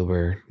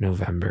October,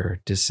 November,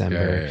 December.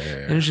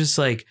 And it's just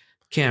like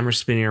camera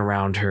spinning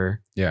around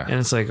her. Yeah. And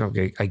it's like,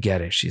 okay, I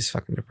get it. She's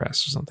fucking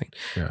depressed or something.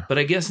 Yeah. But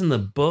I guess in the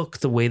book,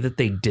 the way that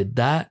they did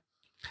that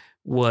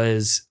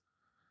was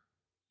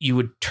you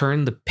would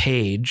turn the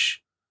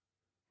page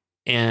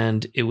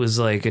and it was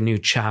like a new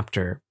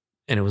chapter,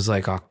 and it was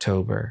like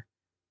October.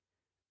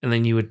 And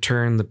then you would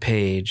turn the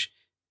page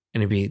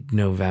and it'd be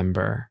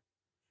November,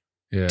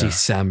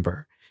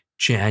 December,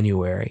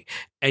 January,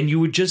 and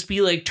you would just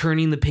be like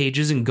turning the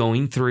pages and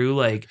going through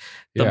like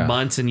the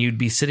months, and you'd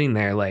be sitting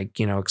there like,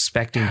 you know,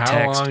 expecting how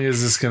text. long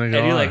is this gonna go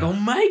and you're on? like, oh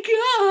my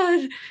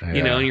god,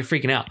 you know, and you're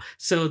freaking out.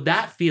 So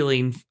that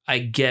feeling I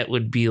get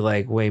would be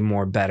like way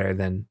more better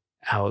than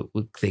how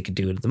they could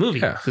do it in the movie,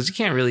 because you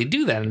can't really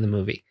do that in the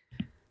movie.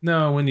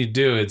 No, when you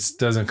do, it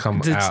doesn't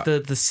come out.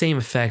 The same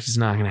effect is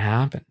not going to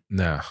happen.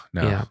 No.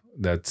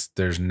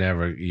 You're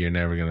never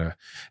gonna.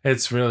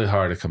 It's really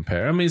hard to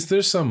compare. I mean,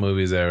 there's some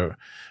movies that are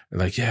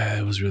like, yeah,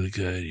 it was really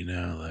good, you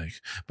know, like,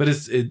 but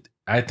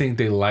I think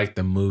they like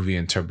the movie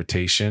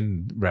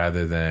interpretation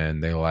rather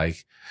than they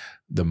like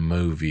the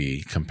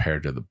movie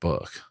compared to the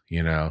book,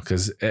 you know,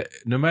 because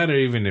no matter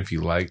even if you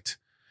liked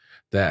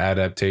the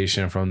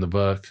adaptation from the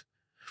book,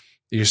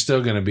 you're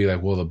still going to be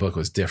like, well, the book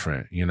was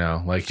different, you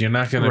know, like you're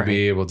not going to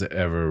be able to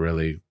ever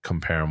really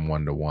compare them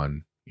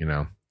 1-to-1, you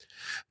know.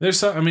 There's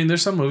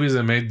some movies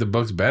that made the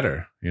books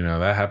better, you know,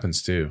 that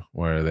happens too,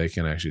 where they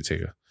can actually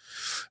take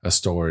a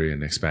story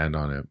and expand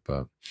on it.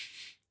 But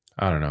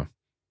I don't know.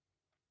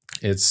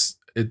 It's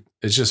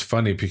just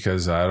funny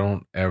because I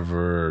don't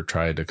ever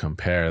try to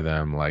compare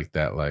them like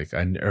that. Like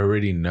I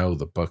already know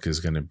the book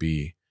is going to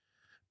be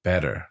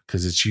better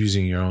because it's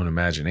using your own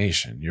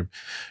imagination.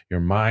 Your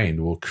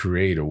mind will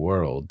create a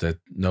world that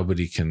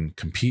nobody can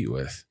compete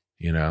with,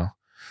 you know.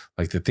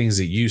 Like the things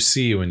that you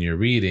see when you're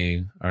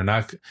reading are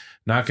not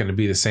going to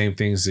be the same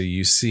things that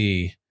you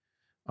see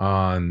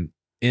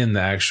in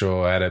the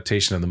actual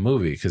adaptation of the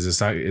movie, because it's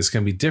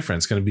going to be different.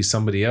 It's going to be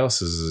somebody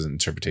else's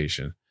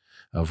interpretation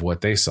of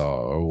what they saw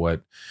or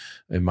what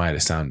it might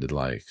have sounded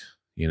like,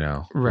 you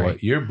know.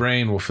 Right. Your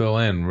brain will fill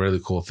in really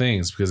cool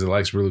things because it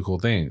likes really cool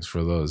things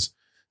for those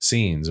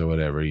scenes or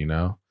whatever, you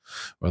know,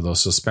 or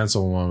those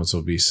suspenseful moments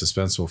will be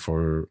suspenseful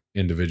for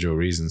individual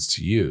reasons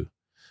to you.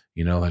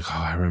 You know, like, oh,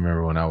 I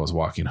remember when I was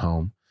walking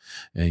home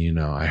and, you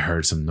know, I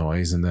heard some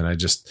noise and then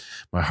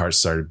my heart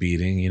started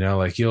beating, you know,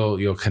 like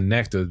you'll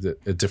connect a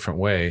different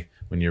way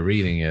when you're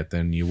reading it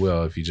than you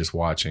will if you're just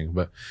watching.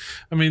 But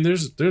I mean,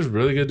 there's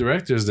really good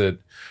directors that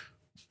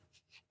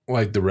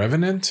like The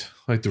Revenant.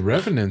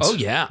 Oh,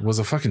 yeah. Was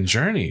a fucking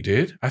journey,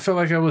 dude. I felt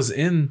like I was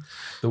in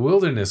the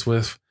wilderness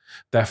with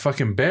that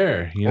fucking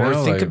bear, you know?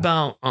 Or think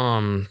about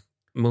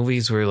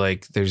movies where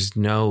like there's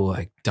no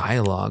like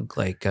dialogue,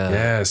 like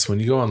yes, when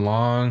you go on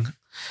long.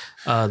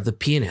 The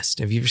Pianist.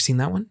 Have you ever seen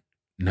that one?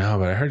 No,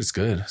 but I heard it's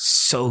good.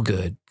 So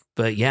good.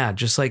 But yeah,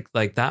 just like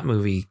that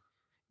movie,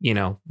 you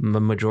know,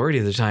 majority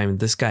of the time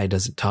this guy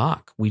doesn't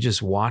talk. We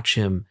just watch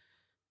him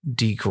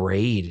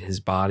degrade his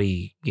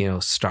body, you know,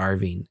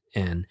 starving,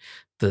 and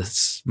the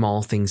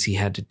small things he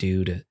had to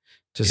do to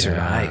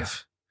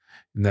survive.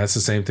 And that's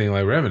the same thing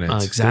like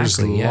Revenant.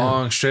 Exactly. There's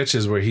long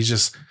stretches where he's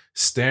just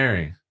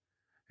staring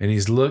and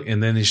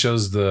and then he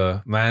shows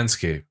the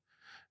landscape,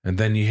 and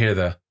then you hear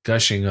the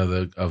gushing of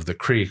the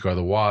creek or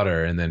the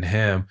water, and then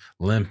him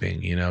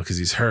limping, you know, because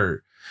he's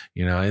hurt,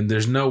 you know, and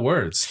there's no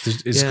words.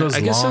 It just goes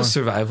I guess long. those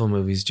survival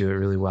movies do it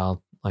really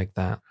well like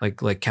that,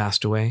 like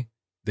Castaway.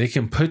 They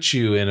can put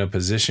you in a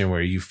position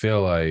where you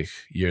feel like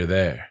you're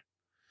there,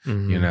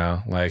 you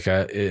know, like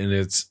and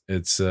it's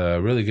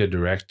really good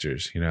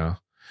directors, you know,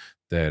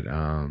 that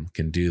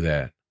can do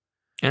that.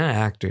 And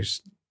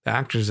actors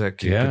that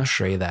can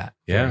portray that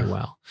very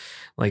well,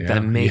 like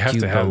that make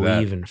you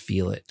believe and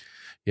feel it.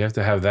 You have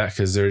to have that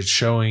because they're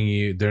showing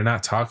you, they're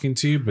not talking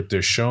to you, but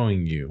they're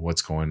showing you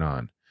what's going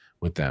on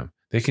with them.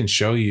 They can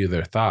show you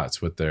their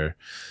thoughts with their,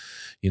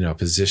 you know,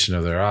 position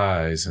of their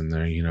eyes and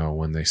their, you know,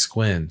 when they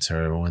squint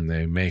or when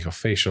they make a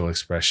facial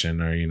expression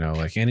or, you know,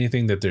 like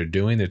anything that they're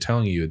doing, they're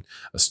telling you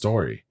a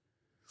story.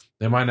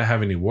 They might not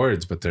have any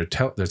words, but they're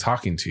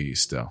talking to you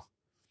still.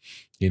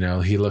 You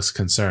know, he looks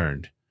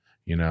concerned.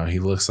 You know, he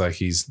looks like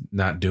he's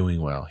not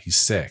doing well. He's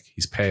sick.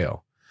 He's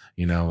pale.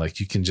 You know, like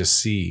you can just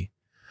see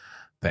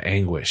the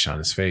anguish on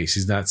his face.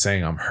 He's not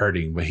saying I'm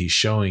hurting, but he's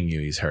showing you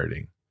he's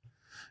hurting.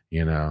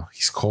 You know,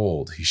 he's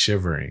cold. He's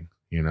shivering.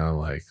 You know,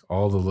 like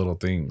all the little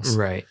things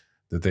right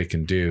that they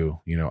can do,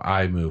 you know,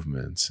 eye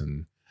movements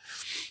and,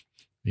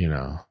 you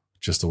know,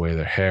 just the way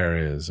their hair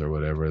is or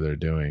whatever they're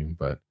doing.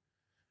 But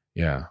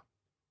yeah,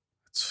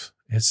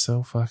 it's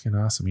so fucking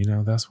awesome. You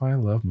know, that's why I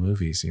love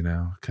movies, you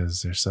know,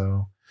 because they're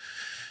so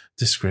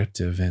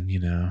descriptive and, you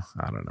know,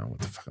 I don't know what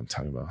the fuck I'm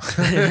talking about.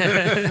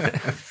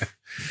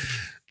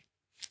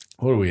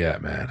 What are we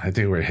at, man? I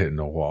think we're hitting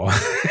a wall.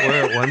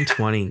 We're at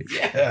 120.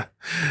 Yeah.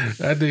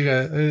 I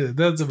think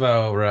that's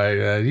about right,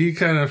 man. You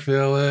kind of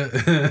feel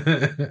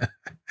it.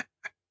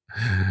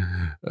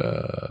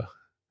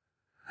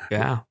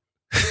 Yeah.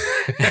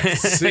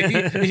 See,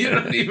 you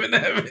don't even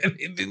have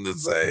anything to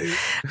say.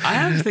 I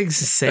have things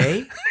to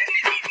say.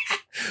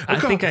 I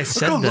think I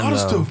said them, a lot of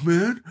though. stuff,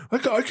 man. I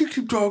can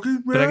keep talking,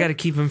 man. But I got to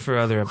keep them for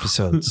other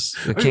episodes.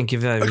 I can't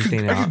give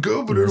everything out. I can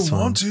go, but I don't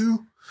want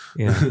to.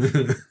 Yeah,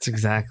 that's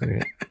exactly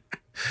it.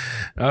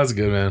 That was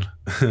good, man.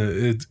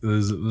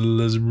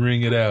 Let's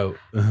bring it out.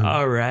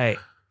 All right.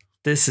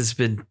 This has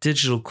been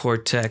Digital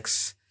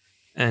Cortex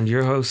and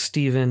your host,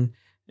 Steven,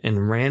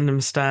 and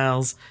Random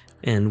Styles,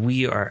 and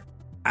we are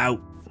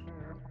out.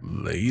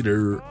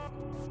 Later.